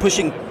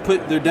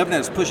their DevNet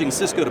is pushing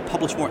Cisco to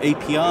publish more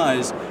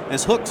APIs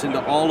as hooks into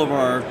all of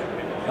our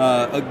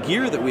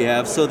gear that we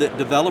have, so that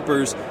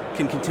developers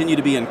can continue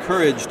to be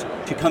encouraged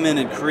to come in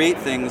and create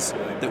things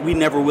that we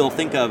never will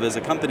think of as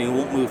a company and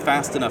won't move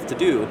fast enough to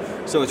do.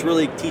 So it's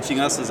really teaching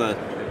us as a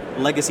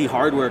legacy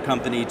hardware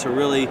company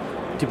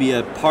to be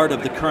a part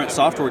of the current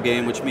software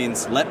game, which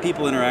means let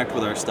people interact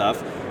with our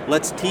stuff.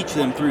 Let's teach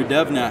them through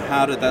DevNet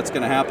how that's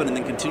going to happen, and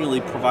then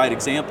continually provide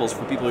examples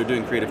for people who are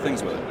doing creative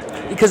things with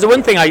it. Because the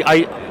one thing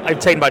I've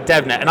taken about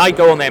DevNet, and I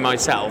go on there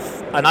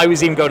myself, and I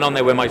was even going on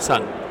there with my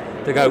son,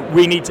 to go,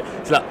 we need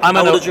to... So look,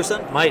 how old is your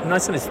son? My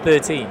son is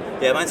 13.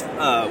 Yeah, mine's,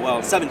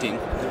 17.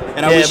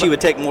 And I wish he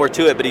would take more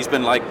to it, but he's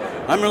been like,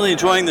 I'm really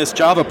enjoying this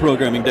Java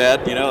programming,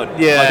 Dad.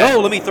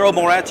 Let me throw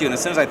more at you. And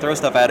as soon as I throw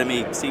stuff at him,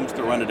 he seems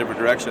to run a different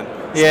direction.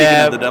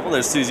 Speaking of the devil,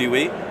 there's Susie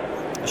Wee.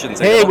 I shouldn't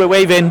say Hey, we're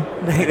waving.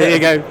 There you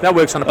go. That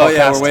works on a podcast. Oh,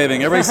 yeah, we're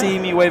waving. Everybody see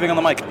me waving on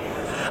the mic.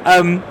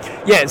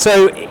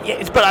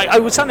 But I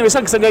was saying to my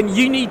son, because I'm going,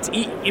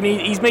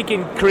 he's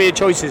making career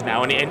choices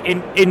now, and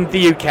in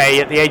the UK,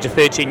 at the age of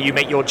 13, you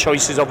make your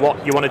choices of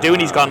what you want to do,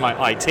 and he's gone like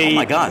IT. Oh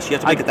my gosh, you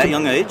have to make it that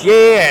young age?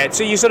 Yeah,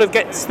 so you sort of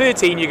get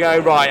 13, you go,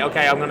 right,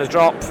 okay, I'm going to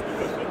drop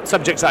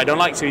subjects that I don't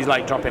like, so he's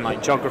like dropping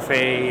like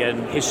geography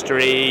and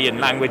history and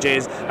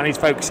languages, and he's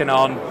focusing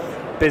on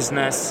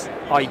business,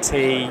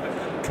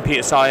 IT,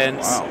 computer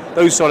science,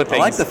 those sort of things.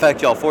 I like the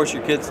fact y'all force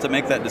your kids to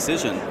make that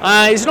decision.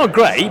 It's not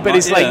great, but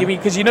it's like,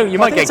 because you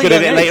might get good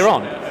at it later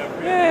on.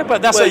 Yeah,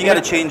 but that's you got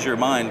to change your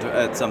mind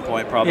at some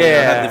point, probably.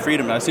 Yeah. Or have the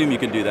freedom. I assume you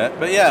can do that.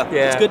 But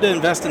it's good to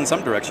invest in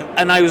some direction.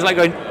 And I was like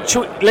going,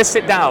 let's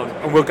sit down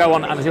and we'll go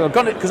on. And I said,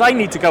 because I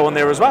need to go on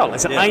there as well. I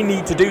said, I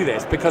need to do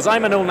this because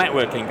I'm an old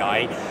networking guy,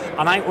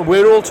 and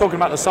we're all talking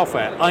about the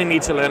software. I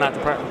need to learn how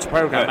to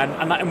program.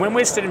 Right. And when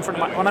we're stood in front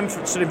when I'm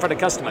stood in front of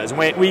customers,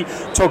 and we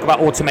talk about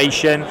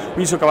automation,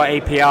 we talk about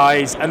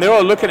APIs, and they're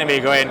all looking at me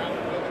going,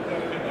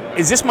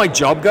 is this my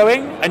job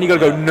going? And you got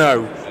to go,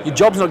 no, your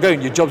job's not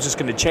going. Your job's just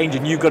going to change,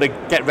 and you've got to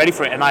get ready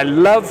for it. And I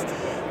love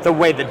the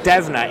way that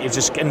DevNet is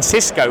just, and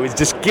Cisco is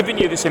just giving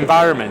you this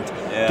environment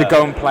to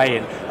go and play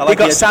in. I like we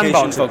got the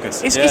sandbox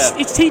focus.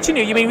 It's teaching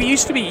you. We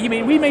used to be.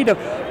 We made a.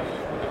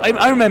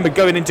 I remember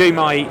going and doing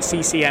my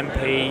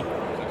CCNP,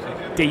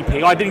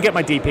 DP. I didn't get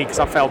my DP because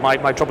I failed my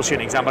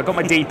troubleshooting exam. I got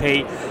my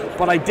DP,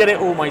 but I did it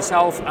all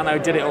myself, and I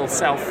did it all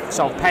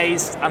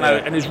self-paced, and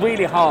it was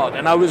really hard.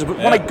 And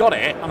when I got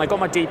it and I got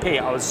my DP,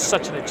 I was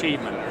such an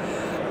achievement.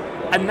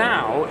 And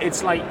now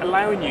it's like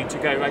allowing you to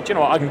go, like, you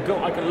know what,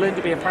 I can learn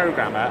to be a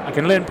programmer, I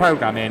can learn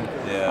programming,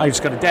 I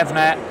just got a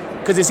DevNet,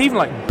 because it's even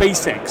like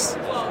basics,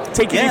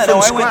 taking you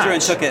from scratch. I went through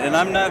and took it, and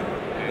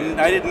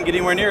I didn't get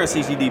anywhere near a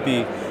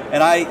CCDP,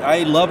 and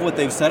I love what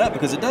they've set up,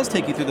 because it does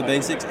take you through the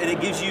basics, and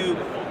it gives you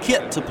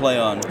kit to play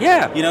on.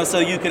 Yeah. So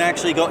you can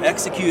actually go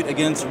execute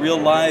against real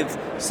live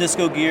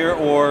Cisco gear,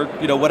 or,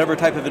 whatever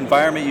type of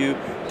environment you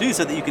do,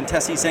 so that you can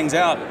test these things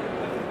out.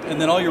 And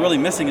then all you're really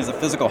missing is the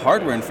physical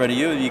hardware in front of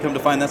you. You come to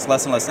find that's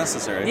less and less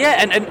necessary.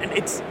 Yeah, and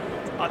it's,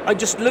 I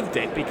just loved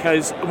it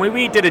because when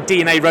we did a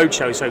DNA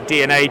roadshow, so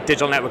DNA,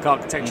 Digital Network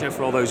Architecture,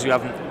 for all those who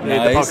haven't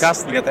heard the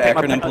podcast. You got the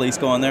acronym police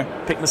going there.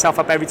 Pick myself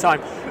up every time.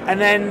 And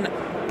then,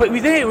 but we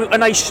did,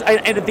 and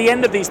at the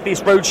end of this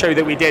roadshow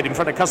that we did in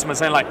front of customers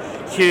saying like,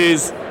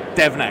 here's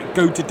DevNet,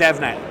 go to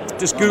DevNet.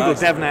 Just Google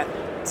DevNet.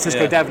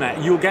 Cisco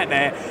DevNet. You'll get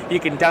there. You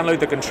can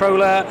download the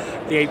controller,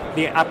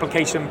 the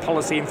application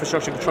policy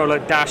infrastructure controller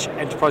dash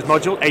enterprise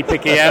module,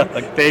 APIC-EM.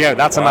 There you go.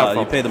 That's a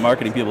mouthful. You pay the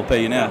marketing people,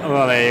 pay you now.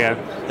 Well, there you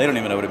go. They don't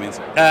even know what it means.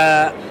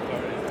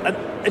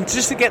 And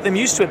just to get them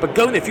used to it, but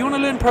go there. If you want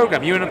to learn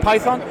program, you're in a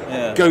Python,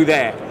 go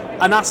there.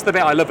 And that's the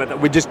bit I love it,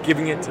 that we're just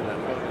giving it to them.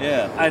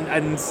 Yeah.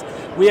 And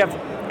we have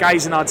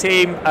guys in our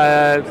team.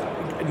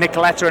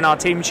 Nicoletta in our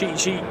team, she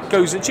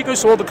goes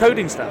to all the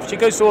coding stuff. She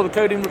goes to all the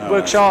coding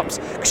workshops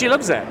because she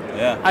loves it.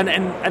 Yeah.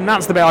 And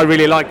that's the bit I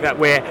really like, that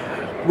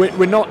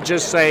we're not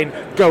just saying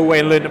go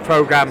away and learn the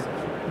program.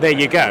 There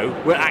you go.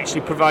 We're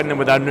actually providing them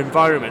with an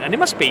environment, and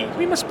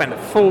we must spend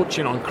a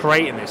fortune on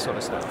creating this sort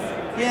of stuff.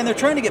 Yeah, and they're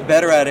trying to get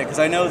better at it, because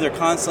I know they're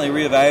constantly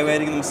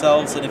reevaluating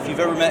themselves. And if you've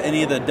ever met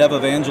any of the dev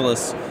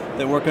evangelists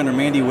that work under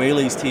Mandy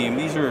Whaley's team,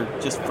 these are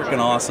just freaking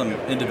awesome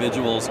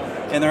individuals,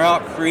 and they're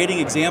out creating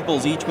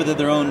examples, each within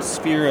their own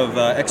sphere of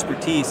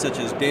expertise, such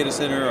as data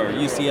center or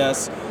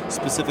UCS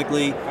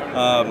specifically.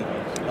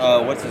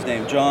 What's his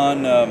name?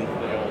 John.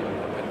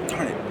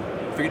 Darn it,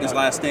 I forget his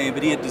last name,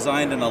 but he had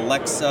designed an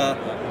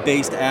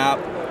Alexa-based app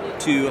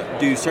to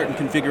do certain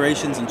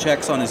configurations and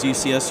checks on his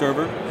UCS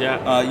server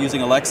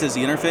using Alexa as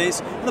the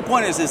interface. And the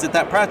point is it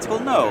that practical?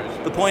 No.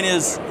 The point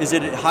is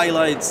that it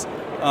highlights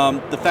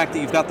the fact that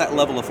you've got that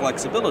level of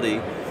flexibility.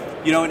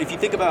 And if you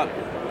think about,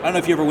 I don't know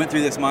if you ever went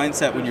through this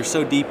mindset when you're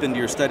so deep into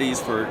your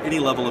studies for any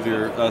level of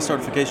your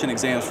certification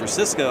exams for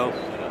Cisco,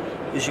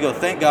 is you go,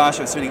 thank gosh,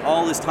 I'm spending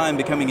all this time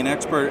becoming an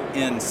expert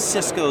in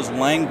Cisco's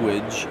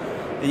language.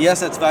 And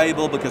yes, that's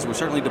valuable because we're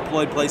certainly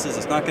deployed places.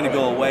 It's not going to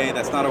go away.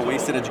 That's not a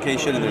wasted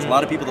education, and there's a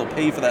lot of people that will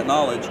pay for that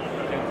knowledge.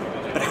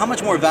 But how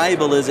much more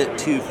valuable is it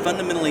to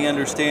fundamentally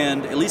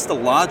understand at least the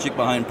logic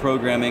behind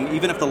programming,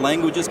 even if the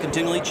languages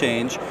continually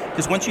change?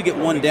 Because once you get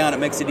one down, it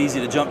makes it easy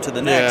to jump to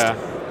the next.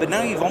 Yeah. But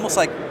now you've almost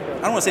I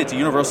don't want to say it's a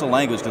universal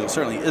language, because it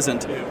certainly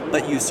isn't,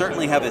 but you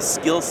certainly have a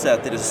skill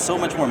set that is so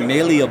much more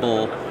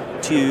malleable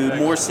to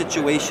more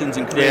situations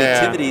and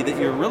creativity that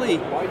you're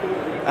really...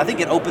 I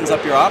think it opens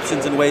up your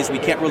options in ways we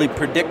can't really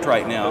predict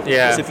right now.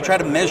 Yeah. Because if you try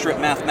to measure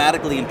it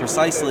mathematically and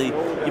precisely,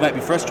 you might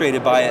be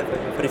frustrated by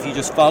it. But if you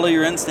just follow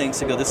your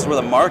instincts and go, this is where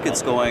the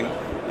market's going,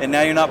 and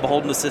now you're not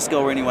beholden to Cisco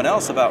or anyone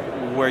else about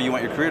where you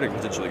want your career to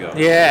potentially go.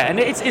 Yeah, and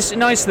it's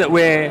nice that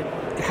we're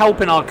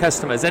helping our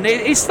customers, and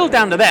it's still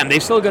down to them.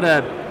 They've still got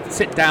to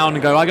sit down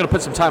and go, I got to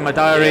put some time in my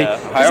diary. Yeah,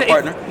 hire a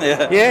partner.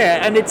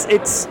 Yeah, and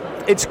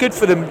it's good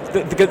for them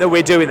that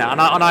we're doing that,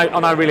 and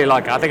I really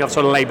like it. I think I've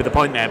sort of laboured the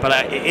point there,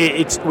 but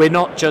we're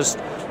not just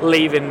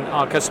leaving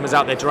our customers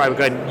out there to dry. We're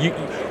going,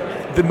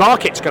 the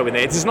market's going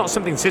there. This is not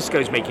something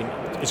Cisco's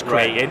is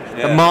creating. Right.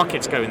 Yeah. The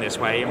market's going this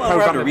way. And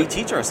we're having to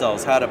reteach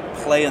ourselves how to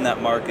play in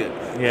that market.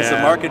 Because the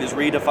market is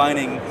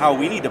redefining how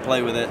we need to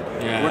play with it.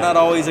 Yeah. We're not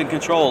always in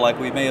control like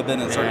we may have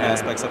been in certain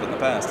aspects of it in the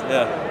past.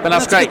 Yeah, but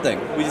that's great. A good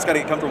thing. We just got to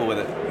get comfortable with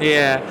it.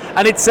 Yeah,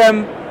 and it's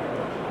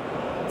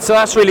so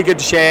that's really good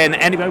to share. And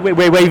anyway,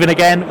 we're waving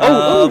again.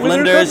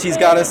 Linda, she's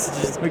got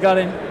us. We got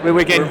in.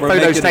 We're getting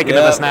photos taken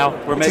of us now.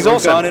 We're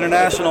awesome. Gone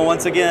international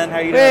once again. How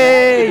are you doing?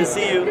 Hey. Good to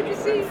see you. Good to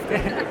see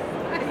you.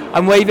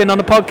 I'm waving on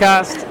the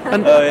podcast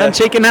and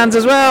shaking hands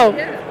as well.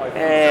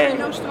 Sorry,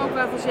 no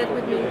stroopwafels yet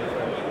with me.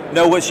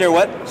 No, what? Share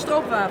what?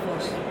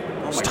 Stroopwafels.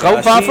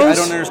 Stroopwafels? See, I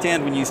don't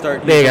understand when you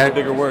start There you using go.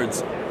 bigger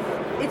words.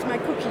 It's my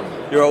cookie.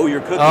 Your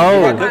cookie. Oh.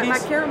 You want My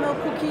cookies? caramel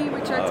cookie,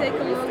 which I take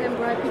along and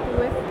bribe people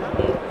with.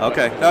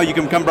 Okay. No, you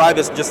can come bribe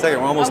us in just a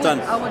second. We're almost done.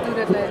 I will do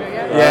that later,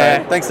 yeah? Yeah. All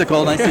right. Thanks,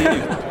 Nicole. Nice seeing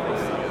you.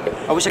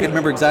 I wish I could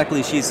remember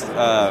exactly. She's a,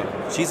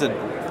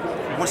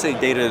 I want to say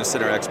data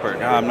center expert.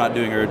 No, I'm not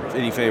doing her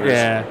any favors.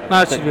 Yeah.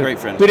 No, She's a great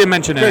friend. We didn't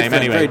mention her Great name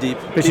friend, anyway. very deep.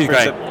 But she's Deep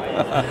great.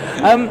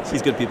 friendship.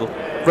 She's good people.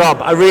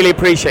 Rob, I really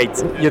appreciate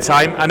your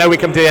time. I know we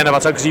come to the end of our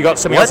talk because you got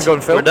something else to go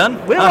and film. We're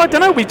done? Well, I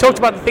don't know. We talked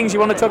about the things you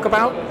want to talk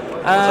about.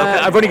 okay.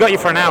 I've only got you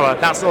for an hour.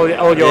 That's all your.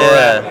 Oh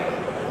yeah.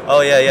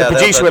 The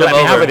producer will let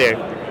me have with you.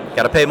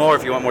 Got to pay more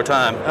if you want more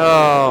time.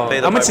 Oh, Pay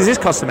the how much piper. is this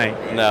costing me?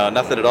 No,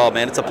 nothing at all,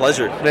 man. It's a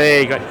pleasure.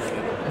 There you go.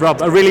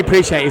 Rob, I really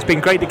appreciate it. It's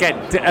been great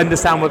to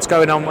understand what's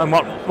going on and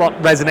what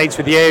resonates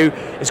with you.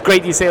 It's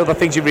great you see all the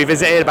things you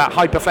revisited about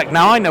Hyperflex.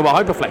 Now I know what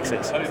Hyperflex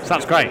is. So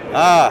that's great.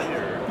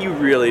 You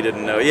really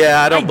didn't know.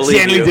 Yeah, I don't believe you.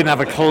 I genuinely didn't have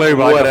a clue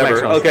what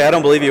Whatever. Hyperflex was. Okay, I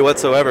don't believe you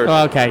whatsoever.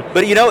 Oh, okay.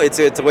 But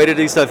it's a way to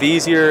do stuff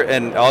easier,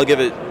 and I'll give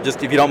it,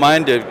 just if you don't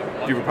mind, you're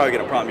probably going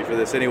to prompt me for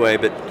this anyway,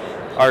 but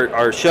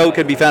our show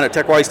can be found at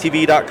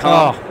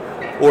techwisetv.com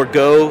or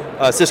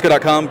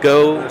cisco.com,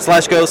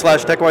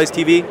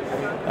 go/TechWiseTV.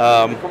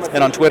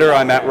 And on Twitter,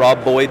 I'm at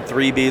Rob Boyd,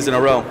 3 B's in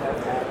a row.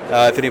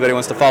 If anybody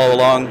wants to follow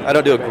along, I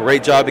don't do a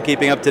great job of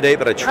keeping up to date,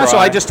 but I try. That's all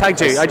right. I just tagged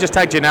you. I just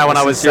tagged you now when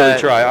I was. Sincerely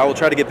try. I will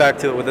try to get back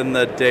to it within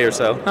the day or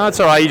so. No, it's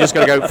all right. You just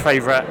got to go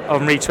favourite or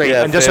retweet,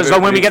 Yeah, and just as favourite,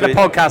 long when we get the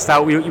retweet. podcast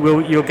out,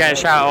 you'll get a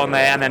shout out on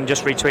there, and then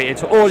just retweet it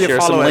to all your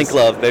Share some followers. link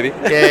love, baby.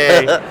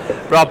 Yay.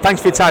 Rob,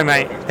 thanks for your time,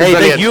 mate. Hey,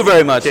 thank you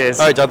very much. Cheers.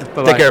 All right, Jonathan.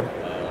 Bye-bye. Take care.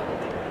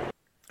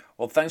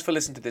 Well, thanks for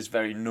listening to this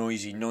very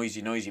noisy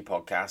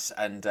podcast,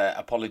 and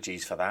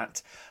apologies for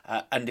that.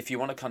 And if you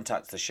want to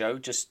contact the show,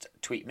 just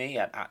tweet me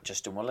at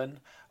Justin Woolen,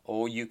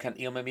 or you can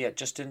email me at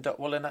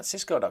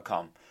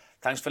justin.woolen@cisco.com.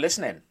 Thanks for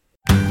listening.